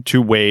willing to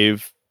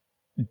waive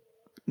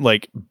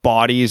like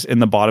bodies in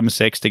the bottom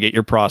six to get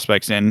your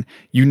prospects in,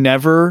 you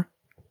never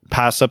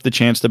pass up the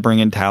chance to bring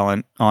in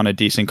talent on a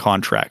decent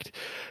contract.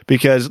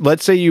 Because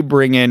let's say you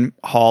bring in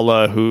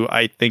Haula, who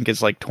I think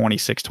is like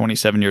 26,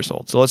 27 years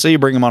old. So let's say you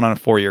bring him on a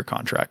 4-year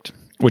contract,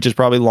 which is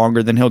probably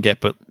longer than he'll get,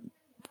 but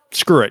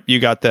screw it. You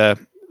got the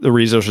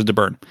resources to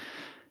burn.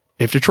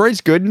 If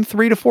Detroit's good in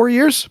 3 to 4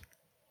 years,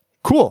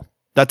 cool.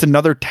 That's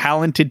another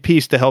talented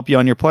piece to help you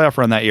on your playoff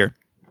run that year.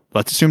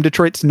 Let's assume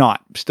Detroit's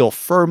not. Still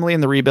firmly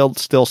in the rebuild,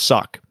 still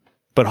suck.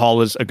 But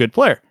Haula's a good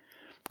player.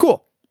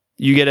 Cool.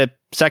 You get a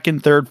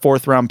 2nd, 3rd,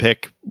 4th round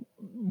pick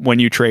when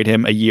you trade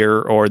him a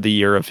year or the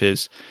year of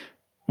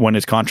when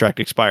his contract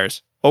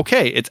expires.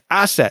 Okay, it's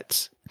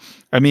assets.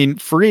 I mean,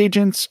 free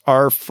agents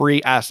are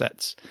free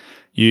assets.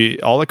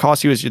 All it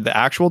costs you is the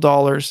actual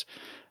dollars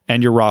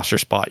and your roster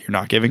spot. You're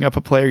not giving up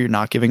a player. You're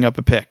not giving up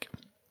a pick.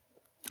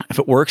 If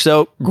it works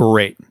out,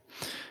 great.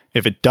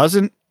 If it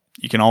doesn't,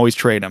 you can always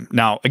trade him.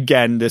 Now,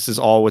 again, this is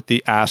all with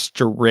the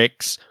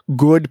asterisks.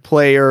 Good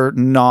player,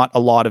 not a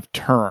lot of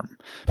term.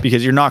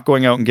 Because you're not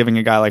going out and giving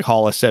a guy like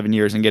Haula 7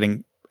 years and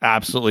getting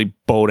absolutely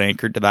boat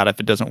anchored to that if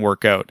it doesn't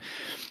work out.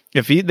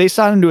 If they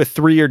sign him to a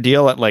 3-year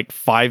deal at like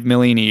 $5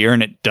 million a year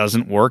and it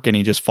doesn't work and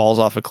he just falls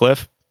off a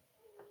cliff,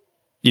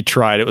 you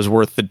tried. It was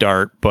worth the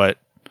dart, but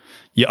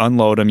you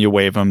unload him, you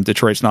waive him.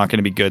 Detroit's not going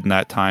to be good in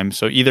that time.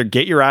 So either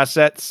get your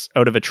assets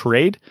out of a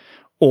trade,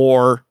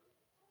 or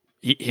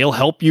he'll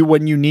help you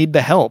when you need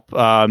the help.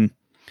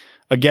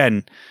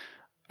 Again,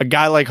 a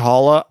guy like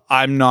Haula,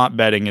 I'm not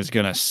betting is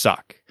going to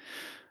suck.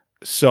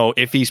 So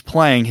if he's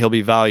playing, he'll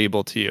be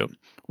valuable to you.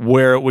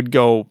 Where it would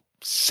go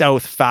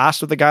south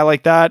fast with a guy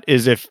like that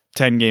is if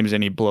 10 games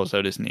in he blows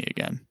out his knee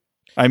again.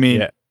 I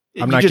mean,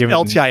 I'm not giving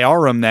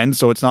LTIR him then,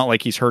 so it's not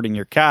like he's hurting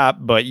your cap.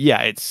 But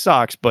yeah, it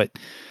sucks. But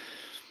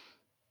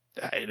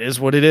it is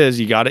what it is.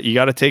 You got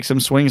to take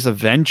some swings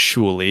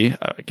eventually.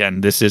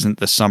 Again, this isn't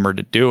the summer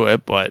to do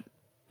it, but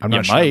I'm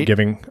not sure I'm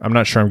giving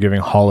Haula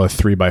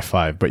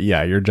 3x5. But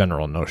yeah, your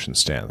general notion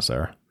stands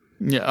there.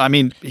 Yeah, I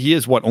mean, he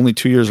is only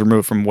 2 years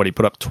removed from what he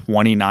put up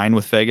 29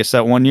 with Vegas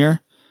that 1 year.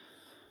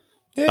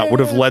 Yeah. That would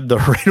have led the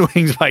Red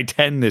Wings by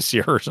 10 this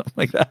year or something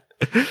like that.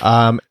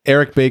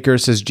 Eric Baker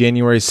says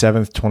January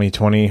 7th,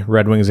 2020,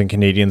 Red Wings and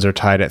Canadiens are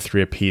tied at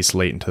 3 apiece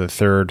late into the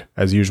third.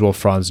 As usual,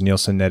 Franz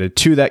Nielsen netted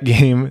 2 that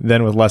game.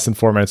 Then with less than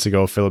 4 minutes to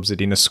go, Philip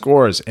Zadina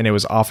scores, and it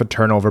was off a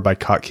turnover by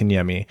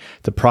Kotkaniemi.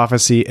 The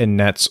prophecy in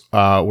nets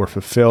were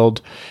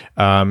fulfilled.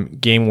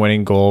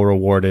 Game-winning goal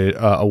awarded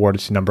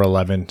to number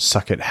 11,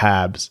 Suck It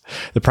Habs.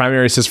 The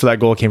primary assist for that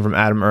goal came from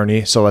Adam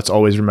Ernie, so let's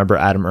always remember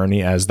Adam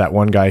Ernie as that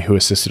one guy who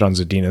assisted on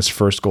Zadina's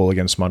first goal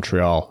against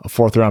Montreal. A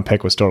 4th-round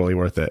pick was totally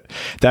worth it.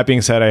 That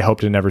being said, I hope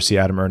to never see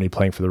Adam Ernie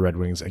playing for the Red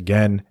Wings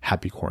again.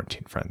 Happy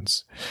quarantine,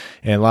 friends.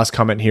 And last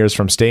comment here is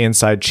from Stay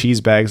Inside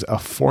Cheese Bags, a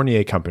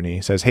Fournier company.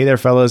 It says, hey there,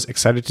 fellas.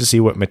 Excited to see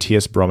what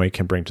Matthias Brome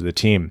can bring to the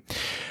team.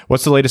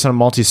 What's the latest on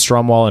Malty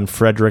Stromwall and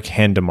Frederick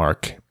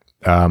Handemark?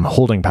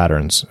 Holding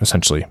patterns,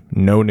 essentially.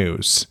 No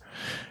news.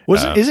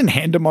 Isn't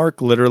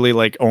Handemark literally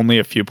like only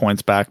a few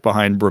points back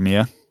behind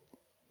Bromia?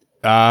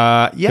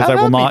 Yeah,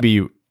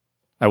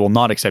 I will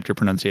not accept your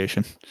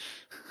pronunciation.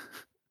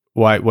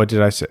 Why? What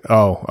did I say?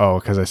 Oh,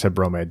 because I said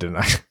Brome, didn't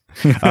I?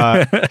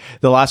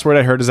 The last word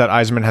I heard is that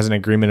Yzerman has an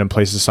agreement in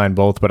place to sign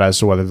both, but as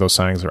to whether those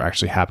signings are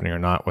actually happening or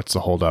not, what's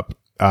the holdup?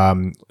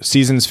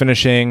 Season's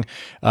finishing,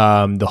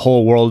 the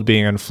whole world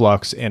being in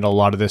flux, and a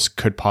lot of this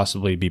could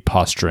possibly be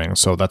posturing.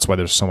 So that's why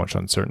there's so much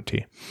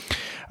uncertainty.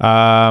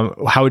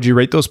 How would you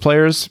rate those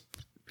players?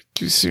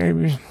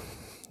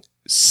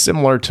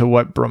 Similar to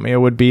what Bromea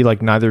would be.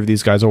 Like, neither of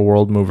these guys are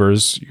world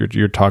movers.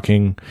 You're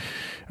talking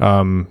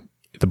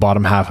the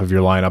bottom half of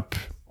your lineup,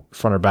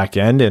 front or back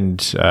end,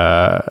 and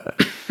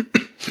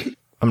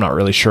I'm not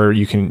really sure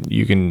you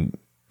can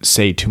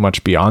say too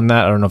much beyond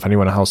that. I don't know if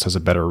anyone else has a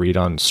better read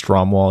on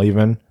Stromwall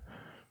even.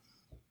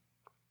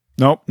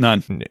 Nope,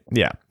 none.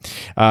 Yeah.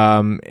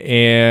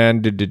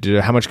 And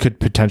how much could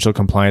potential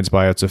compliance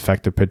buyouts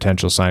affect the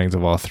potential signings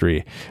of all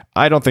three?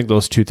 I don't think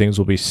those two things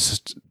will be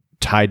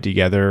tied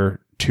together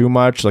too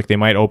much. Like, they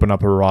might open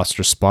up a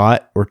roster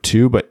spot or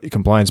two, but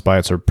compliance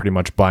buyouts are pretty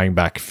much buying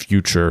back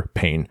future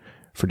pain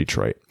for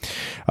Detroit.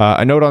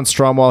 A note on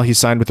Stromwell, he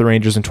signed with the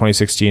Rangers in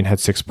 2016, had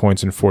 6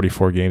 points in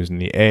 44 games in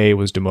the A,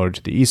 was demoted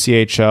to the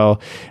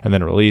ECHL, and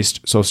then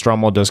released. So if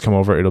Stromwell does come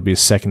over, it'll be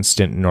his second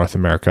stint in North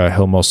America.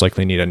 He'll most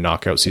likely need a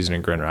knockout season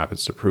in Grand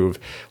Rapids to prove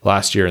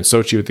last year in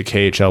Sochi with the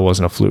KHL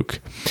wasn't a fluke.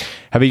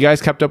 Have you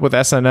guys kept up with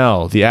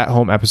SNL? The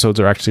at-home episodes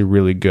are actually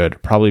really good,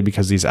 probably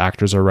because these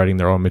actors are writing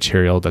their own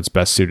material that's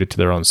best suited to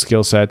their own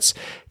skill sets.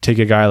 Take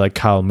a guy like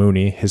Kyle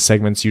Mooney. His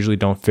segments usually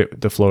don't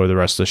fit the flow of the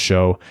rest of the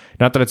show.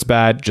 Not that it's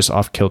bad, just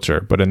off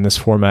kilter, but in this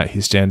format,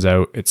 he stands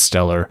out. It's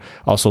stellar.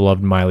 Also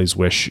loved Miley's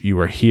Wish You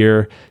Were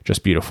Here.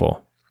 Just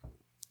beautiful.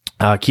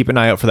 Keep an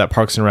eye out for that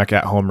Parks and Rec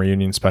at home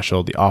reunion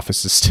special. The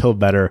Office is still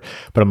better,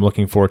 but I'm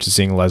looking forward to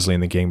seeing Leslie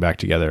and the gang back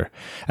together.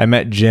 I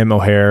met Jim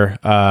O'Hare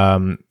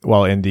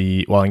while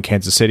in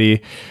Kansas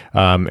City.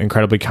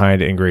 Incredibly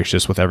kind and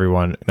gracious with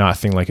everyone. Not a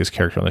thing like his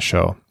character on the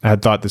show. I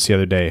had thought this the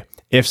other day.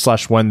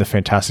 If/when the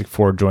Fantastic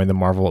Four joined the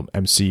Marvel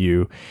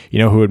MCU, you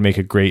know who would make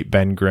a great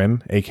Ben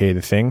Grimm, aka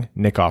The Thing?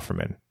 Nick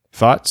Offerman.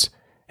 Thoughts?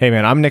 Hey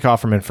man, I'm Nick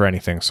Offerman for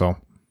anything. So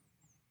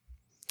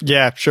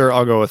yeah, sure,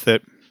 I'll go with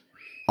it.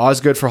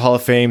 Osgood for Hall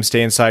of Fame,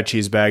 stay inside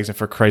cheese bags, and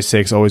for Christ's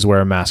sakes, always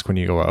wear a mask when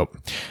you go out.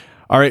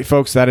 All right,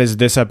 folks, that is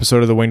this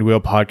episode of the Winged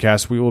Wheel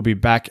Podcast. We will be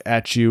back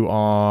at you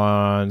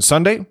on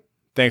Sunday.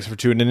 Thanks for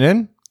tuning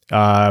in.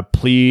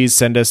 Please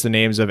send us the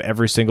names of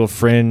every single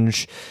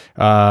fringe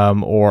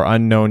or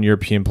unknown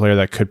European player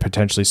that could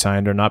potentially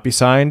signed or not be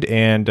signed.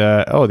 And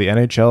the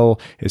NHL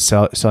is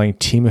selling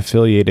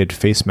team-affiliated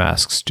face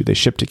masks. Do they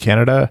ship to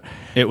Canada?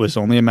 It was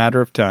only a matter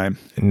of time.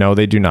 No,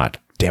 they do not.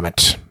 Damn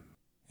it.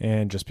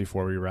 And just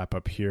before we wrap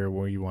up here,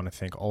 we want to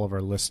thank all of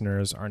our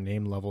listeners, our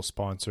name level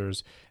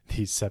sponsors,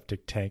 the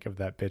septic tank of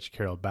that bitch,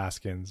 Carol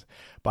Baskins,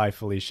 Bye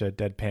Felicia,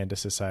 Dead Panda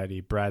Society,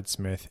 Brad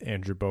Smith,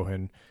 Andrew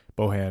Bohan,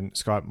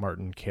 Scott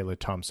Martin, Kayla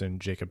Thompson,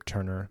 Jacob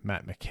Turner,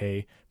 Matt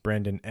McKay,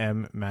 Brandon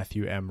M.,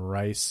 Matthew M.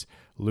 Rice,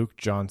 Luke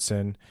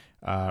Johnson,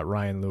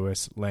 Ryan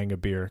Lewis,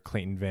 Langabir,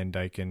 Clayton Van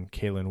Dyken,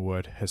 Kaylin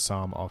Wood,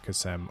 Hassam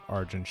Al-Qassem,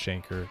 Arjun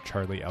Shankar,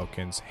 Charlie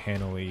Elkins,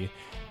 Hannah Lee,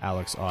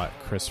 Alex Ott,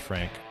 Chris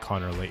Frank,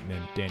 Connor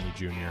Leighton, Danny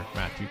Jr.,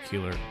 Matthew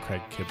Keeler,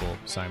 Craig Kibble,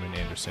 Simon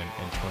Anderson,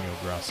 Antonio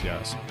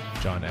Gracias,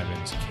 John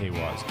Evans, K.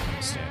 Waz,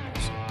 and Stan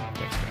Wilson.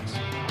 Thanks, guys.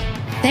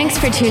 Thanks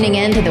for tuning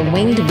in to the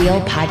Winged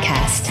Wheel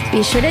Podcast.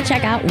 Be sure to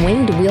check out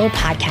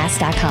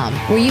wingedwheelpodcast.com,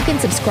 where you can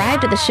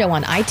subscribe to the show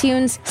on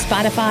iTunes,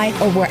 Spotify,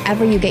 or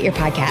wherever you get your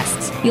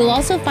podcasts. You'll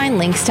also find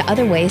links to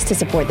other ways to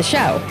support the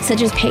show,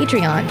 such as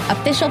Patreon,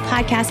 official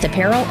podcast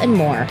apparel, and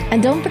more.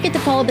 And don't forget to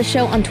follow the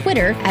show on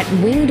Twitter at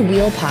Winged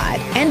Wheel Pod.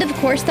 And of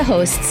course, the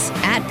hosts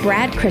at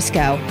Brad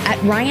Crisco,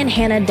 at Ryan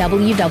Hanna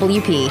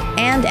WWP,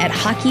 and at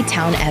Hockey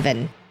Town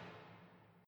Evan.